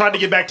time they tried to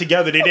get back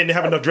together, they didn't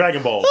have enough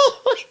Dragon Balls.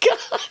 Oh, my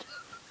God.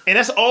 And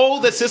that's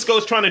all that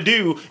Cisco's trying to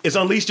do is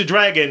unleash the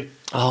dragon.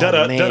 Oh,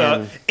 da-da, man. da-da,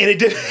 and it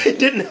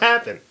didn't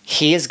happen.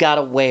 He has got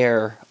to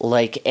wear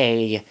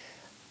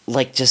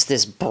just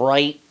this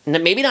bright,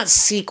 maybe not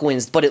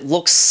sequins, but it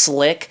looks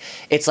slick.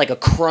 It's like a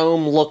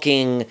chrome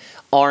looking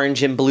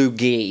orange and blue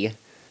gi.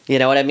 You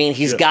know what I mean?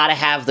 He's got to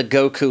have the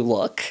Goku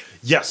look.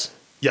 Yes.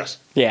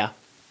 Yeah.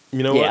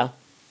 You know what?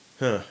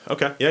 Huh.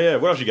 Okay. Yeah.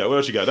 What else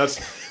you got? That's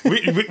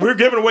we're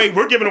giving away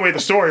the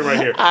story right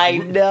here. I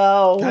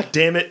know. God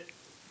damn it.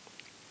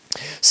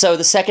 So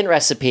the second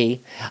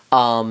recipe,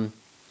 and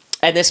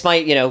this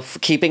might,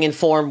 keeping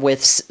informed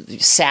with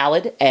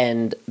salad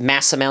and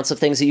mass amounts of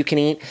things that you can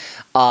eat,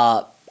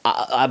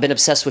 I've been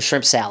obsessed with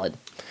shrimp salad.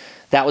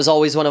 That was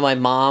always one of my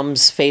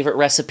mom's favorite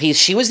recipes.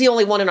 She was the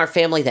only one in our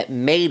family that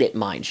made it,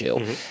 mind you.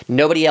 Mm-hmm.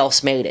 Nobody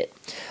else made it.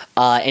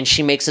 And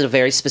she makes it a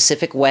very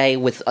specific way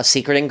with a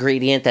secret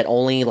ingredient that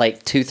only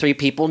 2-3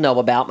 people know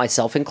about,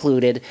 myself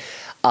included.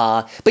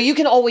 But you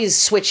can always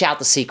switch out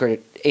the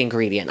secret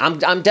ingredient.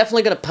 I'm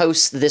definitely going to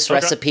post this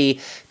recipe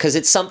because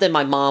it's something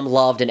my mom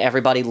loved and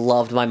everybody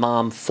loved my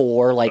mom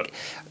for,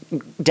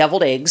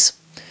 deviled eggs,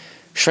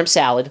 shrimp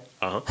salad,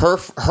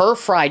 her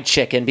fried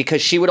chicken,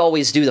 because she would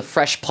always do the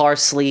fresh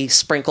parsley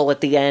sprinkle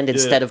at the end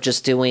instead of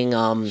just doing...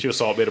 She was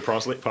salt, beta,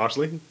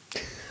 parsley?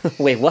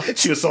 Wait, what?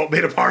 She was salt,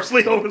 beta,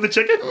 parsley over the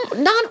chicken?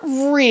 Not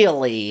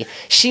really.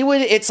 She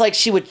would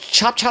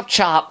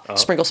chop,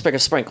 sprinkle,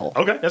 sprinkle.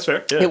 Okay, that's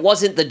fair. Yeah. It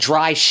wasn't the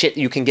dry shit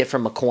you can get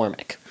from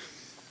McCormick.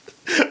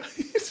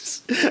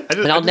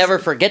 I'll never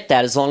forget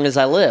that as long as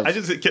I live. I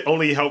just can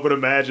only help but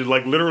imagine,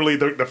 literally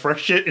the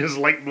fresh shit is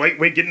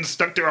lightweight getting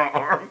stuck to our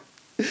arm.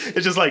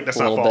 It's just that's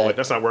not falling.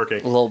 That's not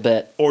working. A little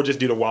bit. Or just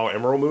do the wild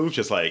emerald move.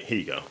 Just here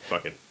you go.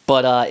 Fucking.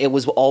 But it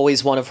was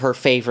always one of her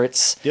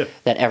favorites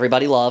that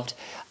everybody loved.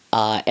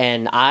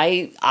 And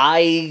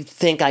I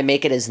think I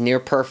make it as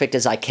near perfect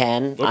as I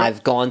can. Okay.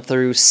 I've gone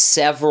through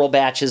several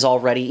batches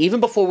already,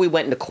 even before we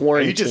went into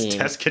quarantine. Are you just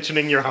test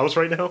kitchening your house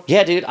right now?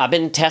 Yeah, dude. I've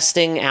been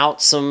testing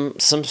out some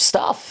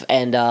stuff,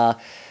 and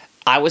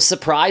I was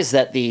surprised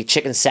that the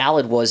chicken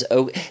salad was...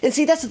 And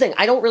see, that's the thing.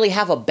 I don't really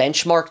have a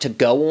benchmark to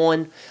go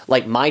on,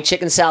 like my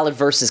chicken salad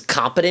versus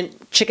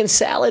competent chicken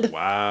salad.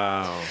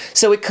 Wow.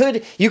 So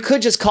you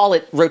could just call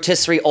it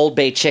rotisserie Old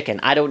Bay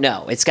chicken. I don't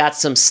know. It's got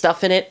some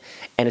stuff in it,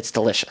 and it's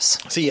delicious.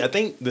 See, I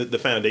think the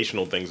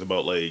foundational things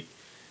about a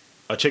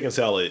chicken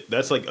salad,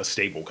 that's a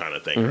staple kind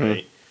of thing, mm-hmm.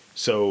 right?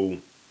 So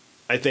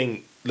I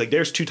think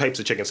there's two types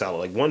of chicken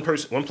salad. One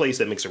place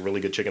that makes a really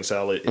good chicken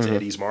salad is mm-hmm.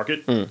 Eddie's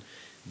Market. Mm.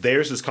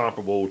 Theirs is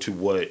comparable to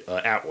what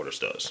Atwater's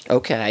does.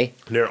 Okay.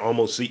 They're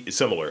almost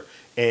similar.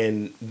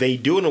 And they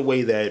do it in a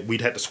way that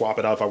we'd have to swap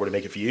it out if I were to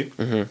make it for you.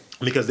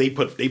 Mm-hmm. Because they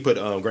put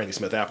Granny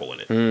Smith apple in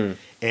it. Mm.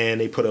 And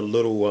they put a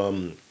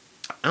little...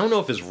 I don't know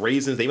if it's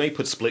raisins. They might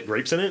put split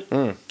grapes in it.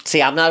 Mm.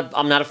 See, I'm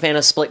not a fan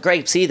of split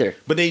grapes either.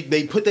 But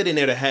they put that in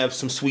there to have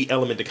some sweet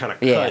element to kind of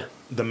cut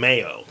the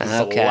mayo. There's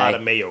a lot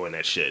of mayo in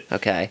that shit.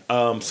 Okay.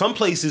 Some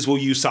places will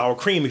use sour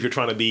cream if you're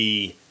trying to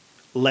be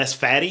less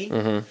fatty,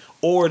 mm-hmm.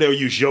 or they'll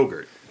use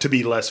yogurt to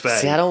be less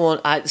fatty. See, I don't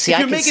want. I can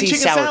see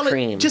sour salad,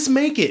 cream. Just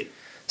make it.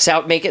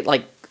 Make it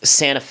like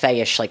Santa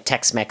Fe-ish, like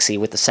Tex-Mexy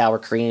with the sour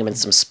cream and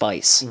some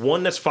spice.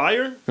 One that's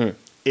fire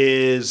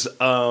is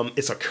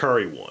it's a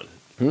curry one.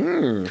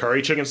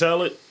 Curry chicken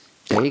salad.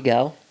 There you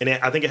go. And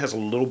I think it has a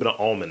little bit of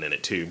almond in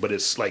it too, but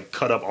it's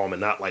cut up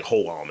almond, not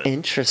whole almond.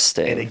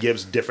 Interesting. And it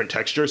gives different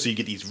texture, so you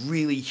get these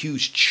really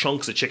huge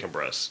chunks of chicken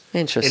breasts.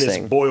 Interesting.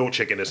 And it's boiled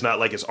chicken. It's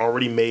not it's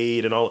already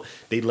made and all.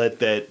 They let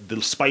the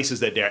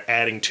spices that they're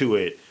adding to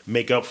it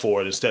make up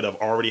for it instead of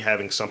already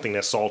having something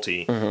that's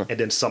salty and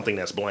then something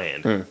that's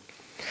bland. Mm.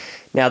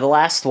 Now the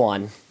last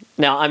one.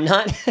 Now, I'm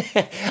not...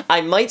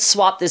 I might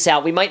swap this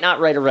out. We might not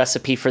write a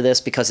recipe for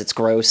this because it's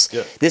gross.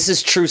 Yeah. This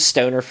is true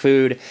stoner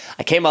food.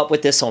 I came up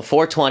with this on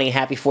 420.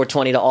 Happy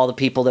 420 to all the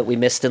people that we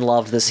missed and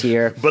loved this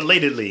year.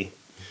 Belatedly.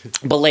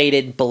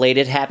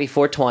 Belated happy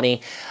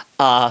 420.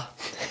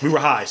 We were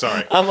high,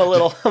 sorry. I'm a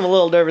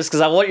little nervous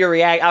because I want your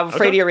reaction. I'm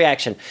afraid of your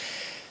reaction.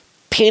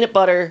 Peanut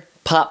butter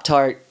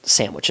Pop-Tart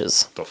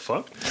sandwiches. The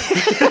fuck?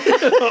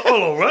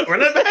 Hold on, run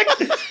that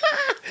back?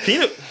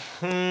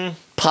 Peanut...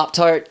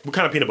 Pop-Tart. What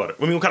kind of peanut butter?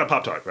 What kind of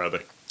Pop-Tart,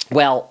 rather?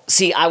 Well,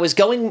 see, I was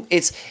going...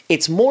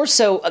 It's more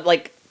so,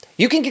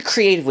 you can get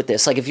creative with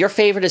this. If your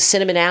favorite is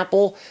cinnamon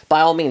apple, by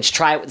all means,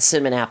 try it with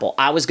cinnamon apple.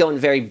 I was going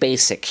very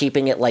basic,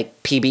 keeping it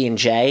like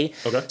PB&J.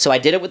 Okay. So I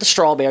did it with the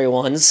strawberry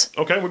ones.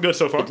 Okay, we're good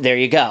so far. There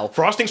you go.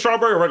 Frosting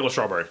strawberry or regular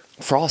strawberry?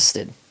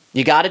 Frosted.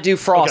 You got to do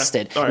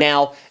frosted. Okay. All right.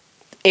 Now...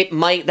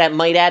 That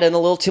might add in a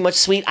little too much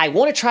sweet. I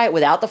want to try it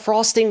without the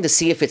frosting to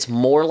see if it's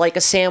more like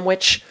a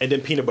sandwich. And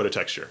then peanut butter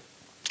texture.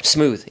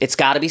 Smooth. It's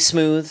got to be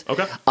smooth.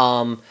 Okay.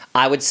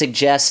 I would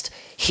suggest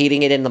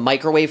heating it in the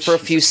microwave for a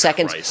few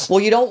seconds. Christ. Well,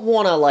 you don't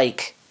want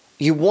to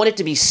you want it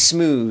to be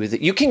smooth.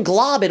 You can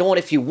glob it on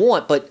if you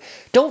want, but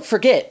don't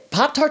forget,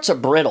 Pop-Tarts are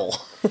brittle.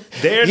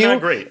 They're not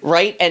great.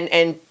 Right?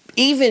 And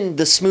even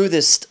the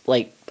smoothest,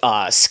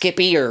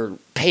 Skippy or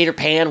Peter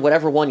Pan,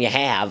 whatever one you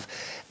have,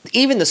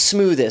 even the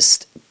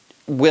smoothest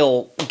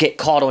will get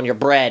caught on your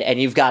bread,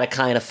 and you've got to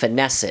kind of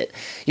finesse it.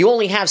 You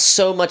only have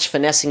so much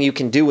finessing you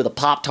can do with a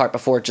Pop-Tart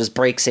before it just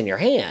breaks in your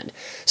hand.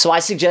 So I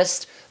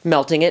suggest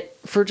melting it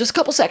for just a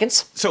couple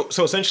seconds. So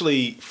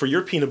essentially, for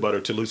your peanut butter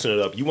to loosen it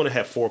up, you want to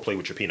have foreplay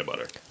with your peanut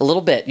butter. A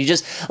little bit. You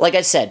just, like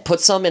I said, put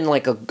some in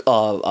like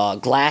a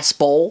glass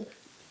bowl,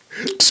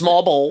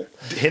 small bowl,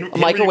 a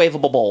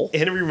microwavable bowl.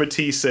 Henry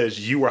Matisse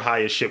says you were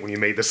high as shit when you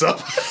made this up.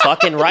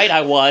 Fucking right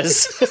I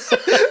was.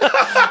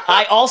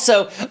 I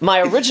also,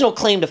 my original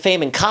claim to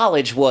fame in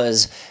college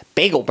was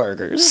bagel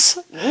burgers.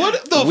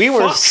 What the We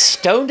fuck? were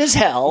stoned as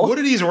hell. What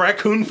are these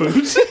raccoon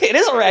foods? It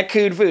is a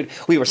raccoon food.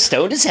 We were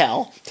stoned as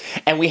hell,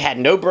 and we had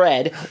no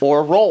bread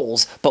or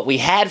rolls, but we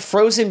had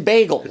frozen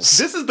bagels.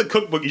 This is the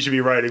cookbook you should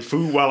be writing,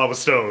 Food While I Was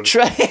Stoned.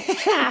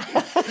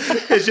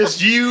 It's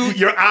just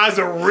your eyes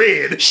are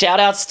red. Shout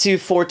outs to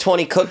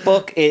 420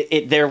 Cookbook.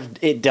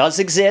 It does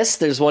exist.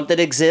 There's one that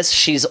exists.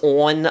 She's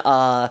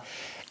on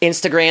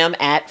Instagram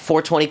at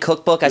 420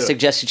 Cookbook. I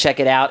suggest you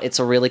check it out. It's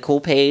a really cool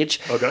page.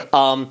 Okay.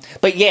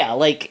 But yeah,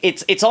 like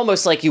it's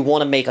almost like you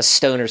want to make a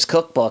stoner's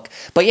cookbook.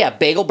 But yeah,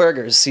 bagel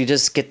burgers. You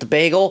just get the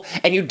bagel,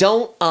 and you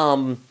don't.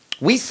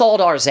 We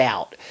thawed ours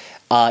out.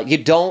 You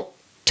don't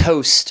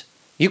toast.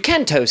 You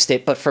can toast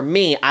it, but for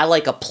me, I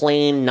like a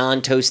plain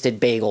non-toasted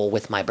bagel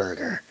with my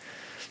burger.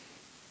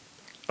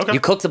 Okay.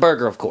 You cook the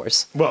burger, of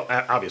course. Well,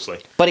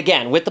 obviously. But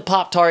again, with the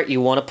Pop-Tart, you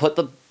want to put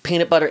the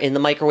peanut butter in the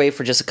microwave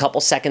for just a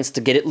couple seconds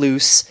to get it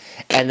loose,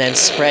 and then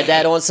spread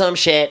that on some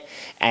shit,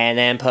 and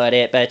then put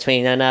it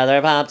between another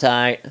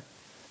Pop-Tart.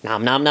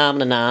 Nom nom nom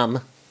nom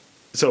nom.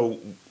 So,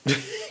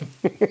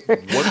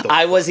 what the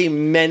I was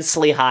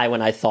immensely high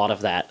when I thought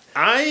of that.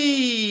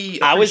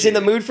 I was in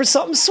the mood for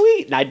something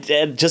sweet, and I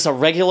did just a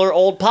regular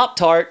old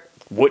Pop-Tart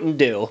wouldn't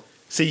do.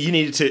 See, you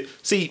needed to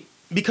see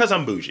because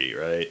I'm bougie,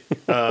 right?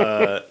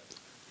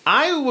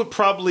 I would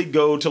probably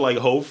go to like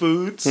Whole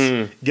Foods,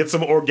 get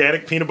some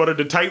organic peanut butter,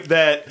 the type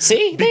that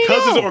See?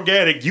 because it's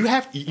organic, you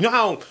know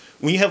how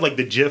when you have like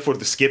the Jif or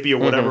the Skippy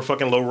or whatever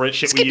fucking low rent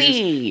shit we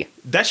use,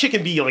 that shit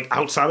can be like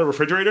outside the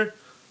refrigerator.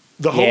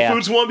 The Whole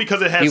Foods one,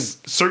 because it has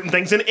certain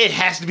things in it, it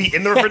has to be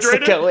in the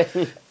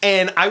refrigerator.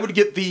 And I would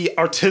get the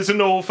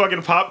artisanal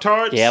fucking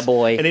Pop-Tarts. Yeah,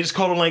 boy. And they just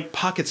call them like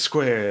pocket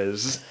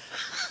squares.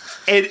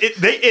 And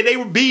they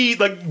would be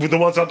like the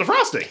ones out the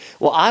frosting.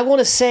 Well, I want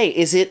to say,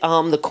 is it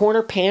the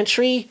Corner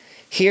Pantry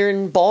here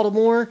in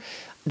Baltimore?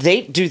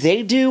 They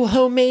do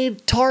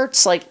homemade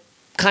tarts, like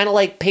kind of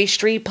like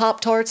pastry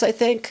Pop-Tarts, I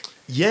think.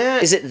 Yeah.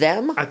 Is it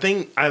them? I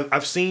think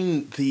I've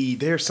seen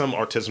there's some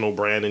artisanal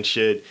brand and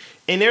shit,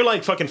 and they're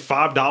like fucking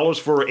 $5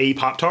 for a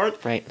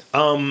Pop-Tart. Right.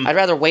 I'd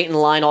rather wait in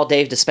line all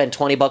day to spend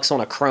 $20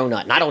 on a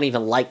cronut, and I don't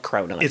even like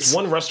cronuts. It's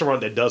one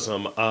restaurant that does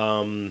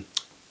them.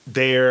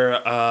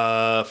 They're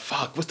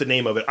what's the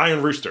name of it?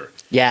 Iron Rooster.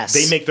 Yes.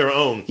 They make their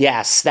own.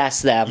 Yes,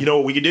 that's them. You know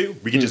what we could do?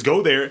 We could just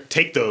go there,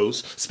 take those,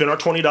 spend our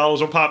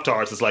 $20 on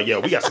Pop-Tarts. It's like, yo,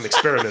 we got some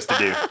experiments to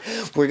do.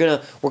 We're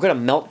gonna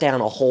melt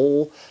down a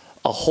whole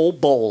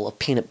bowl of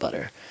peanut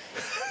butter,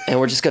 and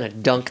we're just gonna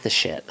dunk the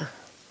shit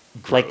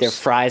like they're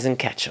fries and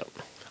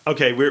ketchup.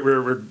 Okay,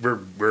 we're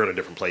in a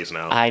different place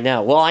now. I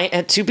know. Well,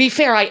 to be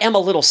fair, I am a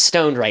little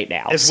stoned right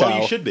now. As well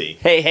you should be.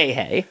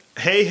 Hey.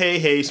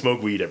 Hey, smoke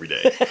weed every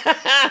day.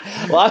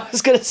 Well, I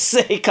was going to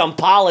say come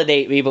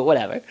pollinate me, but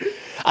whatever.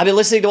 I've been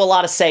listening to a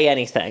lot of Say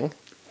Anything.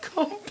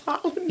 Come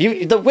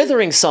pollinate. The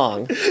Withering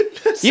song.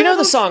 You know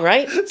the song,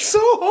 right? So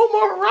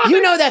homoerotic. You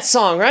know that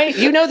song, right?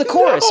 You know the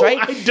chorus, No, right?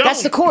 I don't.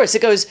 That's the chorus.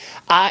 It goes,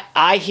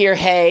 I hear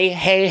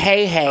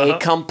hey,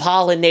 come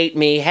pollinate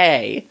me,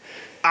 hey.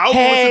 I'll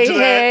listen to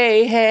that.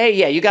 Hey.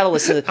 Yeah, you got to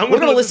listen. We're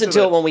going to listen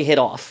to it when we hit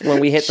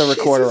the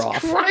recorder Jesus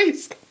off.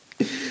 Christ.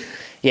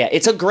 Yeah,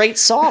 it's a great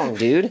song,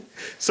 dude.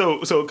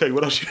 So okay,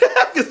 what else you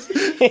have?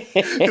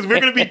 Because we're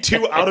going to be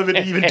too out of it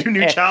to even do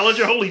New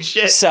Challenger. Holy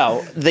shit.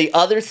 So, the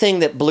other thing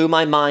that blew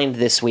my mind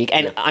this week,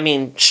 and I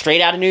mean,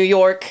 straight out of New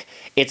York,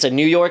 it's a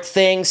New York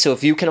thing, so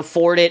if you can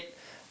afford it,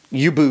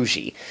 you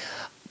bougie.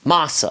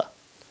 Masa.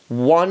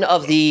 One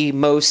of the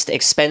most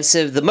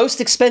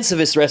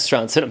expensivest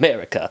restaurants in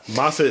America.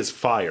 Masa is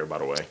fire, by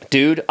the way.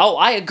 Dude,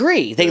 I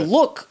agree. They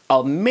look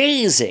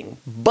amazing,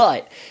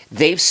 but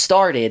they've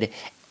started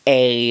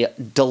a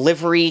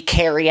delivery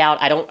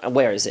carry-out.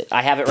 Where is it?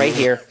 I have it right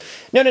here.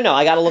 No,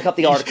 I got to look up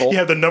the article. You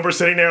have the number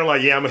sitting there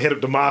like, yeah, I'm going to hit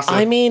up the Masa.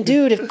 I mean,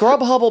 dude, if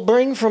Grubhub will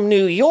bring from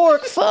New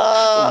York,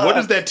 fuck. What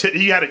is that tip?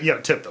 You got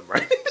to tip them,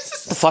 right?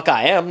 The fuck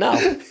I am, no.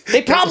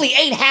 They probably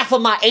ate half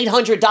of my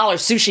 $800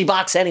 sushi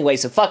box anyway,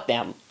 so fuck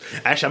them.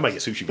 Actually, I might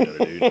get sushi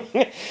together,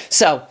 dude.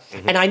 So,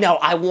 and I know,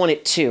 I want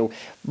it too,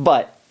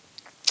 but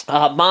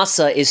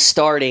Masa is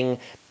starting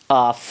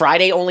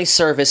Friday-only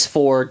service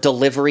for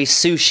delivery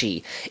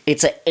sushi.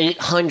 It's an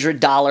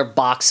 $800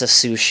 box of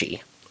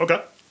sushi.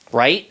 Okay.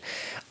 Right?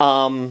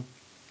 And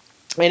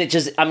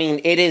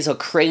it is a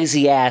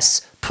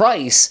crazy-ass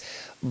price,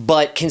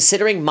 but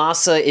considering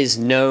Masa is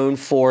known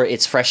for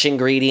its fresh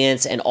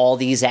ingredients and all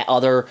these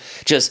other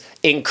just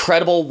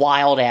incredible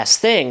wild-ass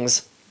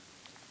things,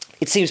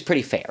 it seems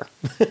pretty fair.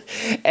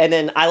 And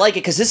then I like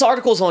it because this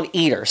article is on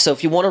Eater, so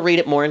if you want to read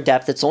it more in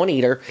depth, it's on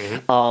Eater.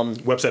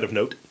 Website of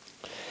note.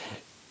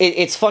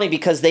 it's funny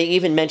because they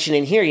even mention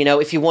in here,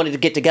 if you wanted to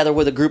get together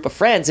with a group of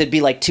friends, it'd be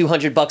like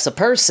 $200 a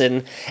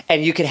person,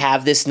 and you could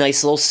have this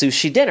nice little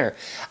sushi dinner.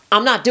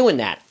 I'm not doing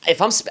that.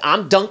 If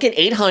I'm dunking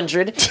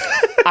 800,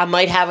 I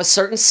might have a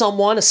certain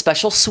someone, a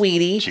special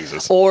sweetie,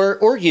 Jesus.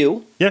 or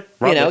you. Yeah,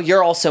 Robert.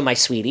 You're also my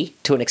sweetie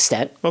to an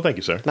extent. Well, thank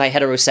you, sir. My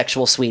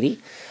heterosexual sweetie.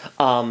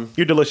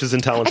 You're delicious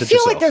and talented. I feel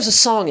yourself. like there's a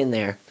song in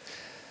there.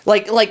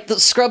 Like the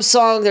Scrubs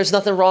song, "There's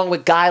Nothing Wrong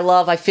with Guy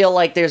Love." I feel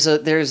like there's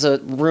a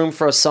room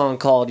for a song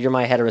called "You're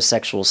My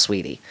Heterosexual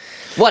Sweetie."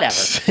 Whatever.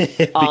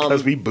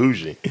 Because we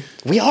bougie.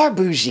 We are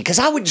bougie, because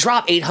I would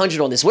drop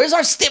 800 on this.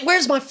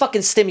 Where's my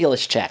fucking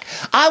stimulus check?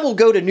 I will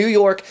go to New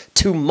York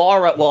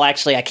tomorrow. Well,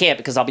 actually, I can't,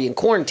 because I'll be in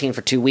quarantine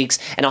for 2 weeks,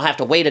 and I'll have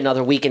to wait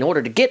another week in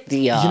order to get the.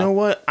 You know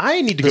what?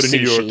 I need to go to New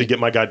York sushi. to get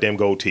my goddamn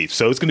gold teeth.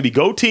 So it's going to be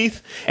gold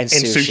teeth and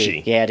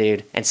sushi. Yeah,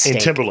 dude. And steak.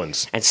 And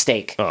Timberlands. And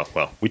steak. Oh,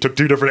 well, we took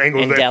two different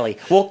angles And there. deli.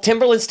 Well,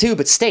 Timberlands too,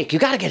 but steak. You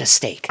got to get a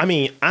steak. I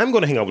mean, I'm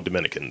going to hang out with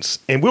Dominicans,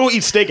 and we'll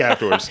eat steak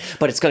afterwards.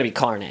 But it's going to be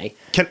carne.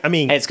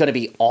 And it's going to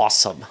be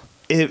awesome.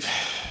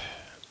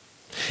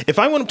 If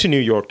I went up to New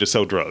York to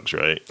sell drugs,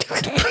 right?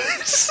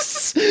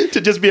 To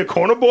just be a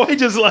corner boy,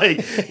 just like,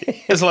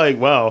 it's like,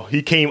 wow,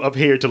 he came up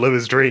here to live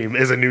his dream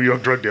as a New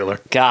York drug dealer.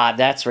 God,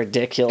 that's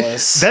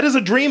ridiculous. That is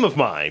a dream of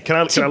mine. Can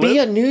I be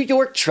live? a New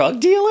York drug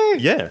dealer?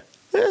 Yeah.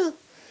 And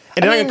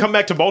then I can come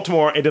back to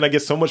Baltimore, and then I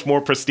get so much more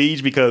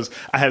prestige because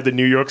I have the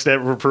New York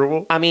stamp of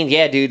approval. I mean,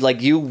 yeah, dude,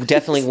 like, you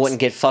definitely wouldn't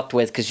get fucked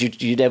with because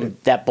you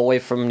that boy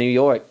from New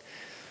York.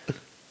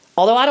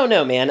 Although, I don't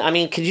know, man. I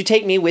mean, could you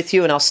take me with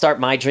you and I'll start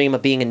my dream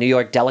of being a New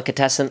York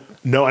delicatessen?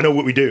 No, I know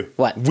what we do.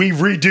 What? We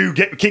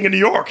redo King of New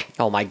York.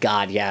 Oh, my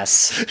God,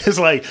 yes. It's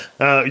like,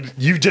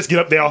 you just get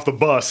up there off the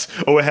bus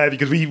or what have you,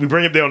 because we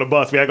bring up there on the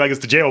bus. We act like it's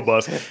the jail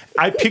bus.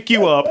 I pick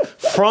you up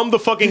from the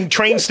fucking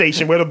train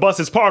station where the bus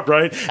is parked,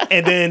 right?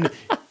 And then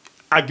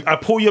I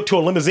pull you up to a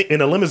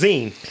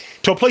limousine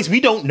to a place we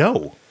don't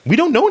know. We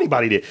don't know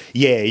anybody there.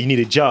 Yeah, you need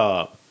a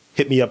job.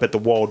 Hit me up at the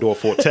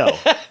Waldorf Hotel.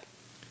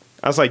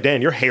 I was like,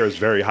 Dan, your hair is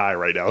very high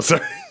right now,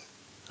 sir.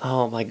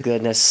 Oh, my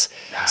goodness.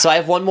 So I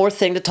have one more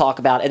thing to talk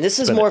about, and this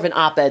is more of an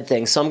op-ed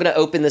thing, so I'm going to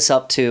open this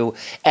up to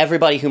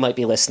everybody who might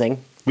be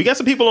listening. We got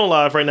some people on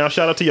live right now.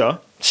 Shout out to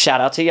y'all. Shout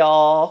out to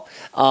y'all.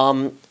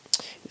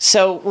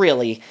 So,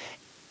 really,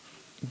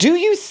 do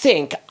you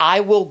think I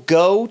will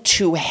go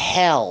to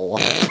hell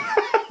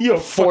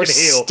for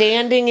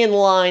standing in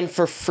line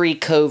for free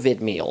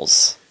COVID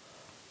meals?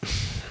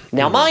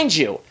 Now, mind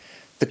you,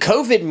 the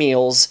COVID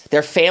meals,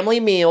 they're family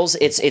meals.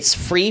 It's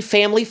free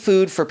family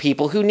food for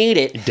people who need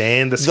it.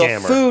 Dan the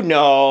scammer. The food,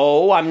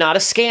 no, I'm not a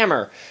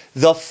scammer.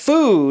 The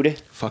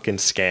food... Fucking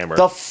scammer.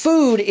 The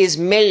food is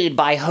made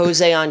by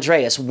Jose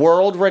Andres,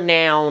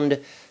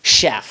 world-renowned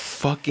chef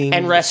fucking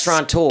and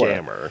restaurateur.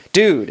 Scammer.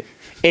 Dude,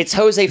 it's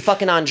Jose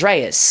fucking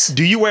Andres.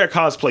 Do you wear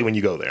cosplay when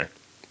you go there?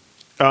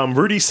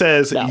 Rudy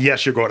says, No.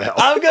 Yes, you're going to hell.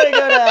 I'm gonna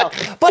go to hell.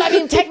 But I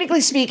mean,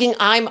 technically speaking,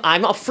 I'm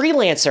a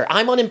freelancer.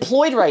 I'm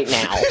unemployed right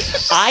now.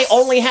 I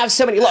only have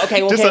so many. Okay,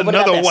 Just what about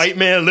another this? white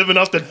man living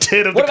off the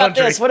tit of What the about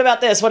country. this? What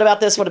about this? What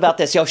about this? What about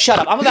this? Yo, shut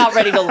up. I'm about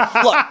ready to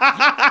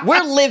look.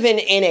 We're living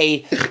in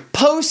a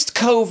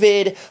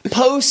post-COVID,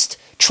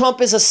 post-Trump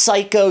is a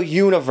psycho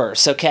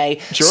universe, okay?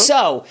 Sure.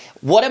 So,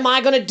 what am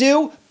I gonna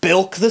do?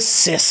 Bilk the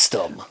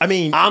system. I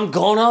mean, I'm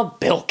gonna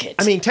bilk it.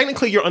 I mean,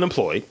 technically you're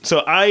unemployed, so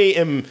I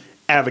am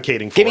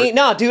advocating for it.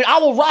 No, dude, I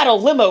will ride a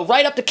limo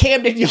right up to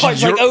Camden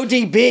Yards like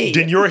ODB.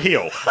 Then you're a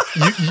heel.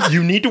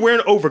 You need to wear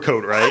an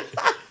overcoat, right?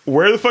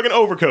 Wear the fucking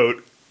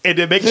overcoat, and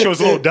then make sure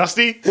it's a little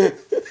dusty.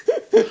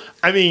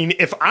 I mean,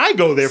 if I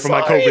go there for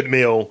my COVID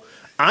meal,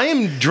 I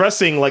am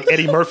dressing like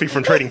Eddie Murphy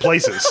from Trading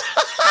Places.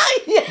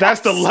 Yes.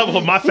 That's the level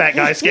of my fat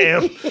guy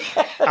scam. Yes.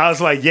 I was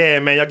like, yeah,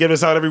 man, y'all give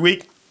this out every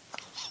week?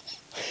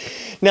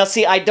 Now,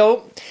 see, I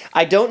don't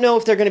know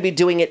if they're going to be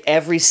doing it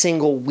every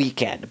single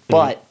weekend,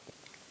 but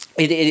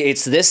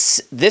it's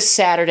this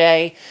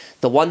Saturday,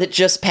 the one that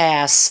just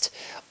passed,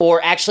 or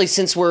actually,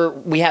 since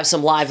we have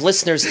some live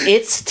listeners,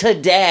 it's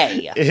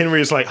today. Henry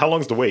is like, how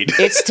long's the wait?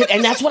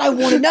 And that's what I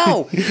want to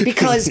know,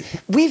 because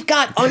we've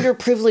got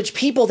underprivileged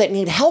people that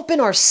need help in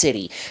our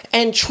city,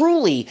 and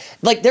truly,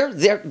 like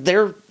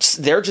they're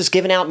just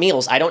giving out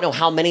meals. I don't know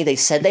how many they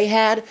said they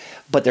had,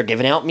 but they're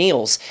giving out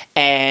meals,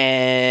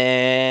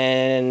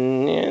 and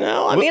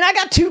I mean, I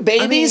got two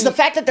babies. The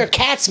fact that they're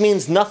cats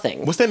means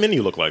nothing. What's that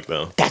menu look like,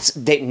 though?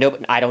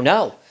 I don't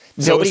know.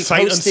 So Nobody it's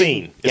sight posted,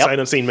 unseen. It's sight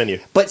unseen menu.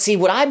 But see,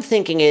 what I'm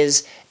thinking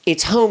is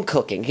it's home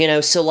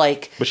cooking, so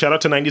like... But shout out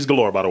to 90s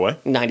Galore, by the way.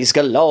 90s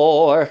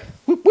Galore.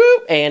 Whoop,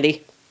 whoop,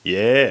 Andy.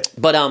 Yeah.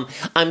 But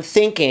I'm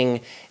thinking,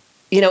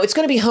 it's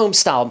going to be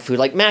home-style food,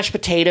 like mashed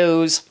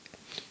potatoes.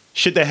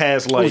 Shit that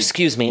has, like,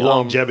 excuse me,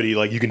 longevity,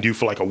 like, you can do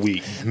for, like, a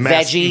week.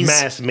 Veggies.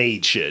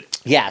 Mass-made shit.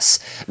 Yes.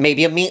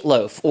 Maybe a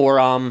meatloaf or,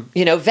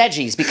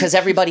 veggies, because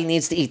everybody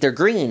needs to eat their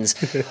greens.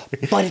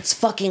 But it's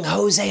fucking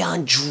Jose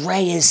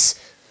Andres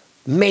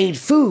made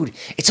food.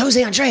 It's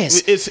Jose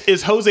Andres.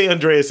 It's Jose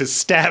Andres'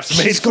 staff's made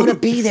food. He's going to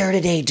be there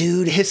today,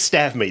 dude. His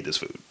staff made this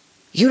food.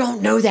 You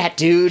don't know that,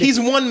 dude. He's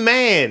one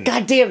man.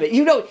 God damn it.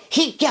 You know,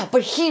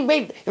 but he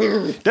made...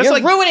 That's You're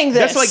like, ruining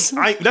this.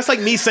 That's like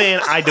me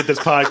saying I did this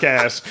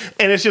podcast,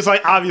 and it's just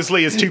like,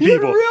 obviously it's two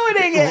people. You're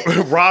ruining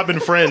it. Rob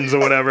and friends or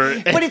whatever.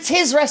 But it's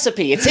his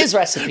recipe. It's his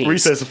recipe.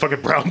 Reese says a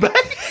fucking brown bag.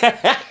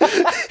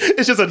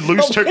 It's just a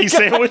loose turkey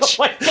sandwich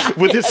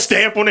with his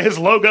stamp on his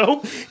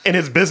logo and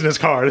his business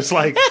card. It's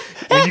like,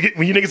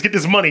 when you niggas get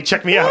this money,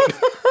 check me out.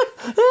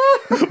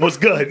 What's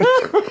good?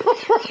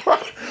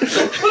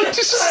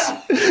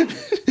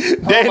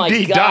 Dan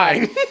D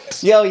dying.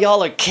 Yo,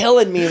 y'all are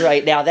killing me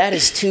right now. That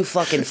is too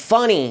fucking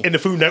funny. And the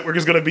Food Network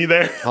is going to be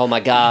there. Oh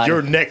my God.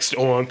 You're next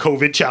on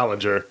COVID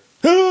Challenger.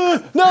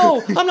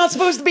 No, I'm not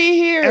supposed to be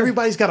here.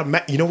 Everybody's got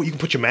a you know what? You can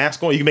put your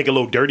mask on. You can make it a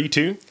little dirty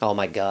too. Oh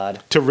my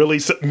God. To really,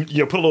 put a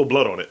little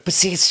blood on it. But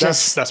see, it's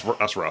just that's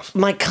rough.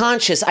 My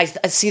conscience. I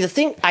see the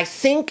thing. I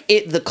think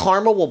the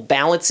karma will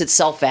balance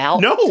itself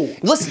out. No.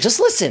 Listen. Just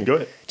listen. Go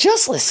ahead.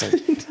 Just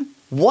listen.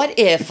 What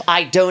if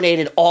I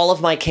donated all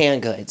of my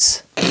canned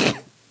goods?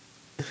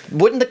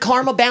 Wouldn't the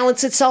karma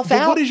balance itself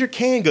out? What is your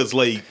canned goods,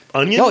 like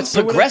onions? No, it's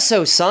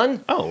Progresso,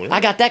 son. Oh, yeah. I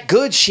got that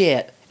good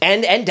shit.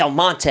 And Del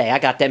Monte. I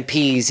got them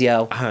peas,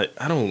 yo. I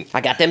don't...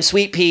 I got them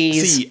sweet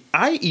peas. See,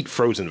 I eat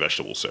frozen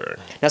vegetables, sir.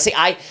 Now, see,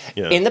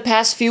 in the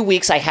past few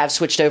weeks, I have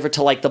switched over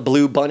to, like, the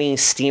Blue Bunny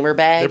steamer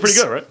bags. They're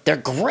pretty good, right? They're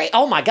great.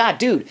 Oh, my God,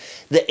 dude.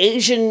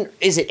 Is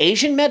it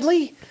Asian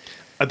medley?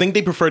 I think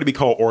they prefer to be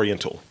called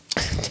Oriental.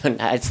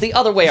 It's the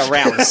other way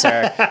around,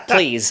 sir.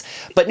 Please.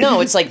 But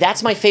no, it's like,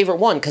 that's my favorite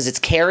one, because it's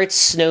carrots,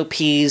 snow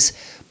peas,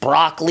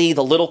 broccoli,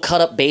 the little cut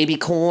up baby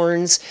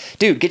corns.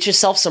 Dude, get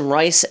yourself some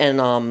rice and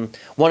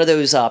one of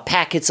those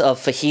packets of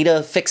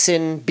fajita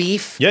fixin'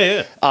 beef.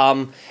 Yeah.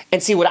 And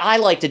see, what I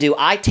like to do,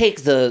 I take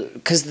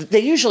because they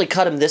usually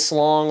cut them this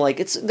long, like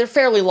they're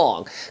fairly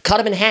long. Cut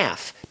them in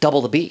half,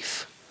 double the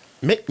beef.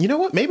 You know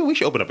what? Maybe we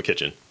should open up a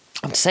kitchen.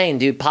 I'm saying,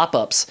 dude,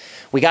 pop-ups.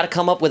 We got to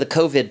come up with a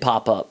COVID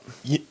pop-up.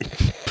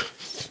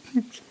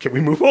 Can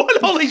we move on?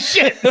 Holy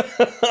shit.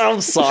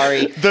 I'm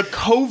sorry. The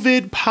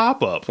COVID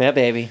pop-up. Yeah,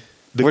 baby.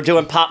 We're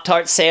doing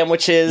Pop-Tart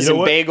sandwiches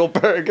and bagel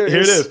burgers.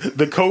 Here it is.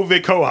 The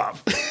COVID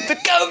co-op. The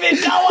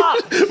COVID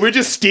co-op. We're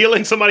just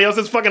stealing somebody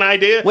else's fucking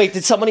idea. Wait,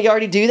 did somebody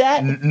already do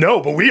that? No,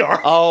 but we are.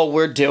 Oh,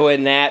 we're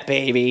doing that,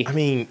 baby. I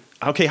mean,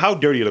 okay, how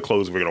dirty are the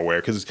clothes we're going to wear?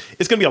 Because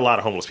it's going to be a lot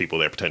of homeless people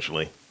there,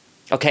 potentially.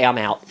 Okay, I'm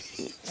out.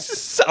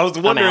 I was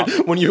wondering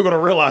when you were going to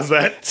realize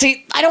that.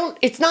 See,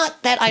 it's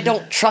not that I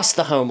don't trust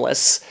the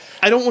homeless.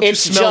 I don't want you to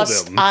smell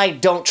them. I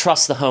don't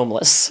trust the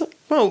homeless.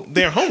 Well,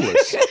 they're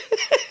homeless.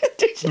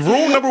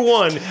 Rule number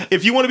one,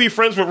 if you want to be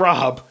friends with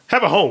Rob,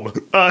 have a home.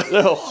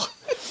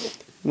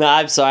 No,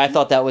 I'm sorry. I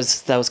thought that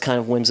was kind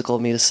of whimsical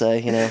of me to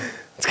say, you know.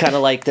 It's kind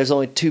of like there's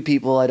only two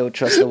people I don't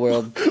trust in the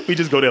world. We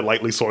just go there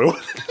lightly soiled.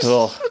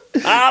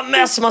 I'll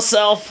mess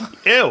myself.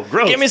 Ew,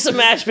 gross. Give me some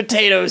mashed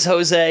potatoes,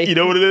 Jose. You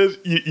know what it is?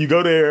 You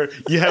go there,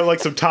 you have like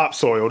some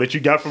topsoil that you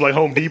got from like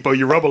Home Depot.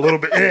 You rub a little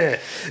bit,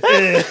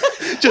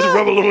 just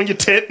rub a little on your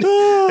tent.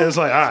 And it's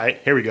like, all right,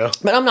 here we go.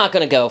 But I'm not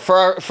going to go.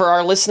 For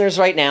our listeners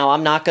right now,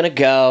 I'm not going to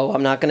go.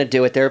 I'm not going to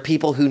do it. There are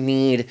people who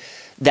need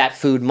that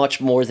food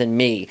much more than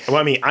me. Well,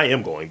 I mean, I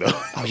am going, though.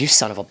 Oh, you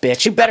son of a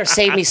bitch. You better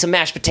save me some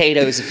mashed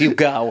potatoes if you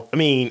go. I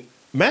mean,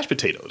 mashed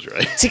potatoes,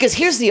 right? See, because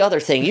here's the other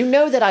thing. You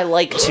know that I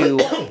like to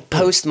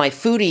post my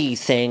foodie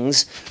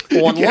things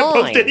online. You can't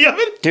post any of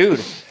it?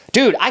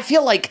 Dude, I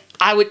feel like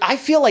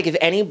if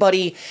any of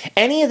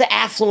the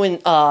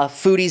affluent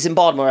foodies in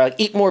Baltimore, like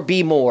Eat More,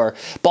 Be More,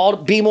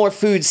 Be More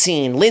Food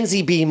Scene,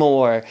 Lindsay Be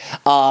More,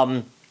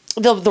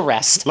 the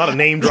rest. A lot of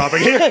name dropping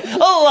here. A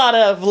lot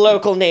of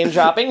local name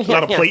dropping. A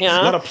lot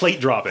of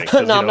plate dropping.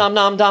 Nom, nom,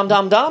 nom, dom,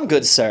 dom, dom,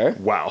 good sir.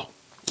 Wow.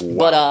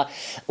 But,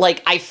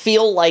 I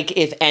feel like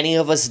if any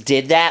of us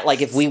did that, like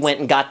if we went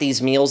and got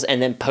these meals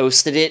and then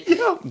posted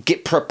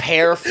it,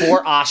 prepare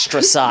for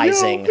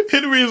ostracizing.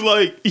 Henry's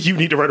like, you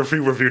need to write a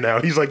food review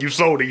now. He's like, you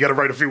sold it. You got to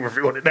write a food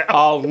review on it now.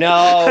 Oh,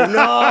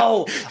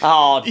 no.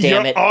 Oh,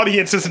 damn it. Your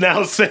audience is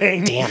now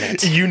saying, damn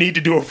it, you need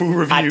to do a food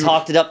review. I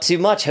talked it up too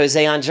much.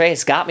 Jose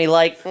Andres got me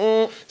like,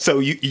 So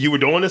you were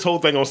doing this whole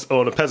thing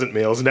on the peasant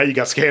meals, and now you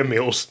got scam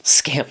meals.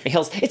 Scam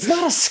meals? It's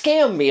not a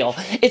scam meal.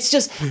 It's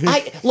just,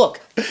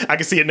 look. I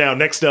can see it now.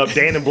 Next up,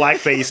 Dan in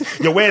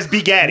blackface. Yo, where's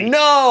B. Gaddy?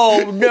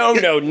 No. I'm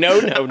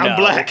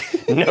black.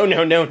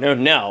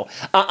 No.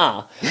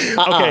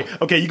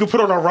 Okay, you can put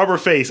on a rubber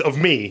face of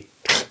me.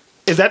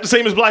 Is that the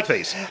same as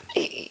blackface?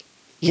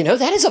 You know,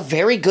 that is a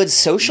very good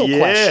social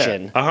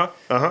question.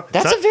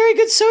 That's a very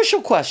good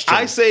social question.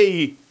 I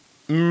say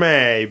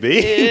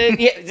maybe.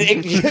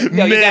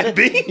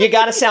 Maybe. You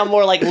gotta sound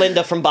more like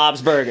Linda from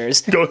Bob's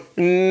Burgers. Go.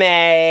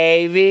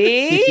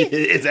 Maybe.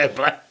 Is that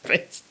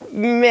blackface?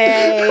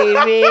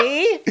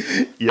 Maybe.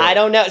 Yeah. I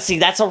don't know. See,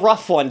 that's a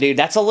rough one, dude.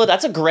 That's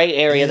a gray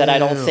area that I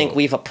don't think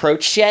we've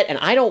approached yet, and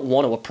I don't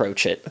want to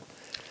approach it.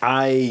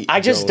 I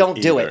just don't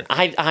do it.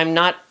 I'm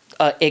not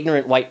an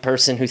ignorant white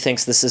person who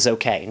thinks this is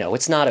okay. No,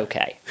 it's not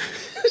okay.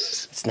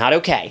 It's not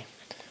okay.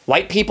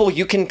 White people,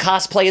 you can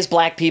cosplay as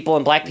black people,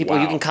 and black people,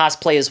 Wow. you can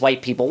cosplay as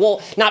white people.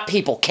 Well, not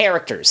people,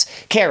 characters.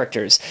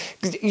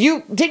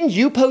 Didn't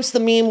you post the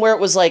meme where it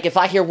was like, if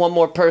I hear one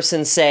more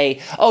person say,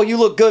 "Oh, you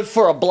look good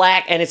for a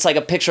black," and it's like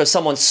a picture of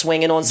someone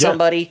swinging on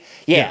somebody?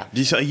 Yeah.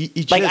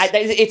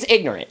 It's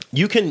ignorant.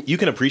 You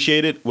can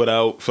appreciate it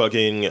without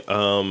fucking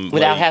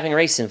Without having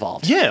race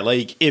involved. Yeah,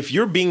 like if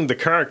you're being the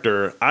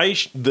character,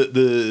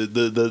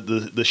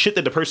 the shit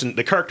that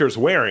the character is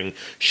wearing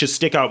should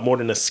stick out more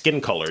than the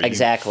skin color.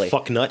 Exactly. You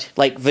fuck nut.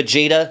 Like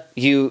Vegeta,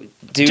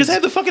 Just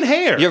have the fucking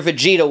hair. You're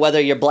Vegeta, whether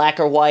you're black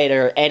or white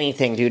or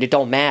anything, dude. It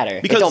don't matter.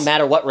 It don't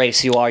matter what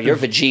race you are. You're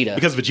Vegeta.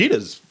 Because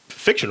Vegeta's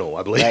fictional,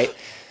 I believe. Right.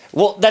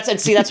 Well, that's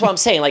what I'm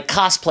saying. Like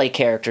cosplay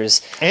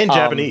characters and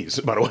Japanese,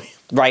 by the way.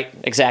 Right,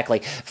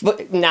 exactly.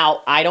 But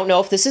now I don't know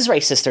if this is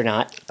racist or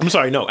not. I'm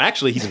sorry, no.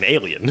 Actually, he's an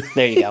alien.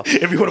 There you go.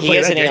 If you want to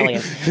play that game. He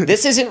is an alien.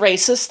 This isn't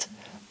racist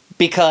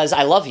because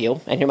I love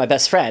you and you're my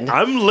best friend.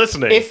 I'm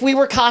listening. If we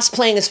were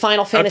cosplaying as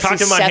Final Fantasy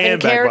VII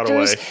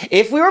characters,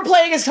 if we were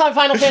playing as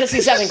Final Fantasy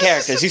VII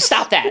characters, you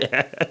stop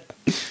that.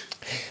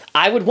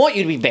 I would want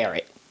you to be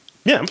Barrett.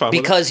 Yeah, I'm fine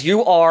because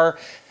you are.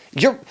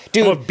 Dude,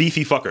 I'm a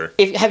beefy fucker.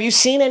 Have you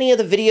seen any of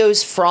the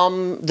videos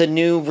from the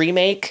new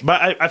remake?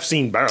 But I've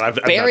seen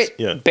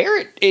Barrett.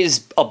 Barrett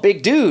is a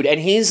big dude, and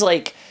he's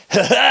like,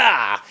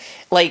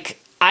 like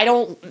I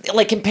don't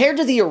like compared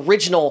to the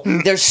original.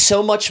 There's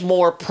so much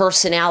more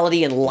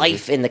personality and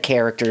life in the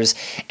characters,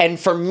 and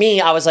for me,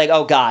 I was like,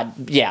 oh god,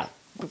 yeah.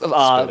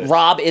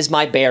 Rob is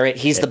my Barrett.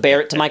 He's the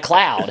Barrett to my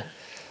Cloud.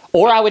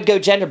 Or I would go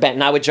gender bent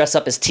and I would dress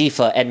up as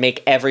Tifa and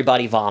make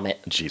everybody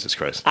vomit. Jesus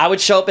Christ. I would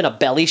show up in a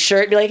belly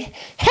shirt and be like,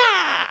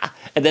 ha!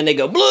 And then they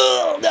go,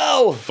 blue,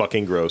 no.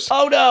 Fucking gross.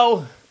 Oh,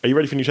 no. Are you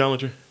ready for New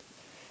Challenger?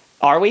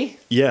 Are we?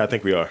 Yeah, I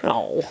think we are.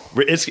 No.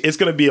 It's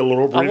going to be a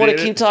little abbreviated. I want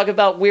to keep talking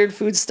about weird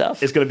food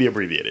stuff. It's going to be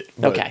abbreviated.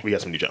 Okay. We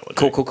got some New Challenger.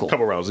 Cool.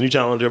 Couple rounds. New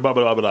Challenger, blah,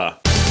 blah, blah, blah.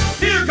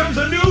 Here comes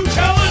a new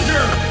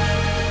challenger!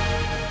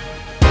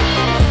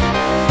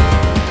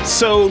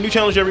 So, New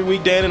Challenge every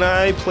week, Dan and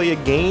I play a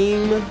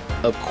game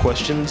of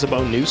questions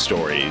about news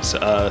stories.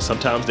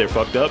 Sometimes they're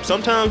fucked up,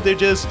 sometimes they're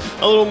just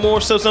a little more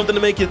so something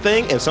to make you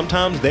think, and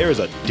sometimes there is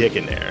a dick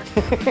in there.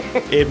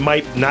 It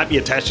might not be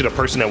attached to the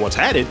person that once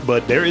had it,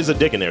 but there is a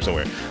dick in there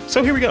somewhere.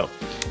 So here we go.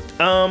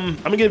 I'm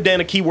going to give Dan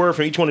a keyword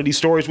for each one of these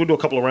stories. We'll do a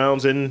couple of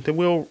rounds, and then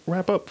we'll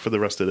wrap up for the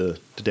rest of the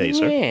day,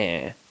 sir.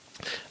 Yeah.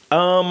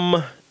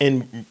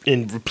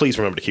 And please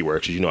remember the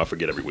keyword, because you know I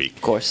forget every week.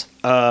 Of course.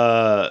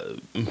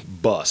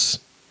 Bus.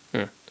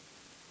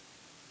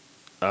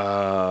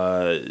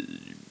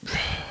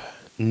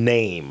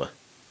 Name.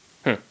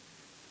 What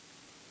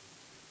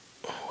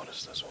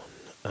is this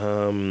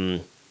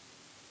one?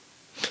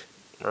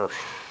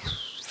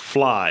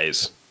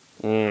 Flies.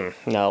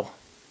 No.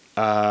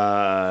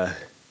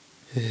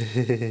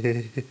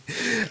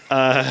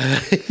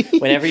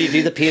 Whenever you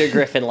do the Peter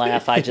Griffin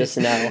laugh, I just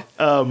know.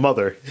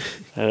 Mother.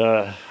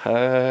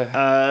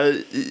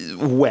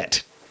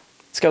 Wet.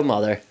 Let's go,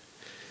 Mother.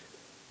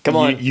 Come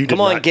on,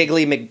 come on,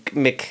 Giggly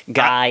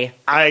McGuy.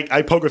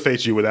 I poker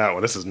faced you with that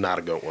one. This is not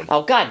a good one.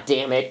 Oh, god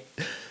damn it.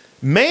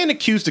 Man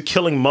accused of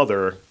killing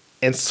mother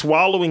and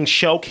swallowing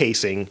shell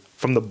casing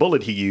from the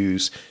bullet he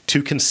used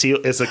to conceal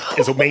as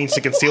a means to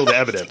conceal the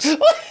evidence.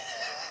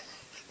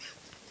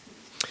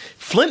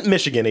 Flint,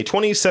 Michigan, a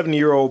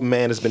 27-year-old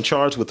man has been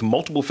charged with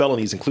multiple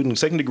felonies, including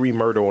second-degree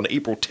murder on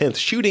April 10th,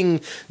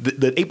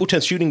 the April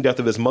 10th shooting death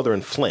of his mother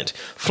in Flint.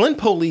 Flint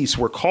police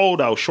were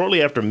called out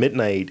shortly after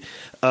midnight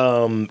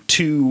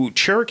to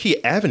Cherokee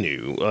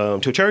Avenue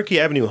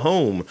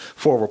home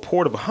for a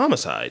report of a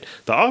homicide.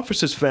 The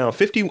officers found a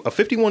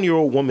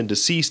 51-year-old woman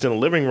deceased in a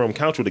living room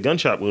couch with a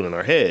gunshot wound in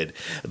her head.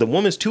 The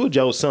woman's two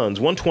adult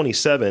sons, one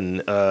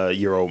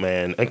 27-year-old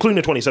man, including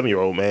a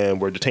 27-year-old man,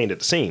 were detained at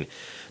the scene.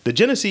 The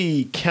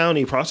Genesee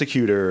County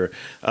prosecutor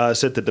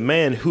said that the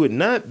man, who had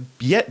not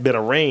yet been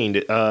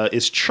arraigned,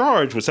 is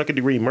charged with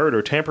second-degree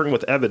murder, tampering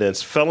with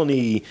evidence,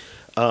 felony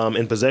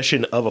in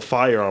possession of a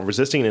firearm,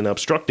 resisting and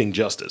obstructing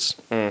justice.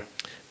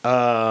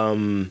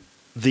 The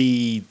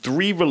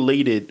three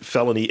related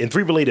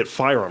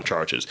firearm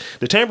charges.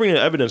 The tampering of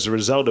evidence is a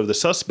result of the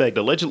suspect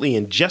allegedly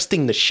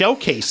ingesting the shell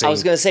casing. I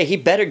was going to say, he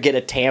better get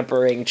a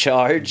tampering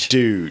charge.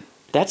 Dude.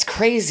 That's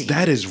crazy.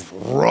 That is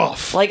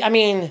rough. Like, I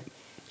mean...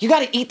 You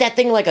got to eat that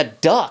thing like a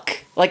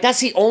duck. Like, that's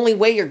the only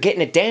way you're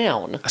getting it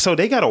down. So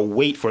they got to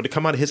wait for it to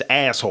come out of his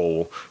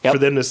asshole for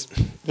them to...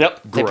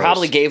 Yep. Gross. They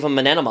probably gave him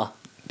an enema.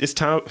 It's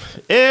time...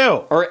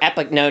 Ew! Or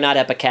not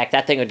Epicac.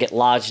 That thing would get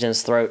lodged in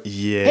his throat.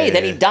 Yeah. Hey,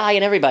 then he'd die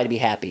and everybody be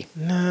happy.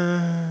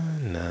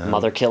 No.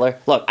 Mother killer.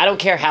 Look, I don't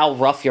care how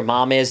rough your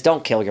mom is.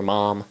 Don't kill your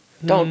mom.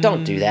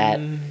 Don't do that.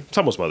 It's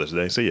almost Mother's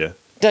Day, so yeah.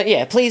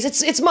 Yeah, please.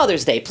 It's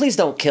Mother's Day. Please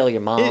don't kill your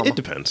mom. It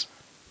depends.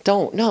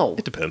 Don't. No.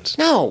 It depends.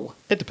 No.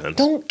 It depends.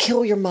 Don't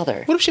kill your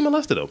mother. What if she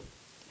molested him?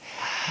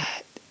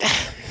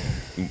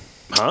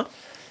 Huh?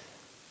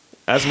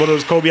 That's one of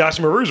those Kobayashi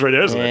Marus right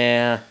there, isn't it?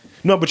 Yeah.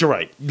 No, but you're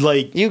right.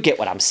 Like, you get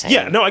what I'm saying.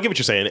 Yeah, no, I get what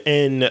you're saying.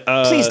 And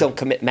please don't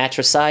commit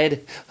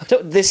matricide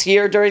this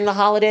year during the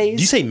holidays.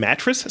 Did you say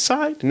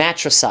matricide?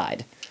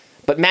 Matricide.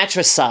 But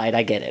mattress side,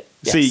 I get it.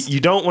 Yes. See, you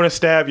don't want to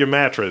stab your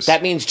mattress.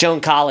 That means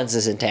Joan Collins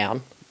is in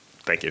town.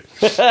 Thank you.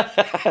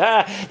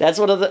 That's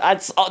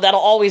that'll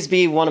always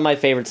be one of my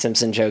favorite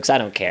Simpson jokes. I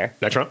don't care.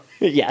 Next round.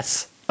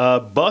 Yes.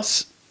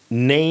 Bus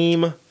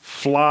name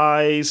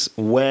flies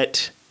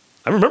wet.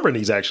 I'm remembering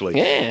these actually.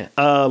 Yeah.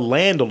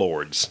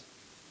 Landlords.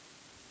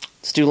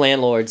 Let's do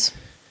landlords.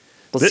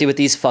 Let's see what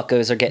these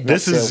fuckos are getting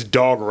This up to. is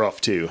dog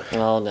rough too.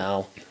 Oh,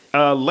 no.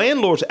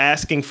 Landlords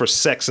asking for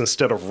sex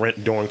instead of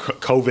rent during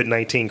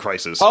COVID-19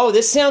 crisis. Oh,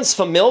 this sounds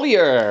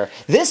familiar.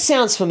 This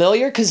sounds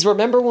familiar because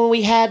remember when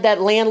we had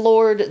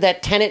that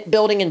tenant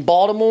building in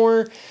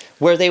Baltimore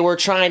where they were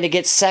trying to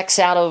get sex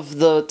out of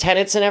the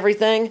tenants and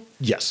everything?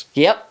 Yes.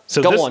 Yep.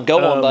 So go on,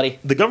 buddy.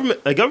 A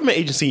government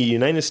agency,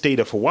 United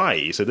State of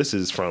Hawaii. So this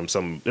is from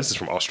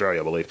Australia,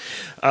 I believe.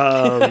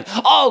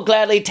 I'll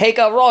gladly take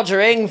a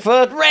rogering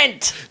for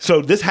rent.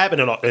 So this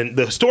happened and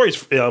the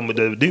stories.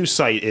 The news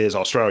site is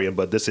Australian,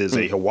 but this is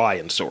a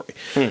Hawaiian story.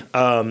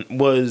 So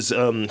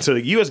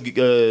the U.S.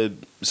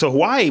 So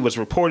Hawaii was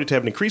reported to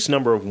have an increased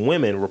number of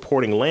women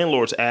reporting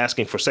landlords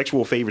asking for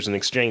sexual favors in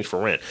exchange for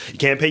rent. You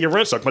can't pay your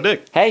rent, suck my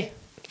dick. Hey,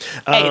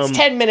 it's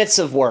 10 minutes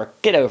of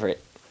work. Get over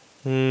it.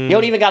 You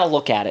don't even got to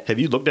look at it. Have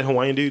you looked at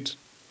Hawaiian dudes?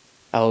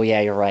 Oh,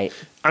 yeah, you're right.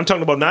 I'm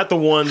talking about not the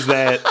ones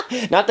that...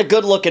 Not the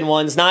good-looking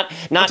ones. Not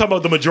I'm talking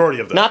about the majority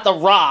of them. Not The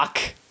Rock.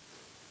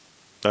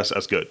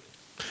 That's good.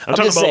 I'm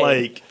talking about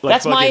saying,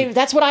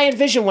 that's what I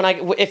envision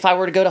if I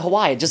were to go to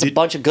Hawaii. Just a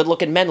bunch of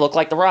good-looking men look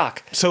like The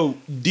Rock. So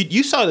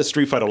you saw the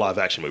Street Fighter live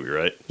action movie,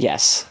 right?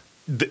 Yes.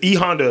 The E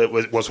Honda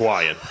was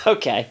Hawaiian.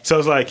 Okay. So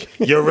it's like,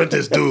 your rent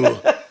is due.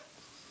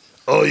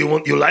 Oh,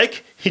 you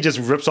like? He just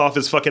rips off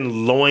his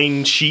fucking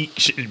loin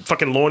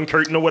fucking loin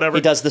curtain or whatever.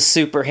 He does the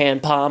super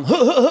hand palm.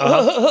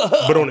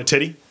 But on a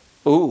titty.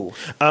 Ooh.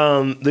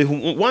 The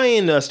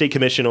Hawaiian State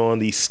Commission on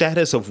the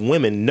Status of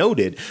Women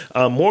noted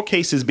more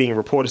cases being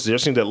reported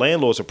suggesting that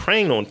landlords are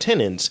preying on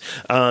tenants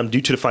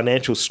due to the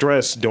financial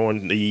stress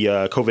during the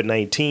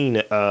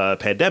COVID-19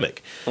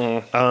 pandemic.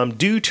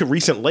 Due to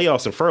recent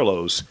layoffs and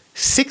furloughs,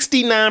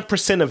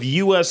 69% of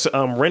U.S.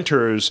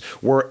 Renters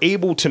were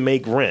able to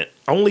make rent.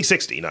 Only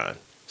 69.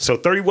 So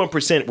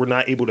 31% were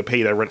not able to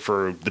pay their rent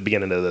for the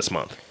beginning of this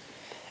month.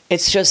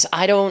 It's just,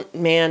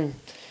 the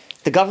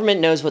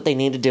government knows what they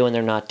need to do and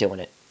they're not doing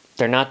it.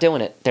 They're not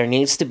doing it. There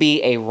needs to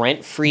be a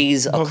rent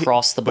freeze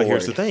across the board. But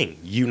here's the thing: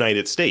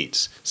 United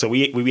States. So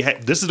we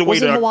this is the way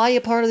that Hawaii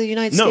a part of the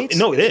United States?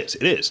 No, it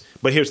is.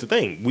 But here's the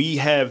thing: we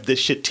have this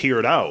shit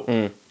tiered out.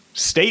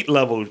 State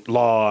level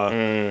law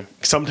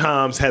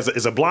sometimes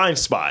is a blind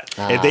spot.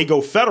 If they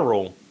go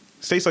federal,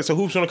 states like, so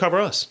who's going to cover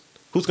us?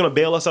 Who's going to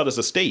bail us out as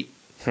a state?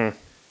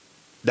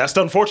 That's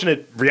the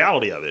unfortunate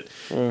reality of it.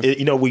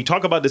 We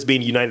talk about this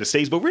being the United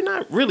States, but we're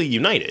not really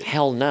united.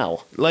 Hell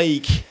no.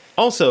 Like,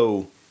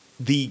 also,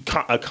 the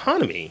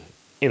economy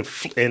in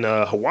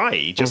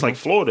Hawaii, just like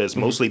Florida, is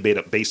mostly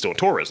based on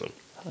tourism.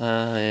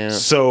 Yeah.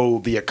 So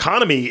the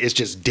economy is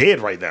just dead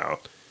right now.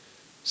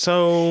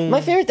 So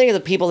my favorite thing are the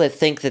people that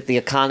think that the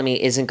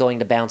economy isn't going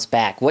to bounce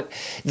back.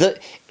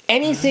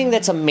 Anything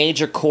that's a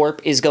major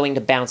corp is going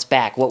to bounce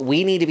back. What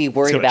we need to be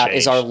worried about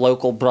is our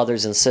local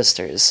brothers and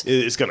sisters.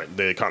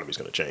 The economy's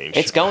gonna change.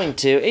 It's going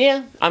to,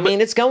 yeah.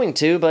 It's going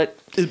to, but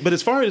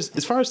as far as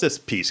this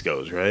piece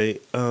goes, right?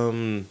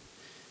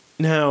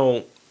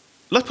 Now,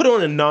 let's put it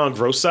on a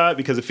non-gross side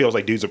because it feels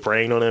like dudes are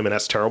preying on him, and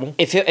that's terrible.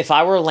 If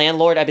I were a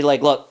landlord, I'd be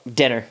like, look,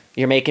 dinner.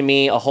 You're making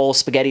me a whole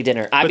spaghetti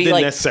dinner. But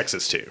then that's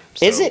sexist too.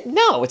 So. Is it?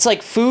 No, it's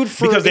like food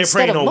for because they're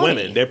instead preying on money.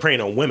 women. They're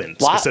preying on women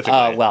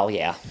specifically. Well,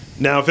 yeah.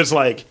 Now, if it's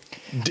like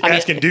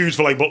asking dudes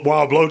for like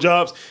wild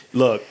blowjobs,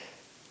 look,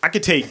 I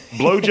could take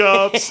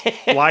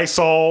blowjobs,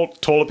 Lysol,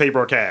 toilet paper,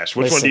 or cash.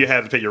 Which one do you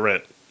have to pay your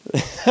rent?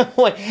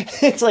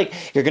 It's like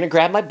you're gonna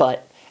grab my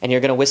butt and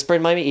you're gonna whisper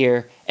in my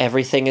ear,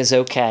 "Everything is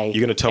okay."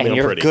 You're gonna tell me I'm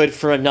you're pretty. Good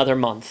for another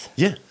month.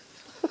 Yeah,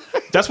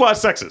 that's why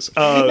it's sexist.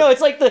 No,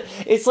 it's like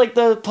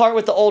the part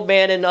with the old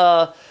man and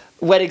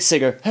Wedding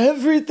Singer.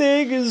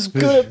 Everything is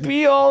gonna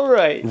be all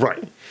right.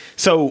 Right.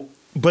 So.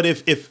 But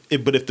if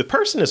the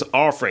person is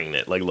offering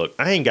it, like, look,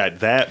 I ain't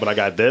got that, but I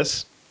got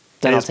this,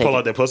 then they just pull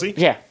out their pussy?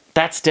 Yeah,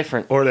 that's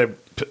different. Or their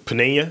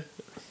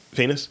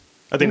penis?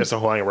 I think that's a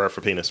Hawaiian word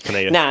for penis,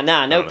 pinea.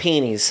 Nah, no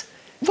peenies.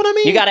 What I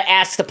mean? You got to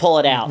ask to pull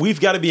it out.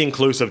 We've got to be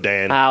inclusive,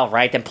 Dan. All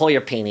right, then pull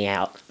your peenie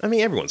out. I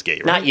mean, everyone's gay,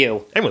 right? Not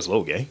you. Everyone's a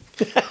little gay.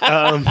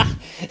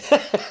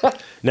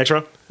 Next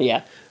round?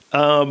 Yeah.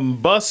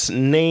 Bus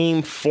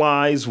name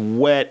flies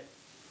wet.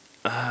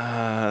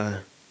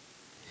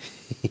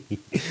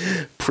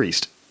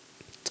 Priest.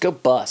 Let's go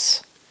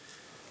bus.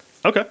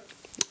 Okay.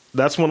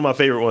 That's one of my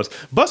favorite ones.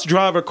 Bus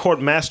driver caught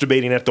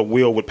masturbating at the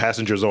wheel with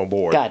passengers on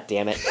board. God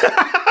damn it.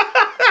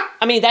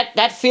 I mean,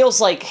 that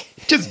feels like...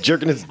 Just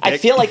jerking his dick. I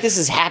feel like this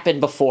has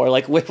happened before.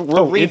 Like, we're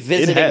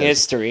revisiting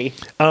history.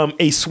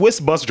 A Swiss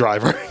bus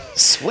driver...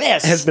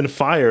 Swiss? ...has been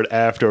fired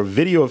after a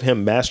video of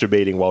him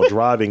masturbating while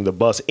driving the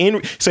bus.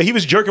 So he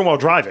was jerking while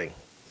driving.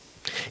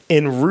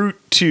 En route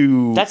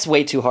to... That's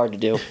way too hard to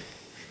do.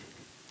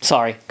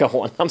 Sorry, go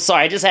on. I'm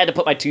sorry. I just had to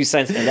put my 2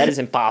 cents in. That is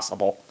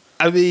impossible.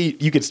 I mean,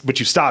 you could, but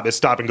you stop. It's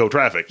stop and go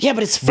traffic. Yeah,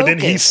 but it's focus. But then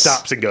he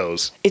stops and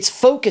goes. It's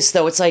focus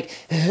though. It's like,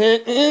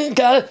 I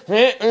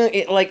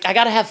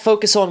gotta have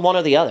focus on one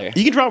or the other.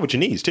 You can drive with your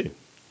knees too.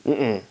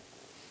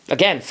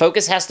 Again,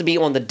 focus has to be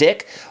on the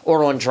dick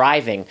or on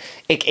driving.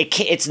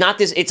 It's not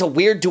this. It's a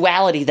weird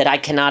duality that I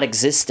cannot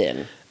exist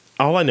in.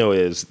 All I know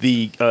is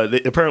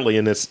apparently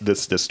in this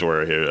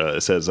story here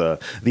it says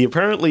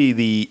apparently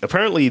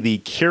the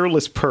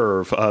careless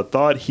perv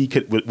thought he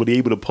would be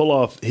able to pull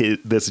off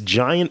this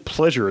giant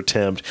pleasure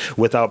attempt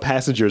without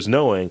passengers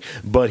knowing,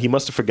 but he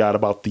must have forgot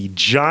about the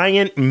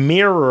giant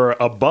mirror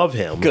above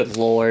him. Good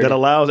Lord! That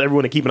allows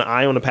everyone to keep an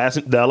eye on the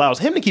passenger. That allows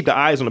him to keep the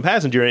eyes on the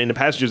passenger, and the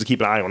passengers to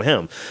keep an eye on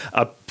him.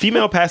 A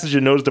female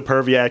passenger noticed the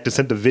pervy act and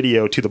sent the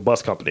video to the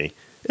bus company.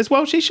 As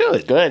well, she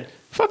should. Good.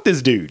 Fuck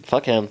this dude.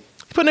 Fuck him.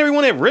 Putting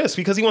everyone at risk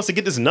because he wants to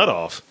get this nut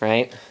off.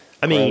 Right.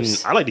 I mean,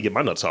 Gross. I like to get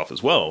my nuts off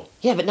as well.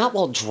 Yeah, but not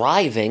while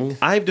driving.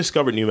 I've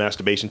discovered new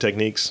masturbation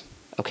techniques.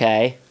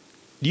 Okay.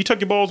 Do you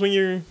tuck your balls when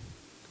you're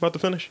about to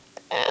finish?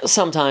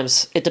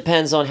 Sometimes. It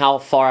depends on how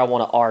far I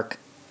want to arc.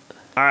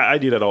 I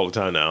do that all the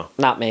time now.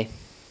 Not me.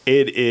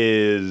 It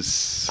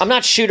is... I'm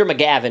not Shooter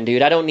McGavin,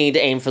 dude. I don't need to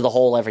aim for the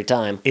hole every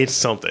time. It's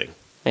something.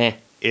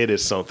 It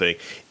is something.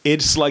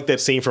 It's like that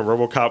scene from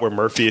RoboCop where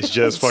Murphy is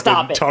just Stop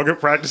fucking it.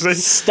 target practicing.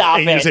 Stop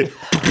and it. You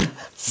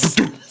just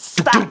hit,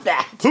 Stop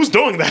that. who's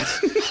doing that?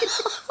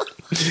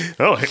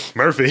 Oh, hey,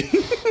 Murphy.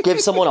 Give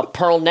someone a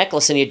pearl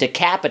necklace and you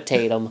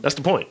decapitate them. That's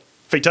the point.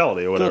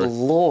 Fatality or whatever. Good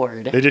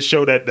Lord. They just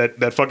show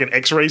that fucking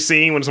X-ray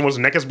scene when someone's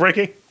neck is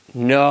breaking.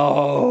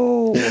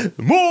 No.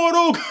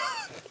 Mortal.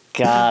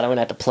 God, I'm going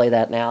to have to play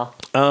that now.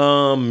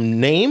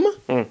 Name.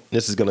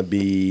 This is gonna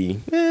be.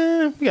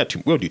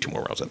 We'll do 2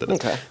 more rounds after this.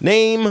 Okay.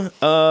 Name.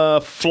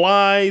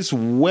 Flies.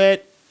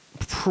 Wet.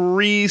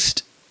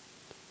 Priest.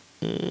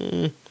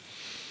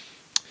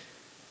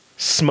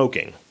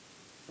 Smoking.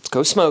 Let's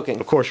go smoking.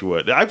 Of course you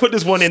would. I put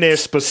this one in there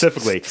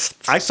specifically.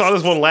 I saw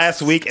this one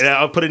last week, and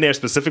I'll put it in there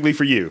specifically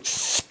for you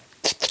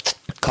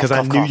because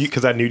I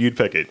knew you'd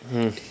pick it.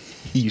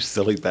 You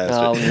silly bastard.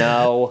 Oh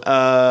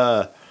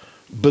no.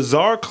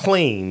 Bizarre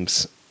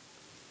claims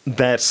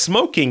that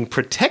smoking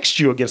protects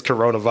you against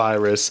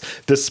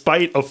coronavirus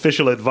despite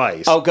official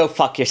advice. Oh, go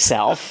fuck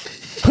yourself.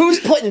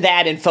 Who's putting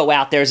that info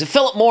out there? Is it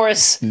Philip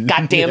Morris?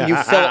 Goddamn you,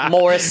 Philip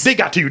Morris. They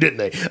got to you, didn't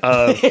they?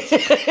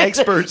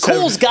 Experts.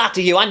 Cool's got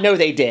to you. I know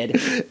they did.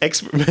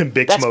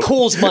 Big That's Smoke.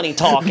 Cool's money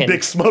talking.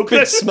 Big Smoke.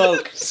 Big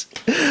Smoke.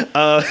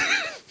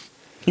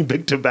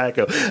 Big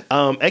tobacco.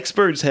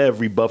 Experts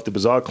have rebuffed the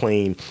bizarre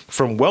claim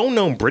from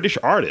well-known British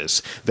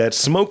artists that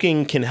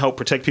smoking can help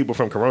protect people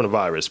from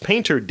coronavirus.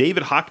 Painter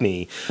David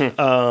Hockney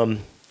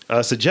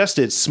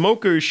suggested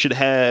smokers should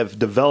have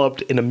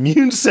developed an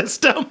immune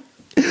system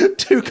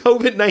to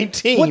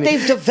COVID-19. What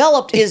they've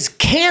developed is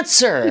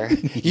cancer,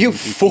 you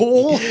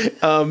fool.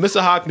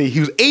 Mr. Hockney,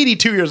 who's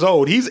 82 years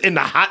old, he's in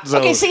the hot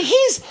zone. Okay, see,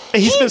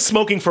 he's been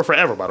smoking for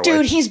forever, by the way.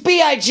 Dude, he's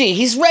B.I.G.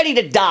 He's ready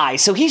to die,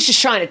 so he's just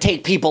trying to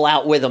take people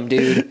out with him,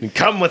 dude.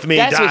 Come with me,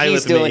 That's die what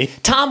he's with doing. me.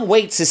 Tom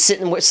Waits is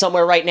sitting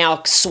somewhere right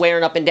now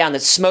swearing up and down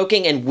that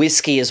smoking and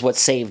whiskey is what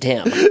saved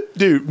him.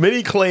 Dude,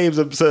 many claims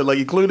have said, like,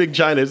 including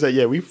China, said,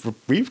 yeah,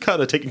 we've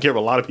kind of taken care of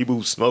a lot of people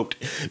who smoked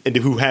and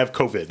who have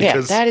COVID. Yeah,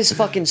 that is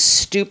fucking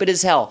stupid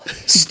as hell.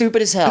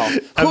 Stupid as hell.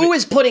 Who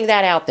is putting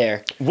that out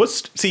there?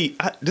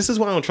 This is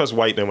why I don't trust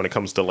white men when it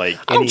comes to, like,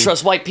 I don't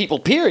trust white people,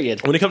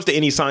 period. When it comes to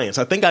any science.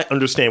 I think I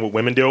understand what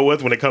women deal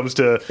with when it comes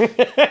to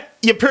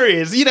your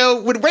periods. You know,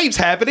 when rapes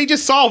happen, they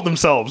just solve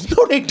themselves.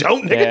 No, they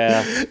don't, nigga.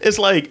 Yeah. It's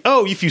like,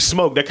 oh, if you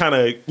smoke, that kind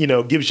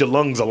of, gives your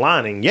lungs a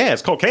lining. Yeah,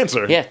 it's called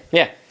cancer. Yeah.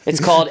 It's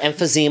called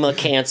emphysema,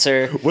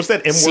 cancer. What's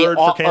that M word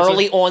for cancer?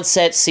 Early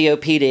onset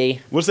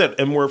COPD. What's that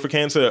M word for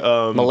cancer?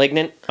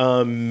 Malignant.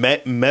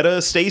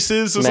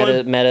 Metastasis or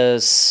something?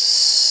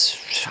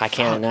 I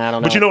don't know.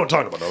 But you know what I'm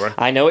talking about, though, right?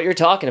 I know what you're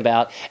talking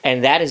about,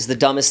 and that is the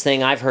dumbest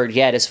thing I've heard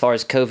yet as far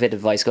as COVID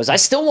advice goes. I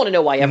still want to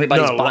know why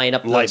everybody's buying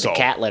up the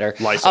cat litter.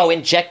 Lysol. Oh,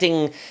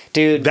 injecting,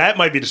 dude. That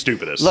might be the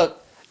stupidest. Look,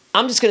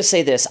 I'm just going to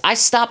say this. I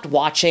stopped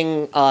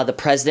watching the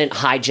president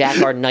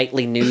hijack our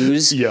nightly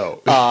news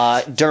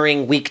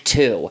during week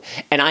 2.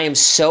 And I am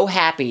so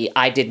happy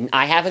I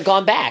haven't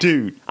gone back.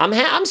 Dude.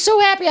 I'm so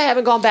happy I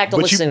haven't gone back to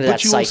listening to that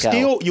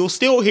psycho. You'll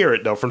still hear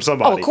it, though, from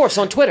somebody. Oh, of course,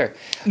 on Twitter.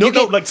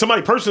 Like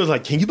somebody personally is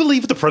like, can you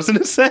believe what the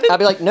president said? I'll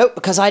be like, nope,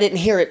 because I didn't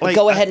hear it. But Like,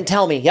 go ahead and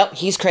tell me. Yep,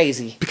 he's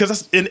crazy.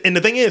 Because and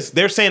the thing is,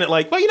 they're saying it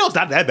like, well, it's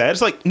not that bad.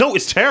 It's like, no,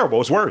 it's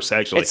terrible. It's worse,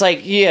 actually. It's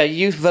like, yeah,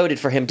 you voted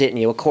for him, didn't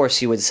you? Of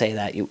course you would say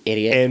that, you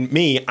idiot. And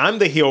me, I'm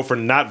the heel for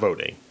not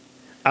voting.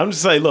 I'm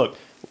just saying, look,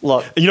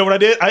 you know what I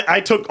did?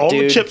 I took all the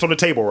Dude. chips on the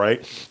table,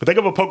 right? Think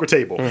of a poker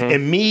table,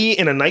 and me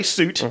in a nice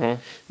suit,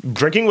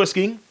 drinking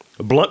whiskey,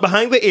 blunt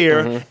behind the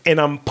ear, and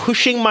I'm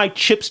pushing my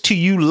chips to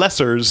you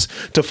lessers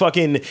to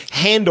fucking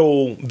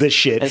handle this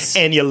shit,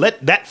 and you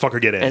let that fucker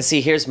get in. And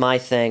see, here's my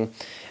thing.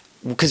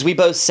 Because we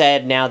both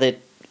said now that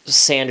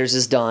Sanders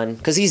is done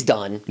because he's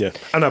done. Yeah,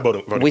 I'm not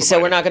voting. We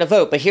said we're not going to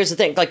vote, but here's the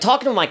thing. Like,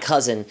 talking to my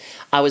cousin,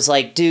 I was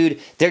like,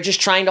 dude, they're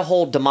just trying to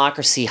hold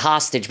democracy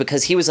hostage,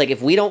 because he was like,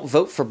 if we don't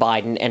vote for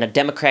Biden and a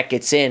Democrat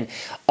gets in,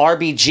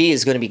 RBG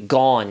is going to be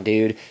gone,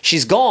 dude.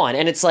 She's gone.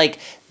 And it's like,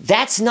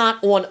 that's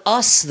not on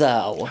us,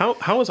 though.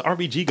 How is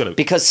RBG going to?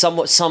 Because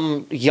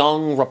some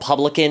young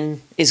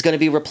Republican is going to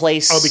be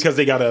replaced. Oh, because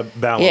they got to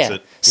balance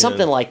it.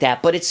 Something like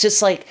that. But it's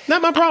just like,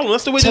 not my problem.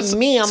 That's the way to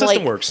me, I'm system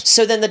like, works.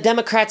 so then the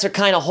Democrats are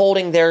kind of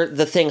holding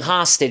the thing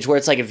hostage, where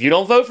it's like, if you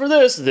don't vote for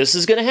this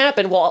is going to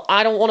happen. Well,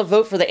 I don't want to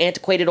vote for the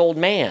antiquated old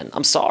man.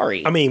 I'm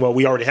sorry. I mean, well,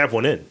 we already have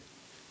one in,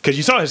 because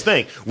you saw his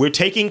thing. We're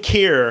taking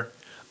care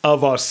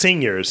of our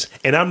seniors,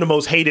 and I'm the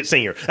most hated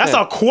senior. That's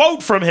a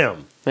quote from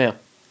him. Yeah.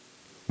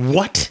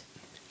 What?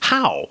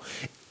 How?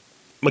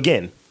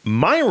 Again,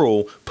 my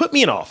rule: put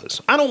me in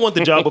office. I don't want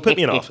the job, but put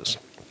me in office.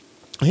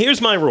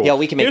 Here's my rule. Yeah,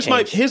 we can make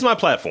change. Here's my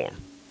platform.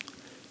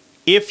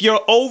 If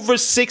you're over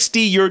 60,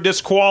 you're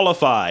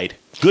disqualified.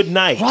 Good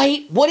night.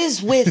 Right? What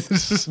is with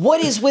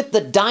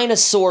the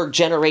dinosaur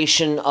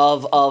generation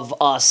of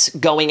us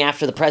going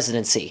after the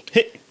presidency?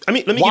 Hey, I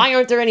mean, why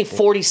aren't there any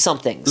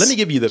 40-somethings? Let me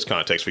give you this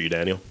context for you,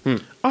 Daniel.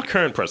 Our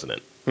current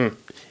president.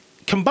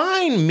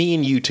 Combine me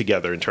and you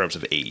together in terms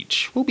of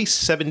age, we'll be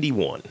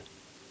 71.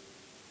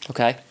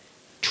 Okay.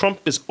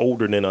 Trump is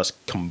older than us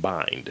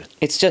combined.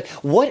 It's just,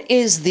 what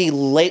is the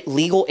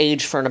legal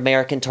age for an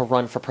American to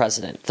run for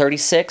president?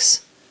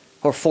 36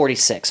 or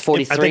 46?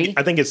 43?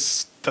 I think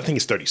it's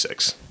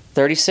 36.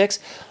 36?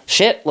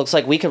 Shit, looks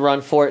like we could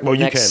run for it. Well,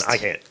 next... you can. I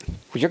can't.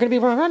 You're going to be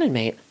running,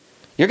 mate.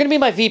 You're going to be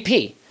my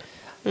VP.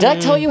 Did I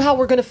tell you how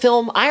we're going to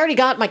film? I already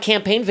got my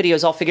campaign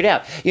videos all figured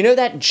out. You know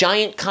that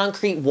giant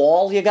concrete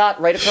wall you got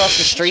right across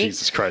the street?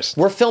 Jesus Christ.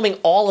 We're filming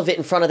all of it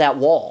in front of that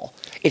wall.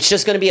 It's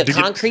just going to be a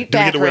concrete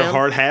background. Do we get to wear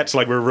hard hats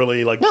like we're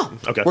really like... No.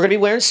 Okay. We're going to be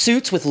wearing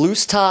suits with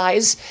loose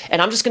ties,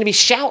 and I'm just going to be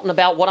shouting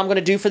about what I'm going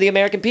to do for the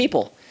American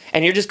people.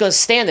 And you're just going to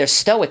stand there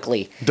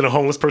stoically. Then a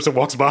homeless person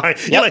walks by.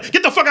 You're like,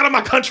 get the fuck out of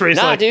my country.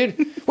 It's nah, like,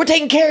 dude. We're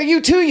taking care of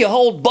you too, you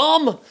old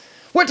bum.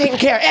 We're taking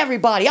care of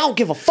everybody. I don't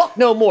give a fuck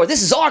no more.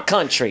 This is our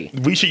country.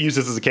 We should use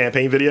this as a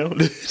campaign video.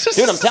 Dude,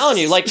 I'm telling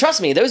you. Like,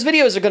 trust me. Those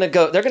videos are going to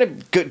go... They're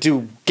going to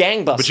do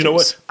gangbusters. But you know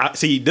what?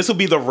 See, this will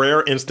be the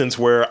rare instance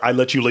where I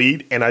let you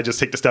lead and I just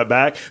take the step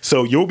back.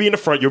 So you'll be in the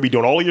front. You'll be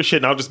doing all of your shit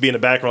and I'll just be in the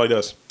background like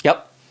this.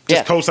 Yep.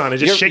 Just co-signing,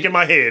 just shaking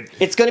my head.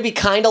 It's going to be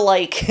kind of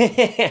like...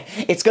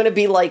 it's going to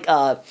be like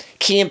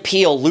Key and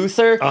Peele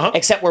Luther,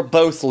 except we're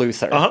both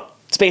Luther.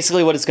 It's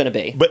basically what it's going to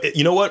be. But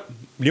you know what?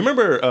 You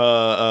remember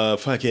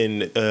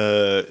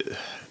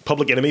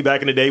Public Enemy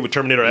back in the day with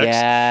Terminator X?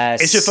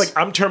 Yes. It's just like,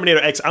 I'm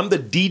Terminator X. I'm the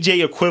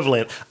DJ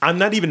equivalent. I'm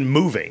not even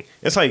moving.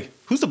 It's like,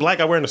 who's the black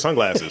guy wearing the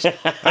sunglasses?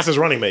 That's his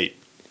running mate.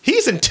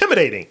 He's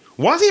intimidating.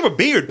 Why does he have a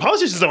beard?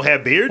 Politicians don't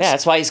have beards. Yeah,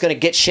 that's why he's going to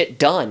get shit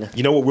done.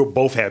 You know what? We'll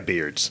both have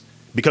beards.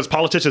 Because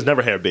politicians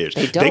never have beards.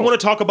 They don't. They want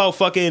to talk about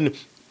fucking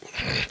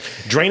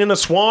draining a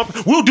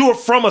swamp. We'll do it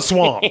from a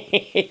swamp.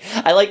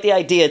 I like the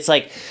idea. It's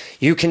like,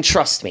 you can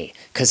trust me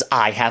because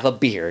I have a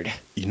beard.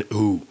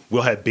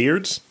 We'll have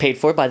beards? Paid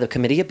for by the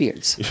Committee of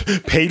Beards.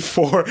 Paid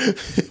for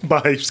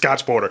by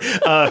Scotch Porter.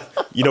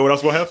 You know what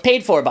else we'll have?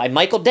 Paid for by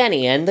Michael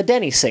Denny and the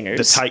Denny Singers.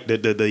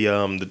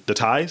 The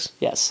ties?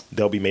 Yes.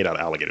 They'll be made out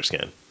of alligator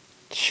skin.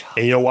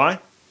 And you know why?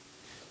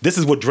 This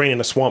is what draining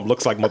a swamp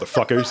looks like,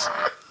 motherfuckers.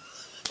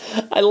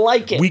 I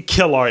like it. We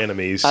kill our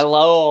enemies. I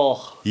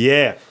love.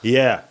 Yeah.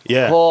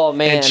 Oh,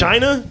 man. And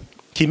China,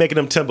 keep making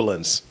them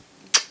Timberlands.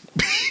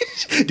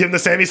 Give them the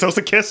Sammy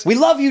Sosa kiss. We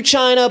love you,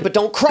 China, but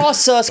don't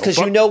cross us because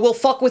you know we'll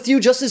fuck with you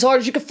just as hard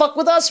as you can fuck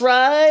with us,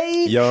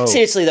 right? Yo.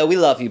 Seriously, though, we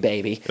love you,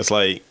 baby. It's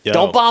like, yo.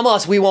 Don't bomb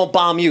us, we won't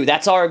bomb you.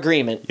 That's our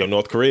agreement. Yo,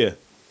 North Korea,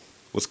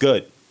 what's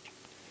good?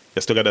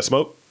 You still got that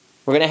smoke?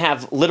 We're going to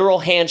have literal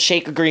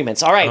handshake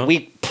agreements. All right, we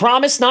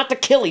promise not to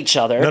kill each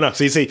other. No.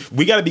 See,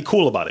 we got to be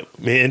cool about it.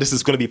 And this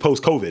is going to be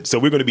post-COVID, so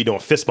we're going to be doing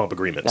fist bump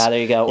agreements. Ah, there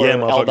you go. Or yeah,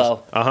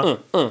 elbow.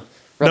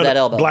 Rub that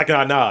elbow. Black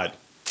nod.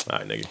 All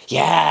right, nigga.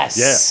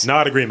 Yes. Yeah,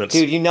 nod agreements.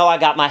 Dude, you know I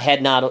got my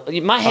head nod.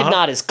 My head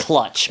nod is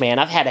clutch, man.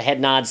 I've had a head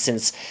nod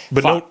since...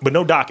 But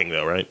no docking,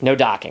 though, right? No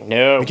docking.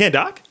 No. You can't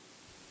dock?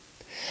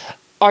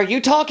 Are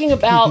you talking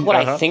about what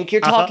I think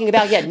you're talking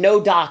about? Yeah,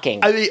 no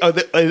docking. I mean,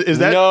 is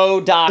that... No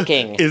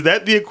docking. Is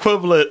that the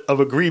equivalent of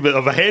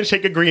a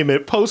handshake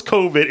agreement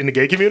post-COVID in the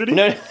gay community?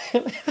 No. I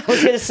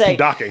was going to say...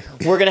 Docking.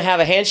 We're going to have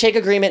a handshake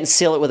agreement and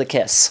seal it with a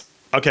kiss.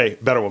 Okay,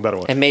 better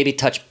one. And maybe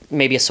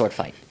a sword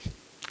fight.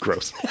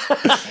 Gross.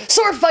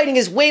 Sword fighting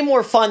is way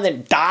more fun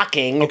than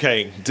docking.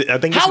 Okay, I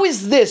think. How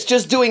is this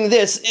just doing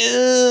this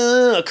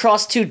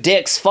across two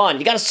dicks fun?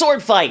 You got a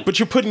sword fight. But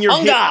you're putting your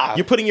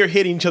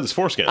head in each other's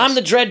foreskins. I'm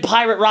the Dread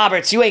Pirate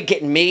Roberts. You ain't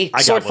getting me.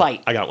 Sword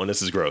fight. I got one.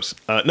 This is gross.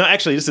 No,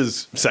 actually, this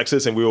is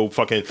sexist, and we'll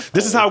fucking.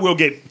 This is how we'll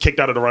get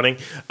kicked out of the running.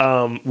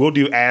 We'll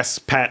do ass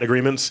pat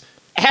agreements.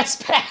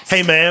 Ass pats.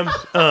 Hey, ma'am.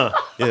 Yeah,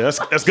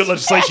 that's good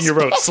legislation you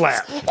wrote.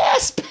 Slap.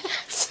 Ass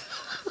pats.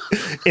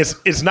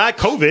 It's not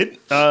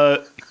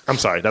COVID. I'm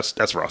sorry,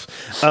 that's rough.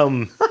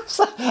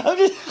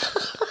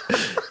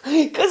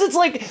 Because it's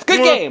like,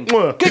 good game,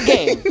 good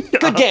game,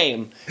 good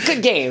game,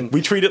 good game.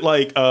 We treat it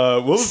like,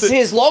 what was it?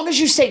 See, as long as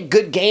you say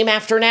good game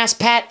after an ass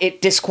pat,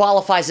 it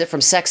disqualifies it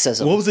from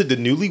sexism. What was it, the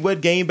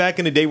Newlywed Game back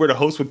in the day where the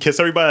host would kiss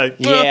everybody?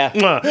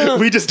 Yeah.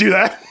 We just do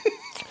that.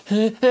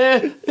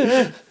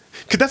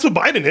 Because that's what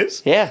Biden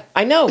is. Yeah,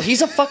 I know.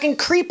 He's a fucking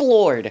creep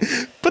lord.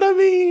 But I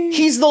mean...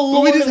 He's the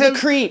lord of the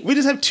creep. We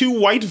just have two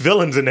white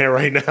villains in there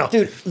right now.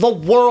 Dude, the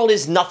world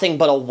is nothing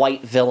but a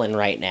white villain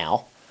right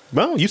now.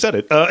 Well, you said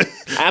it.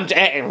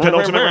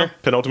 Penultimate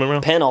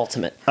round.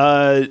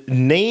 Penultimate.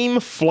 Name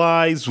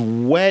flies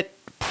wet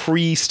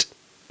priest.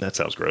 That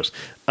sounds gross.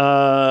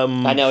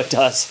 I know it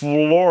does.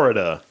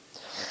 Florida.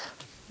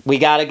 We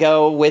gotta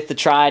go with the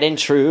tried and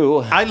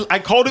true. I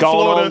called it Going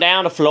Florida. on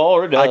down to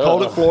Florida. I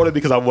called it Florida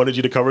because I wanted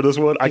you to cover this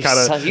one.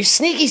 You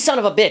sneaky son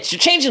of a bitch. You're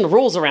changing the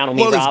rules around on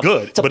me, Well, it's Rob.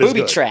 good. It's a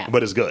booby trap.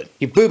 But it's good.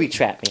 You booby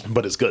trap me.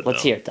 But it's good.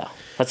 Let's hear it, though.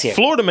 Let's hear it.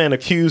 Florida man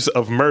accused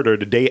of murder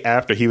the day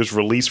after he was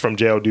released from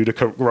jail due to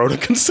corona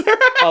concern.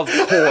 Of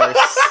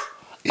course.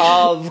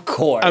 Of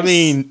course. I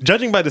mean,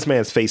 judging by this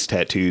man's face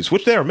tattoos,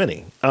 which there are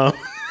many,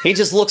 he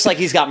just looks like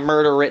he's got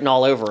murder written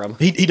all over him.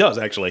 he does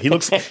actually. He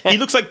looks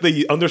like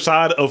the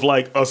underside of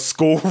like a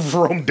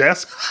schoolroom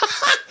desk.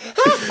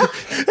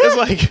 It's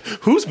like,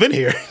 who's been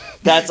here?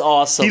 That's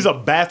awesome. He's a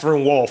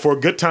bathroom wall for a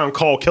good time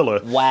call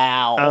killer.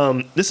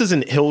 Wow. This is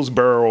in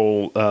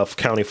Hillsborough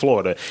County,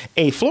 Florida.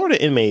 A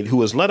Florida inmate who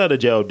was let out of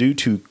jail due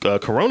to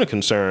corona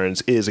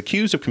concerns is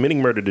accused of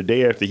committing murder the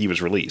day after he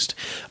was released.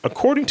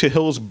 According to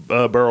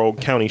Hillsborough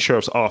County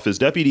Sheriff's Office,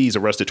 deputies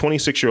arrested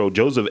 26-year-old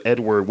Joseph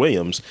Edward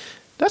Williams.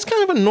 That's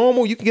kind of a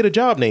normal, you can get a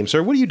job name,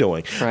 sir. What are you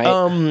doing?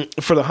 Right.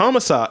 For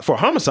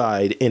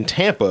homicide in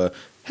Tampa.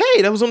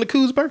 Hey, that was on the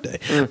Coos birthday.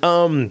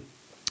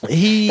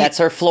 That's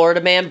her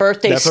Florida man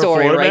birthday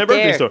story Florida right man there.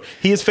 birthday story.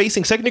 He is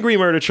facing second-degree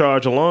murder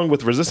charge along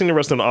with resisting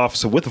arrest of an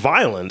officer with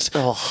violence,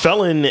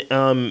 felony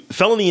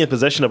in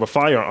possession of a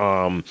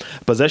firearm,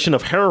 possession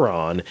of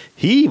heroin.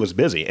 He was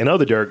busy, and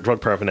other drug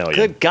paraphernalia.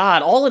 Good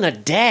God, all in a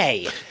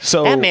day.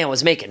 So that man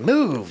was making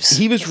moves.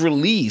 He was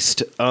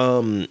released.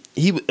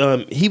 He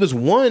was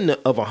one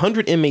of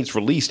 100 inmates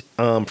released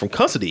from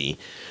custody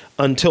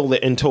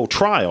until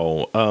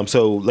trial.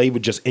 So they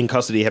would just in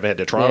custody, haven't had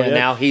their trial yet.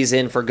 Now he's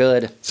in for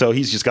good. So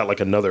he's just got like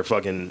another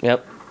fucking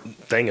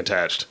thing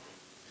attached.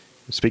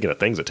 Speaking of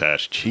things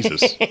attached,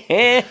 Jesus.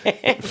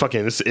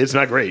 Fucking, it's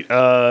not great.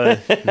 I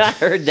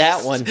heard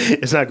that one.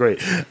 It's not great.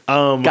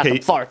 Got the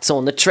farts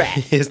on the track.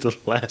 Here's the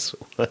last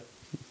one.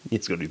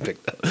 It's going to be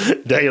picked up.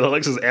 Daniel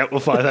Alexis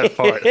amplify that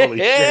fart. Holy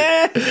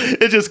shit.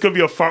 It's just going to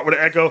be a fart with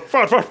an echo.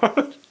 Fart, fart,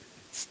 fart.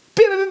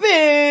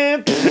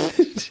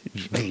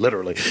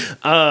 Literally.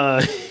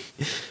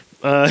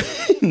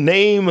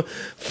 Name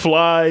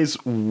flies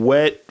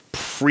wet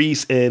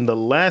priest in the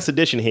last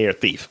edition here,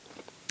 thief.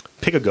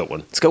 Pick a good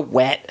one. Let's go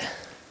wet.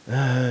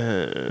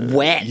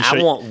 Wet.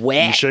 I want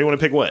wet. You sure you want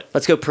to pick wet?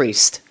 Let's go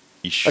priest.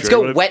 Sure Let's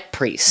go wet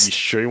priest. You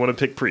sure you want to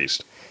pick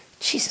priest?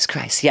 Jesus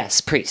Christ. Yes,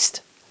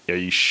 priest. Are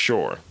you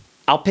sure?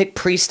 I'll pick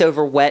priest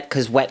over wet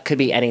because wet could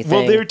be anything.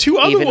 Well, there are two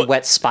other ones. Even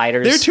wet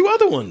spiders. There are two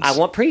other ones. I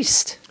want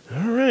priest.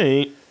 All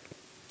right.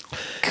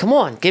 Come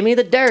on, give me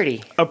the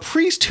dirty. A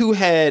priest who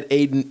had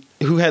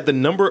the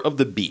number of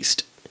the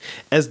beast.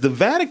 As the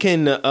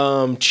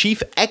Vatican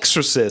chief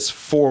exorcist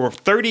for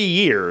 30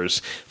 years,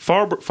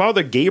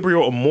 Father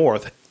Gabriel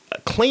Amorth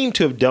claimed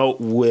to have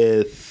dealt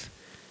with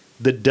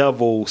the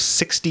devil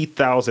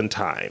 60,000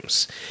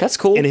 times. That's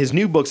cool. In his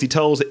new books, he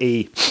tells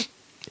that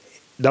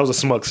was a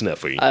smug sniff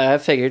for you. I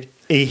figured.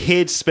 A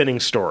head-spinning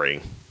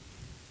story.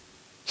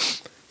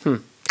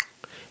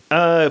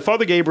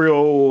 Father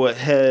Gabriel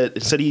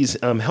had said he's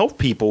helped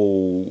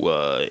people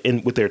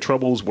with their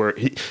troubles.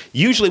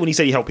 Usually when he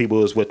said he helped people,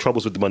 it was with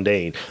troubles with the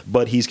mundane.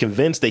 But he's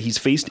convinced that he's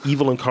faced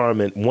evil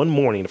incarnate one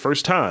morning, the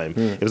first time.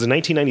 It was in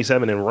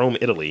 1997 in Rome,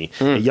 Italy.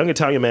 A young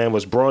Italian man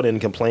was brought in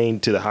and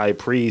complained to the high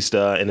priest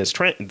and his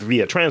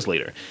via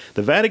translator.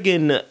 The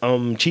Vatican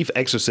chief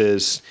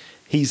exorcist.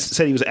 He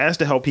said he was asked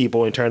to help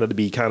people and turned out to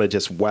be kind of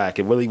just whack.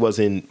 It really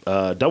wasn't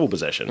double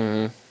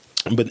possession,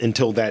 but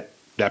until that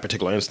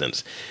particular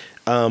instance.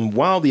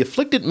 While the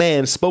afflicted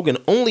man spoke in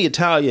only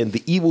Italian,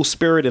 the evil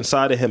spirit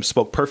inside of him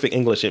spoke perfect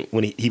English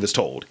when he was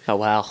told. Oh,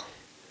 wow.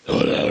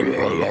 Your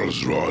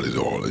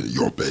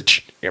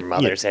bitch. Your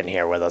mother's in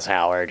here with us,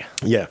 Howard.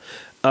 Yeah.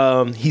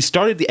 He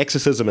started the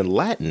exorcism in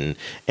Latin,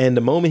 and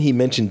the moment he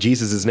mentioned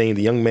Jesus' name,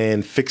 the young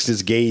man fixed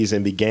his gaze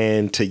and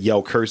began to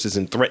yell curses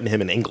and threaten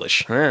him in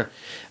English. Huh.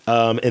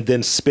 And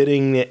then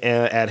spitting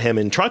at him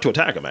and tried to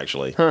attack him,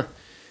 actually. Huh.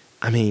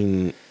 I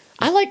mean...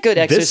 I like good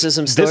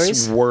exorcism stories.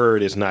 This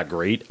word is not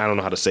great. I don't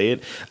know how to say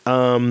it.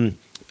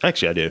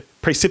 Actually, I do.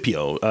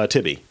 Praecipio,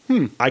 Tibby.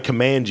 I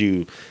command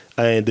you.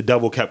 And the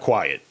devil kept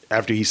quiet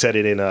after he said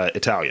it in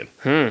Italian.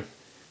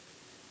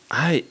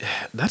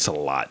 That's a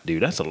lot,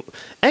 dude. That's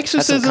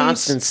exorcisms.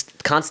 That's some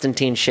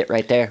Constantine shit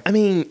right there. I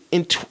mean,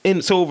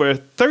 so over a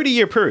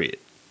 30-year period.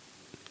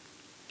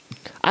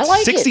 I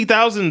like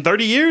 60,000 in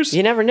 30 years?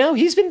 You never know.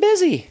 He's been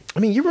busy. I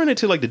mean, you run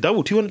into like the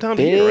double 200 times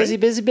a year, right?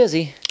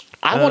 Busy.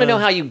 I want to know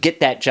how you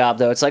get that job,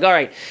 though. It's like, all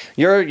right,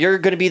 you're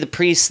going to be the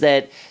priest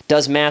that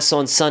does mass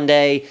on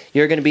Sunday.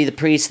 You're going to be the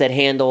priest that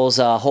handles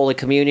Holy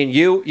Communion.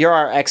 You're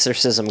our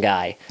exorcism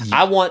guy.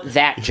 I want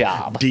that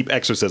job. Deep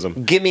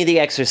exorcism. Give me the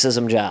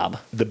exorcism job.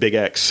 The big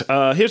X.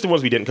 Here's the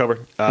ones we didn't cover.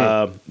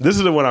 This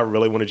is the one I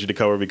really wanted you to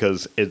cover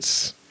because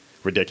it's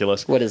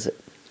ridiculous. What is it?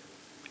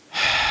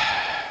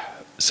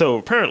 So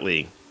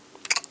apparently,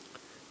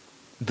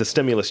 the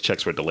stimulus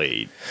checks were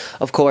delayed.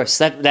 Of course.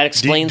 That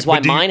explains why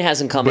mine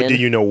hasn't come in. But do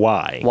you know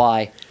why?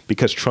 Why?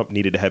 Because Trump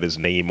needed to have his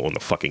name on the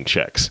fucking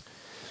checks.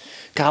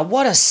 God,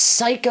 what a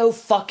psycho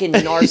fucking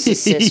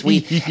narcissist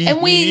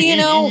you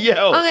know,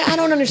 Yo. I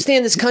don't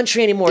understand this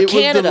country anymore. It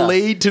Canada. was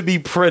delayed to be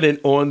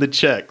printed on the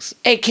checks.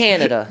 Hey,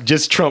 Canada.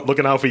 Just Trump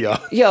looking out for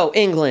y'all. Yo,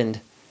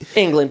 England,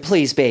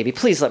 please, baby,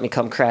 please let me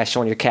come crash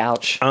on your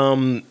couch.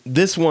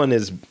 This one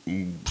is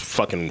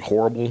fucking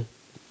horrible.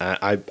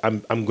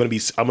 I'm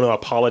gonna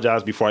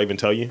apologize before I even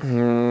tell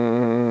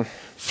you.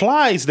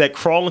 Flies that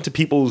crawl into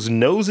people's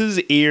noses,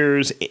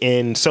 ears,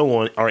 and so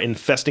on are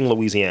infesting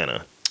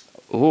Louisiana.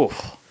 Ooh.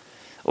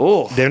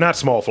 They're not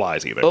small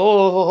flies either.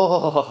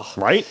 Oh.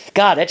 Right?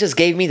 God, that just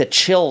gave me the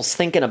chills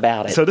thinking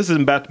about it. So this is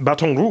in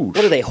Baton Rouge.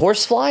 What are they,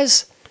 horse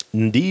flies?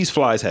 These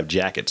flies have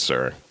jackets,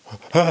 sir.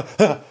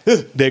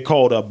 They're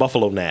called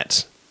buffalo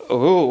gnats.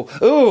 Ooh.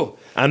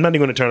 I'm not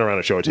even going to turn around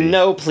and show it to you.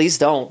 No, please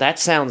don't.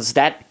 That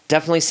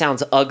definitely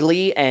sounds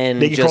ugly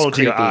and they can just crawl into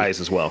creepy. your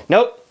eyes as well.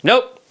 Nope.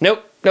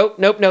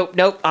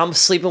 I'm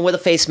sleeping with a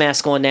face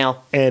mask on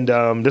now. And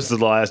this is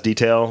the last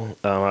detail.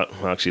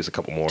 Actually, it's a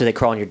couple more. Do they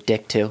crawl on your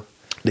dick too?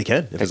 They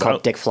can. If They're it's called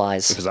out. dick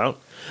flies. If it's out.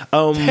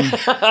 Oh,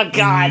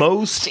 God.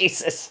 Most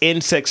Jesus.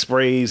 insect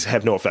sprays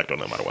have no effect on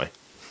them, by the way.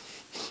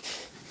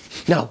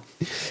 No.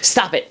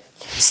 Stop it.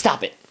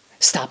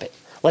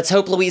 Let's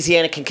hope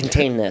Louisiana can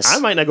contain this. I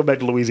might not go back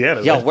to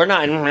Louisiana. Yo, we're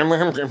not.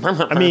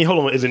 I mean,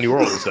 hold on. Is it New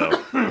Orleans,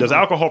 though? Does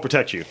alcohol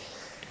protect you?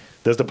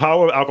 Does the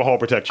power of alcohol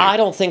protect you? I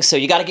don't think so.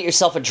 You got to get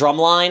yourself a drum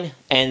line,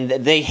 and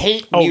they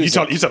hate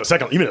music. You said a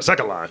second. You mean a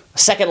second line?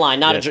 Second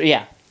line, not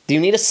Yeah. Do you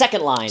need a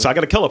second line? So I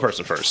got to kill a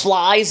person first.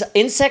 Flies,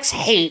 insects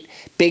hate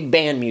big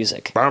band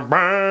music.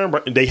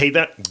 They hate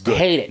that? Good.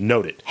 Hate it.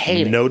 Noted.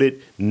 Hate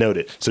it.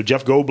 Noted. So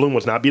Jeff Goldblum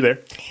must not be there.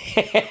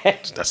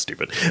 That's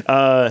stupid.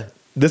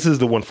 This is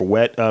the one for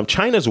wet.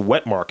 China's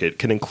wet market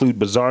can include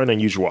bizarre and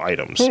unusual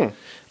items.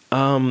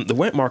 The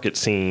wet market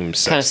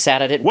seems... Kind of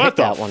sad I didn't what pick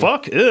that the one.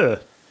 fuck?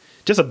 Ugh.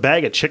 Just a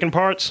bag of chicken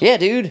parts? Yeah,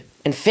 dude.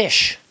 And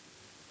fish.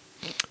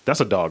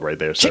 That's a dog right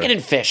there, sir. Chicken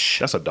and fish.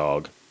 That's a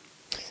dog.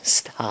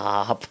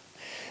 Stop.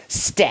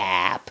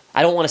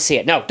 I don't want to see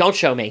it. No, don't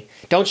show me.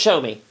 I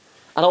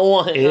don't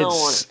want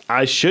it.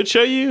 I should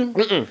show you.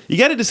 You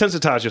got to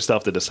desensitize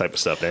yourself to this type of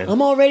stuff, man.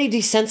 I'm already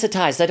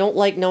desensitized. I don't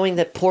like knowing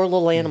that poor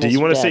little animals. Do you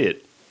want to see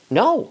it?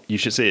 No. You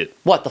should see it.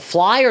 What, the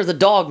fly or the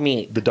dog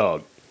meat? The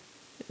dog.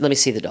 Let me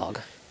see the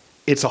dog.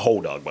 It's a whole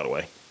dog, by the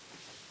way.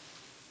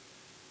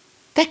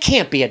 That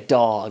can't be a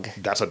dog.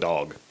 That's a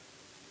dog.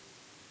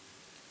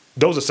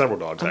 Those are several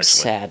dogs, I'm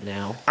actually. sad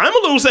now. I'm a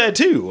little sad,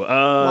 too.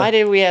 Why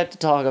did we have to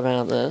talk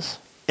about this?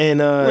 And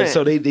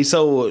so they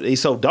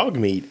sell dog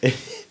meat.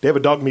 They have a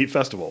dog meat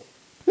festival.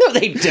 No,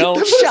 they don't.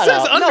 That's what it Shut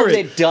says up. under No,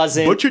 it. it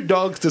doesn't. Butchered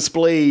dogs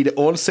displayed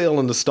on sale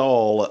in the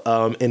stall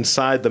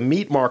inside the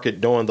meat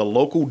market during the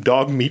local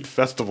dog meat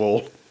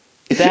festival.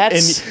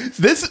 That's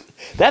and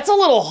that's a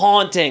little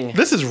haunting.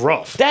 This is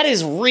rough. That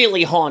is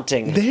really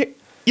haunting.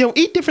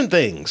 Eat different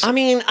things. I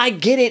mean, I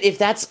get it if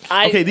that's...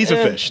 Okay, these are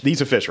fish.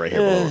 These are fish right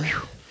here.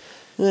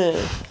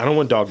 I don't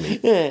want dog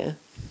meat.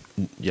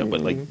 Yeah,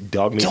 but like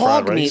dog meat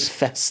fried Dog meat rice.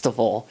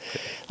 festival.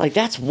 Like,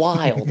 that's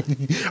wild.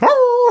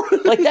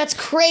 Like, that's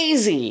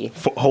crazy.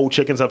 Whole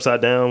chickens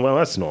upside down. Well,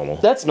 that's normal.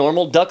 That's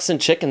normal. Ducks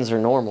and chickens are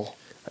normal.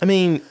 I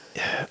mean,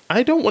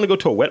 I don't want to go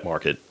to a wet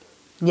market.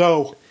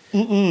 No.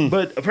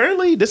 But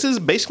apparently, this is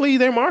basically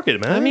their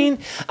market, man.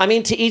 I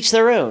mean, to each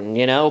their own,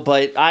 you know.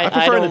 But I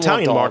prefer don't an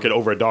Italian want market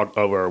over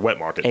a wet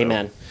market.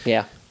 Amen. Though.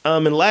 Yeah.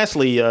 And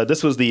lastly,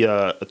 this was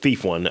the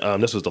thief one.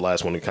 This was the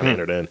last one we kind of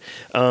entered in.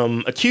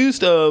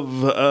 Accused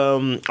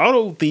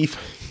auto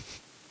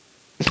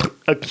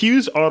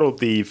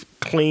thief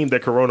claimed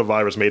that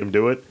coronavirus made him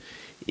do it.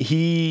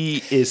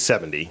 He is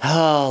 70.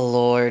 Oh,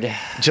 Lord.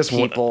 Just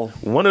people.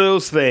 One of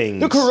those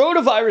things. The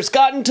coronavirus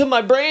got into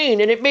my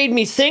brain and it made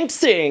me think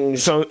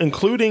things. So,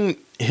 including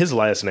his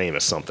last name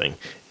is something.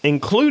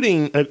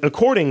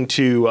 According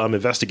to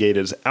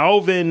investigators,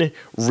 Alvin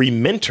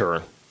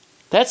Rementer.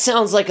 That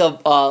sounds like a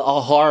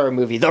horror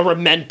movie. The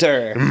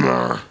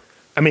Rementer.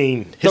 I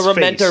mean, his The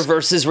Rementer face.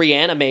 versus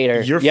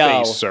Reanimator. Your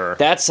face, sir.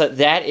 That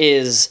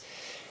is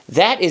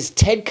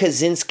Ted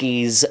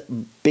Kaczynski's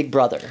big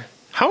brother.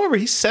 However,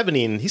 he's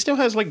 70 and he still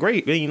has like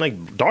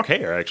dark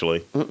hair.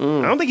 Actually, I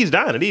don't think he's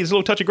dying. He's a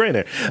little touch of gray in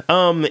there.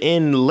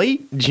 In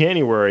late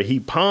January, he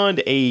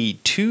pawned a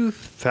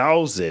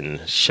 2000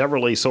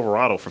 Chevrolet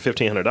Silverado for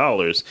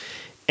 $1,500,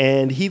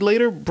 and he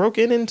later broke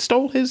in and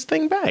stole his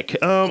thing back.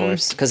 Of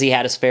course, because he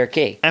had a spare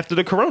key. After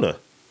the corona.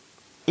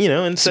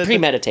 and It's said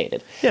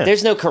premeditated. Yeah.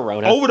 There's no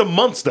corona. over the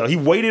months though. He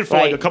waited for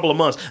like Right. a couple of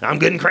months. I'm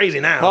getting crazy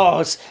now. Oh,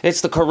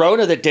 it's the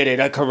corona that did it.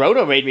 A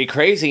corona made me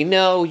crazy.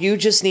 No, you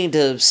just need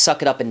to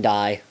suck it up and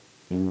die.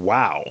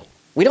 Wow.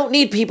 We don't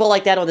need people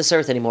like that on this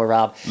earth anymore,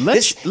 Rob.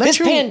 This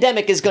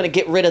pandemic is going to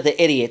get rid of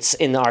the idiots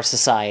in our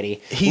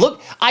society.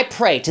 Look, I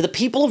pray to the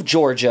people of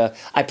Georgia.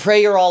 I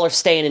pray you all are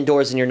staying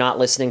indoors and you're not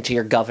listening to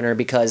your governor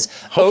because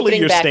Hopefully opening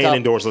you're back staying up,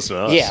 indoors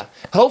listening to us. Yeah.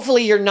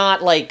 Hopefully you're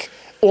not like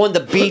on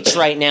the beach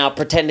right now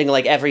pretending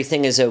like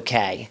everything is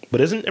okay. But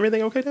isn't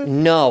everything okay now?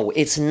 No,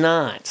 it's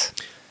not.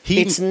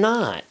 It's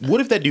not. What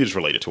if that dude is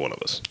related to one of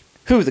us?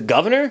 Who, the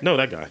governor? No,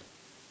 that guy.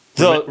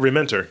 The-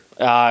 Rementer.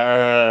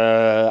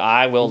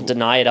 I will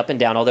deny it up and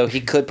down, although he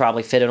could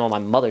probably fit in on my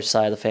mother's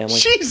side of the family.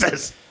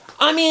 Jesus.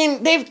 I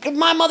mean,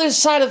 my mother's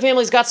side of the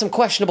family's got some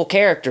questionable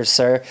characters,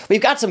 sir.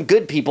 We've got some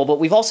good people, but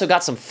we've also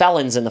got some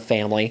felons in the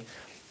family.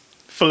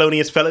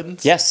 Felonious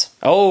felons? Yes.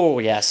 Oh,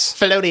 yes.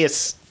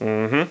 Felonious.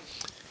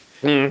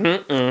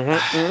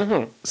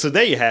 So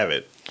there you have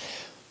it.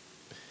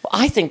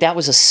 I think that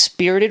was a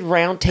spirited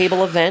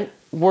roundtable event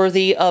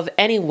worthy of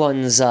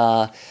anyone's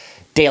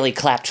daily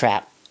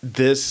claptrap.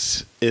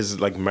 This is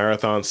like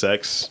marathon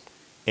sex,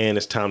 and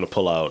it's time to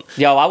pull out.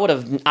 Yo, I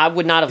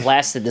would not have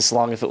lasted this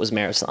long if it was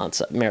marathon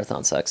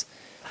sex.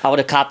 I would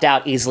have copped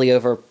out easily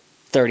over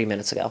 30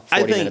 minutes ago,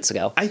 40 minutes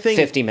ago,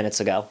 50 minutes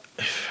ago.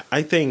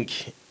 I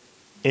think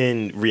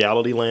in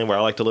reality land where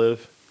I like to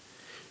live,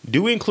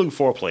 do we include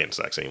foreplay in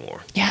sex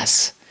anymore?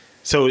 Yes.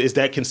 So is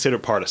that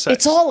considered part of sex?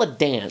 It's all a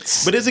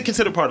dance. But is it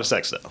considered part of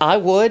sex, though? I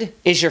would.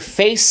 Is your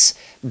face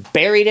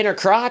buried in her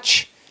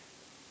crotch?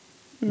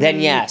 Then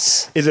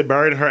yes. Is it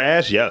buried in her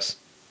ass? Yes.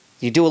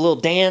 You do a little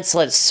dance,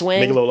 let it swing.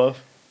 Make a little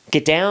love?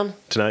 Get down?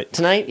 Tonight?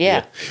 Tonight?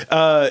 Yeah.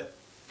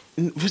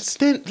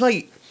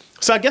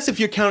 So I guess if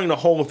you're counting the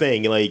whole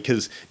thing, like,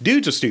 because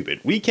dudes are stupid.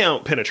 We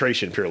count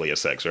penetration purely as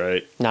sex,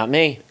 right? Not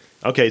me.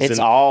 Okay, It's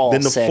so all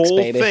then the sex, full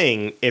baby.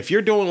 thing, if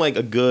you're doing like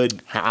a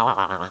good,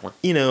 20,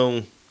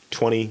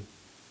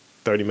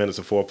 30 minutes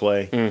of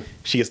foreplay,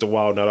 she gets the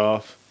wild nut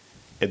off,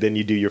 and then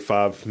you do your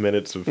 5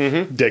 minutes of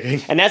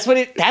digging. And that's what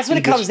it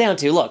comes down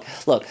to. Look,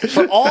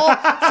 for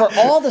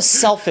all the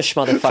selfish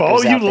motherfuckers For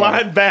all you out there,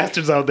 lying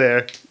bastards out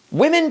there.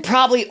 women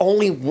probably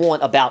only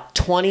want about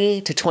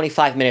 20 to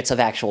 25 minutes of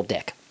actual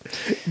dick.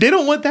 They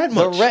don't want that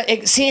much.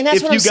 See, and that's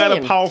if what I'm you saying.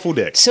 got a powerful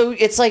dick. So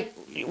it's like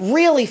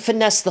really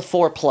finesse the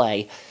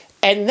foreplay,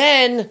 and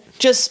then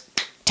just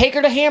take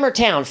her to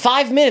Hammertown.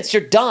 5 minutes,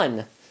 you're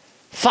done.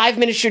 5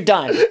 minutes, you're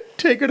done.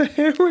 Take her to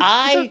Hammer.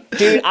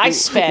 I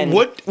spend.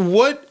 What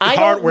I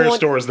don't hardware want-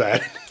 store is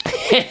that?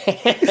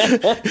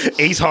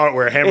 Ace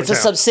Hardware, Hammertown. It's a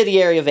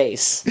subsidiary of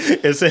Ace.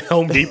 Is it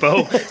Home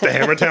Depot? The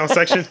Hammertown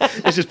section?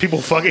 It's just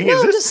people fucking? No,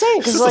 is I'm this, just saying,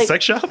 is 'cause, this like, a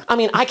sex shop? I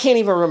mean, I can't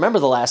even remember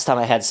the last time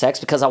I had sex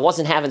because I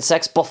wasn't having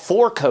sex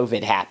before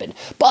COVID happened.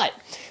 But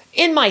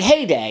in my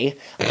heyday,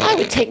 I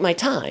would take my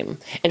time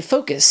and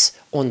focus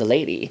on the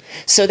lady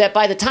so that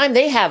by the time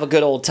they have a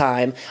good old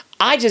time,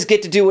 I just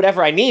get to do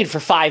whatever I need for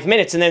 5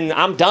 minutes and then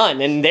I'm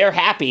done and they're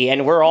happy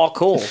and we're all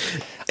cool.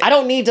 I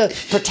don't need to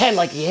pretend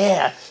like,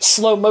 yeah,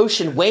 slow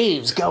motion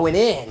waves going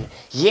in.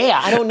 Yeah,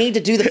 I don't need to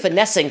do the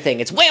finessing thing.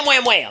 It's wham,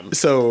 wham, wham.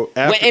 So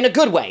after, In a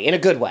good way, in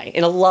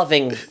a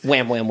loving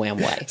wham, wham, wham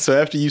way.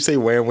 so after you say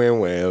wham, wham,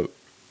 wham.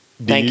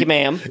 Thank you,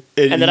 ma'am.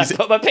 and And then you I say-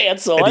 put my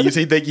pants on. And then you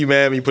say thank you,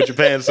 ma'am, you put your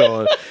pants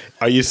on.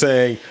 Are you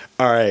saying,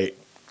 all right,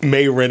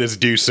 May rent is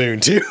due soon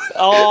too?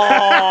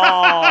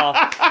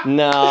 Oh,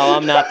 no,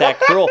 I'm not that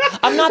cruel.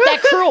 I'm not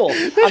that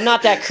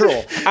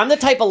cruel. I'm the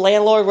type of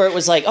landlord where it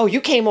was like, oh,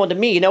 you came on to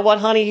me. You know what,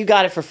 honey? You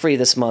got it for free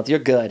this month. You're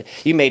good.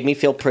 You made me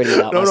feel pretty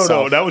about myself.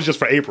 No. That was just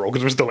for April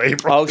because we're still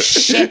April. Oh,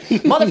 shit.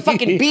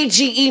 Motherfucking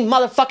BGE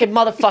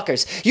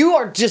motherfuckers. You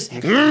are just...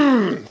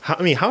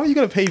 How are you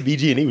going to pay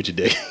BG&E with your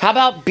dick? How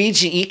about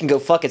BGE can go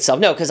fuck itself?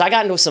 No, because I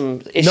got into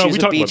some issues with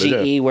talked about that,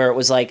 BGE yeah. where it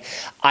was like,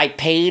 I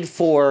paid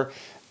for...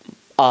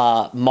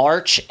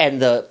 March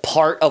and the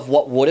part of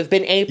what would have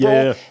been April,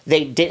 Yeah.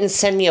 they didn't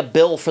send me a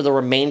bill for the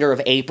remainder of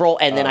April,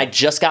 and then I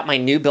just got my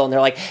new bill, and they're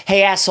like,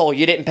 hey, asshole,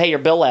 you didn't pay your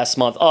bill last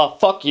month.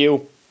 Fuck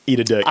you. Eat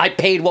a dick. I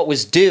paid what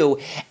was due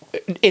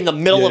in the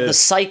middle of Yeah. the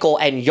cycle,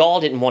 and y'all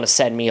didn't want to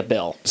send me a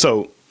bill.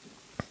 So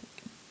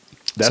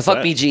that's So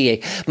fuck that.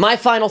 BGE. My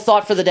final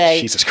thought for the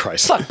day. Jesus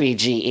Christ. Fuck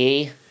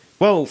BGE.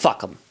 Well, Fuck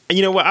them.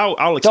 you know what? I'll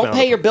expound. Don't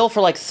pay your bill for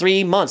like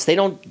 3 months. They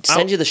don't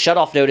send you the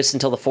shutoff notice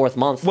until the 4th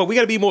month. Well, we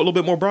got to be a little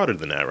bit more broader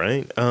than that,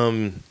 right?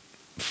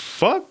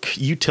 Fuck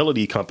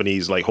utility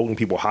companies like holding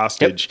people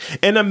hostage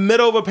in the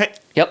middle of a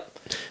Yep.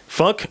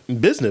 fuck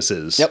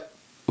businesses. Yep.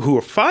 Who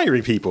are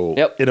firing people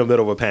in the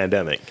middle of a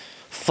pandemic.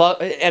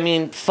 Fuck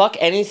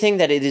anything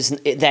that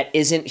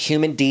isn't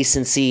human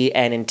decency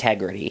and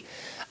integrity.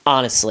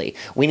 Honestly,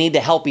 we need to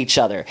help each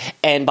other,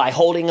 and by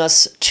holding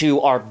us to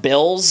our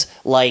bills,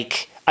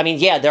 like, I mean,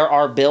 yeah, there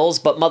are bills,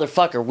 but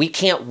motherfucker, we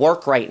can't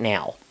work right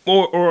now.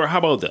 Or how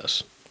about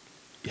this?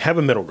 have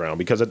a middle ground,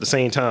 because at the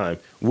same time,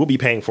 we'll be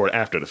paying for it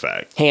after the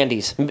fact.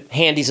 Handies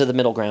are the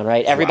middle ground,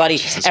 right? Everybody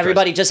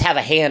just have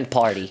a hand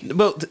party.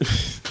 Well,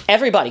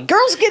 Everybody,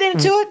 girls get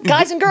into it,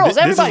 guys and girls.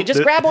 Everybody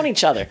just grab on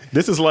each other.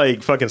 this is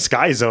like fucking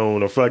Sky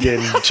Zone or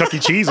fucking Chuck E.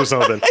 Cheese or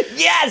something.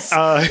 Yes,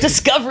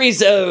 Discovery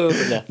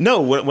Zone.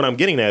 No, what I'm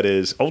getting at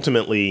is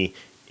ultimately,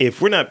 if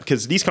we're not,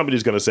 because these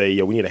companies are going to say,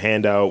 yo, we need a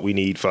handout, we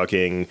need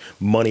fucking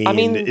money, I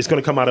mean, and it's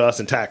going to come out of us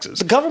in taxes.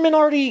 The government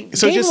already gave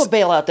them a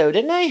bailout, though,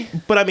 didn't they?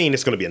 But I mean,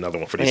 it's going to be another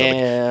one for these.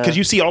 Yeah. Because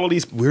you see all of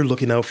these, we're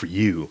looking out for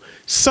you.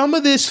 Some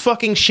of this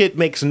fucking shit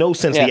makes no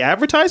sense. Yeah. The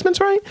advertisements,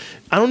 right?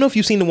 I don't know if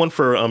you've seen the one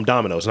for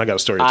Domino's, and I got a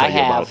story to tell you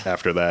about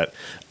after that.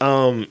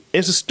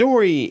 It's a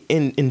story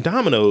in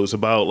Domino's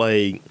about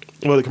like,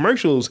 well, the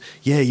commercials,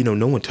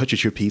 no one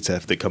touches your pizza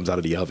after it comes out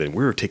of the oven.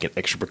 We're taking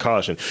extra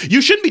precaution. You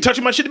shouldn't be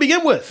touching my shit to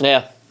begin with.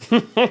 Yeah.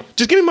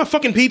 Just give me my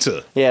fucking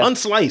pizza. Yeah.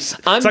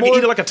 Unsliced. So I can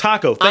eat it like a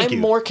taco. Thank you.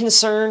 I'm more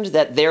concerned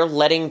that they're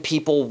letting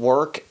people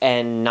work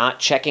and not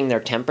checking their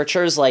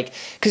temperatures. Like,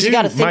 because you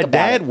got to think about it. My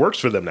dad works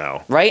for them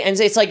now. Right? And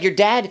it's like your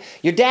dad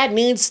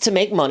needs to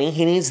make money.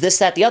 He needs this,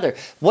 that, the other.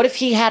 What if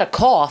he had a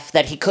cough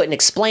that he couldn't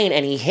explain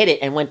and he hid it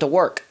and went to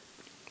work?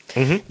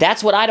 Mm-hmm.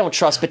 That's what I don't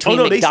trust between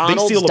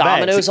McDonald's, they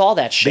Domino's, all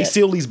that shit. They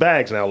steal these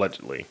bags now,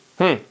 allegedly.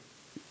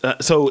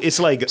 So it's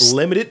like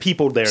limited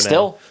people there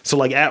now. So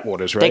like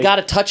Atwaters, right? They got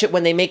to touch it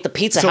when they make the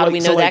pizza. How do we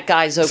know that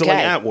guy's okay? So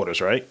like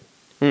Atwaters, right?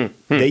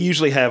 They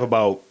usually have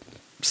about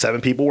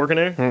 7 people working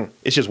there.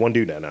 It's just one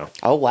dude now.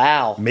 Oh,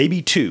 wow.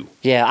 Maybe 2.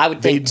 Yeah, I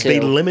would think 2. They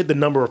limit the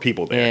number of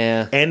people there.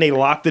 Yeah. And they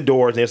lock the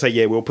doors, and they say,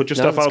 yeah, we'll put your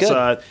stuff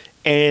outside. Good.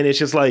 And it's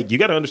just like, you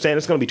got to understand,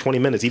 it's going to be 20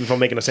 minutes, even if I'm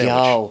making a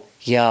sandwich.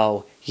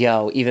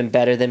 Yo, even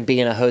better than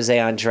being a Jose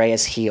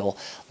Andres heel.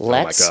 Oh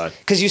my God.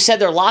 Because you said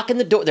they're locking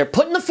the door. They're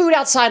putting the food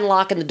outside and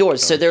locking the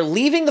doors. So they're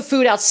leaving the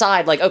food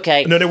outside like,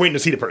 okay. No, they're waiting to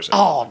see the person.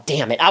 Oh,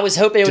 damn it. I was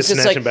hoping it was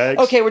just like,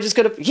 bags? Okay, we're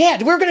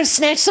going to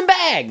snatch some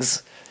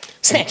bags.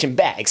 Snatching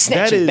bags.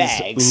 That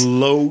is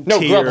low tier. No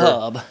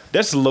Grubhub.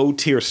 That's low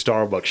tier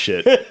Starbucks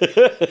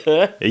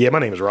shit. Yeah, my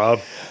name is Rob.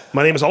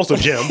 My name is also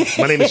Jim.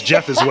 My name is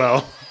Jeff as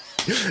well.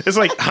 It's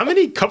like, how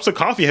many cups of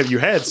coffee have you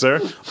had, sir?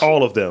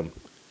 All of them.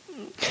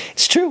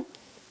 It's true.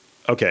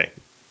 Okay,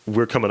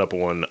 we're coming up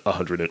on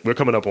 100. We're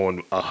coming up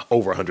on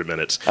over 100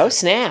 minutes. Oh,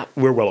 snap!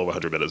 We're well over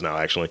 100 minutes now,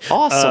 actually.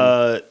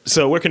 Awesome.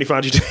 So where can you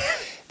find you?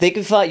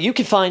 You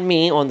can find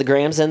me on the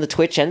Grams and the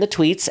Twitch and the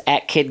tweets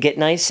at Kid Get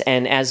Nice,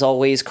 and as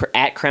always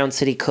at Crown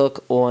City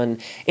Cook on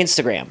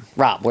Instagram.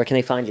 Rob, where can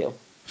they find you?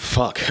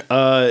 Fuck.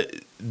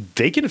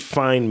 They can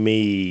find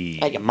me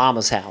at your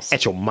mama's house.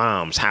 At your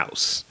mom's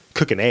house.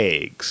 Cooking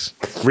eggs.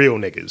 Real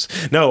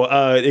niggas.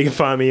 No, you can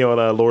find me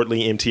on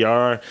Lordly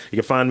MTR. You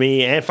can find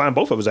me and find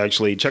both of us,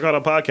 actually. Check out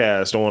our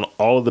podcast on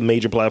all of the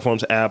major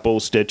platforms: Apple,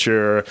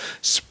 Stitcher,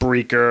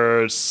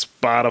 Spreaker,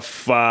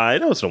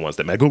 Spotify. Those are the ones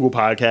that matter. Google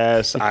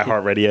Podcasts,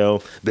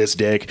 iHeartRadio, This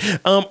Dick.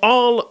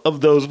 All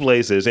of those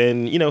places.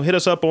 And, hit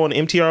us up on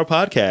MTR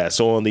Podcasts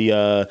on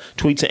the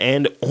tweets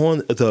and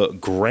on the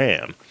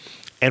gram.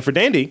 And for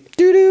Dandy,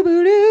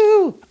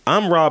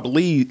 I'm Rob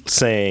Lee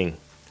saying,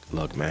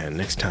 look, man,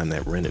 next time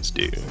that rent is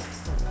due,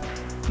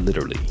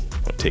 literally,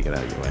 I'll take it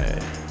out of your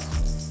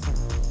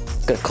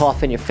ass. Gonna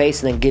cough in your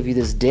face and then give you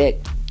this dick.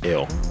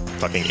 Ill.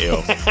 Fucking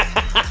ill.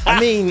 I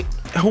mean,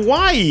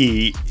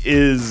 Hawaii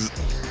is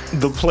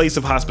the place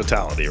of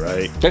hospitality,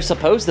 right? They're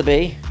supposed to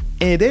be.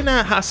 And they're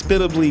not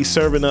hospitably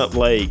serving up,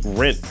 like,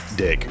 rent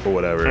dick or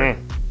whatever.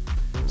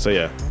 So,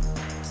 yeah.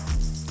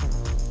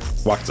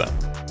 What's up?